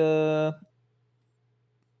 See ya.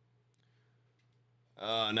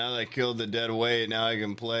 Now that I killed the dead weight, now I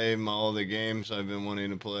can play all the games I've been wanting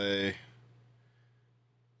to play.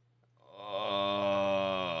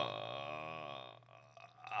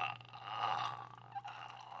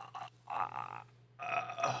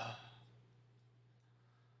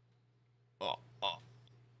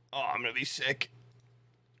 I'm gonna be sick.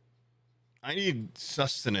 I need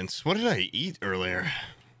sustenance. What did I eat earlier?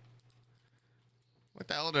 What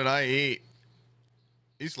the hell did I eat?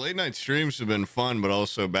 These late night streams have been fun, but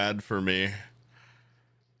also bad for me.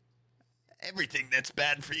 Everything that's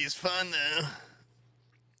bad for you is fun, though.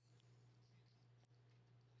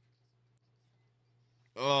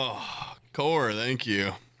 Oh, Core, thank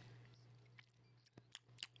you.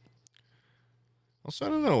 Also, I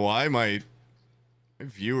don't know why my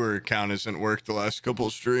viewer count hasn't worked the last couple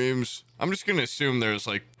streams. I'm just gonna assume there's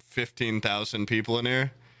like 15,000 people in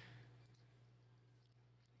here.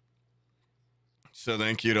 So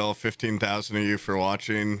thank you to all 15,000 of you for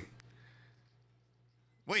watching.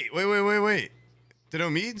 Wait. Did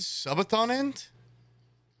Omid's subathon end?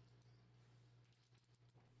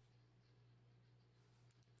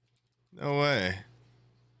 No way.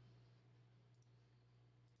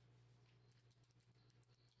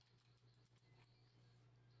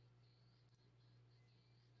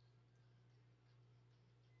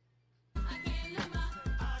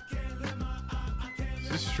 Is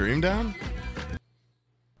this stream down?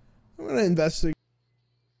 I'm gonna investigate.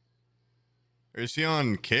 Or is he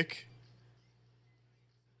on Kick?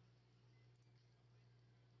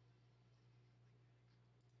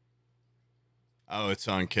 Oh, it's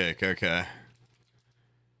on Kick. Okay.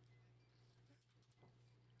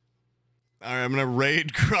 All right, I'm gonna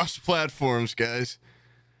raid cross platforms, guys.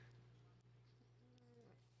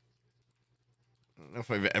 I don't know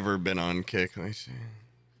if I've ever been on Kick. Let me see.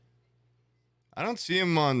 I don't see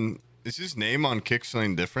him on. Is his name on Kick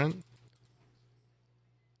something different?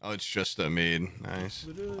 Oh, it's just a mead. Nice.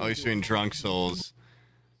 Oh, he's doing Drunk Souls.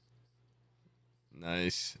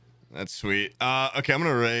 Nice. That's sweet. Okay, I'm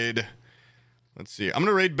gonna raid. Let's see. I'm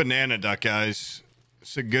gonna raid Banana Duck, guys.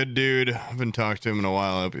 It's a good dude. I haven't talked to him in a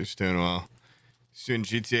while. I hope he's doing well. He's doing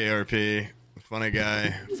GTA RP. Funny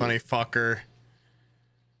guy. Funny fucker.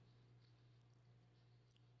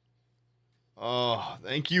 Oh,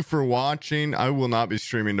 thank you for watching. I will not be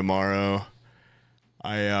streaming tomorrow.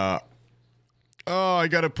 I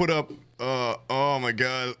gotta put up, oh my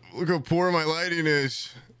god, look how poor my lighting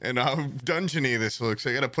is, and how dungeony this looks.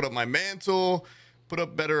 I gotta put up my mantle, put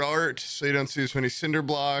up better art, so you don't see as many cinder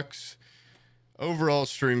blocks. Overall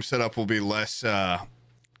stream setup will be less,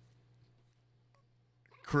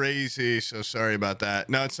 crazy, so sorry about that.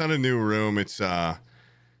 No, it's not a new room, it's,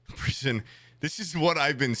 prison. This is what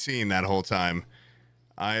I've been seeing that whole time.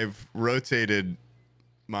 I've rotated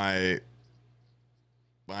my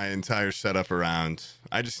entire setup around.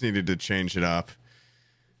 I just needed to change it up.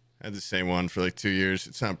 I had the same one for like 2 years.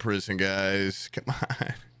 It's not prison, guys. Come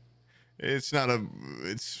on. It's not a.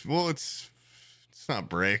 It's not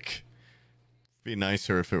brick. It'd be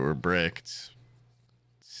nicer if it were brick. It's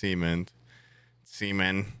semen.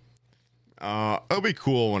 It'll be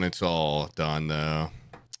cool when it's all done, though.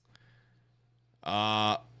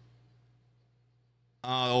 I'll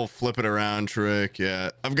flip it around trick.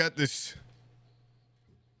 Yeah, I've got this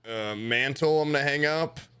mantle I'm gonna hang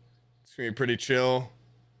up. It's gonna be pretty chill.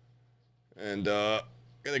 And got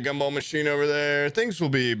a gumball machine over there. Things will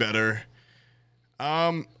be better.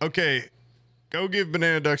 Okay. Go give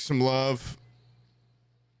Banana Duck some love.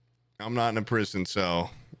 I'm not in a prison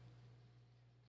cell.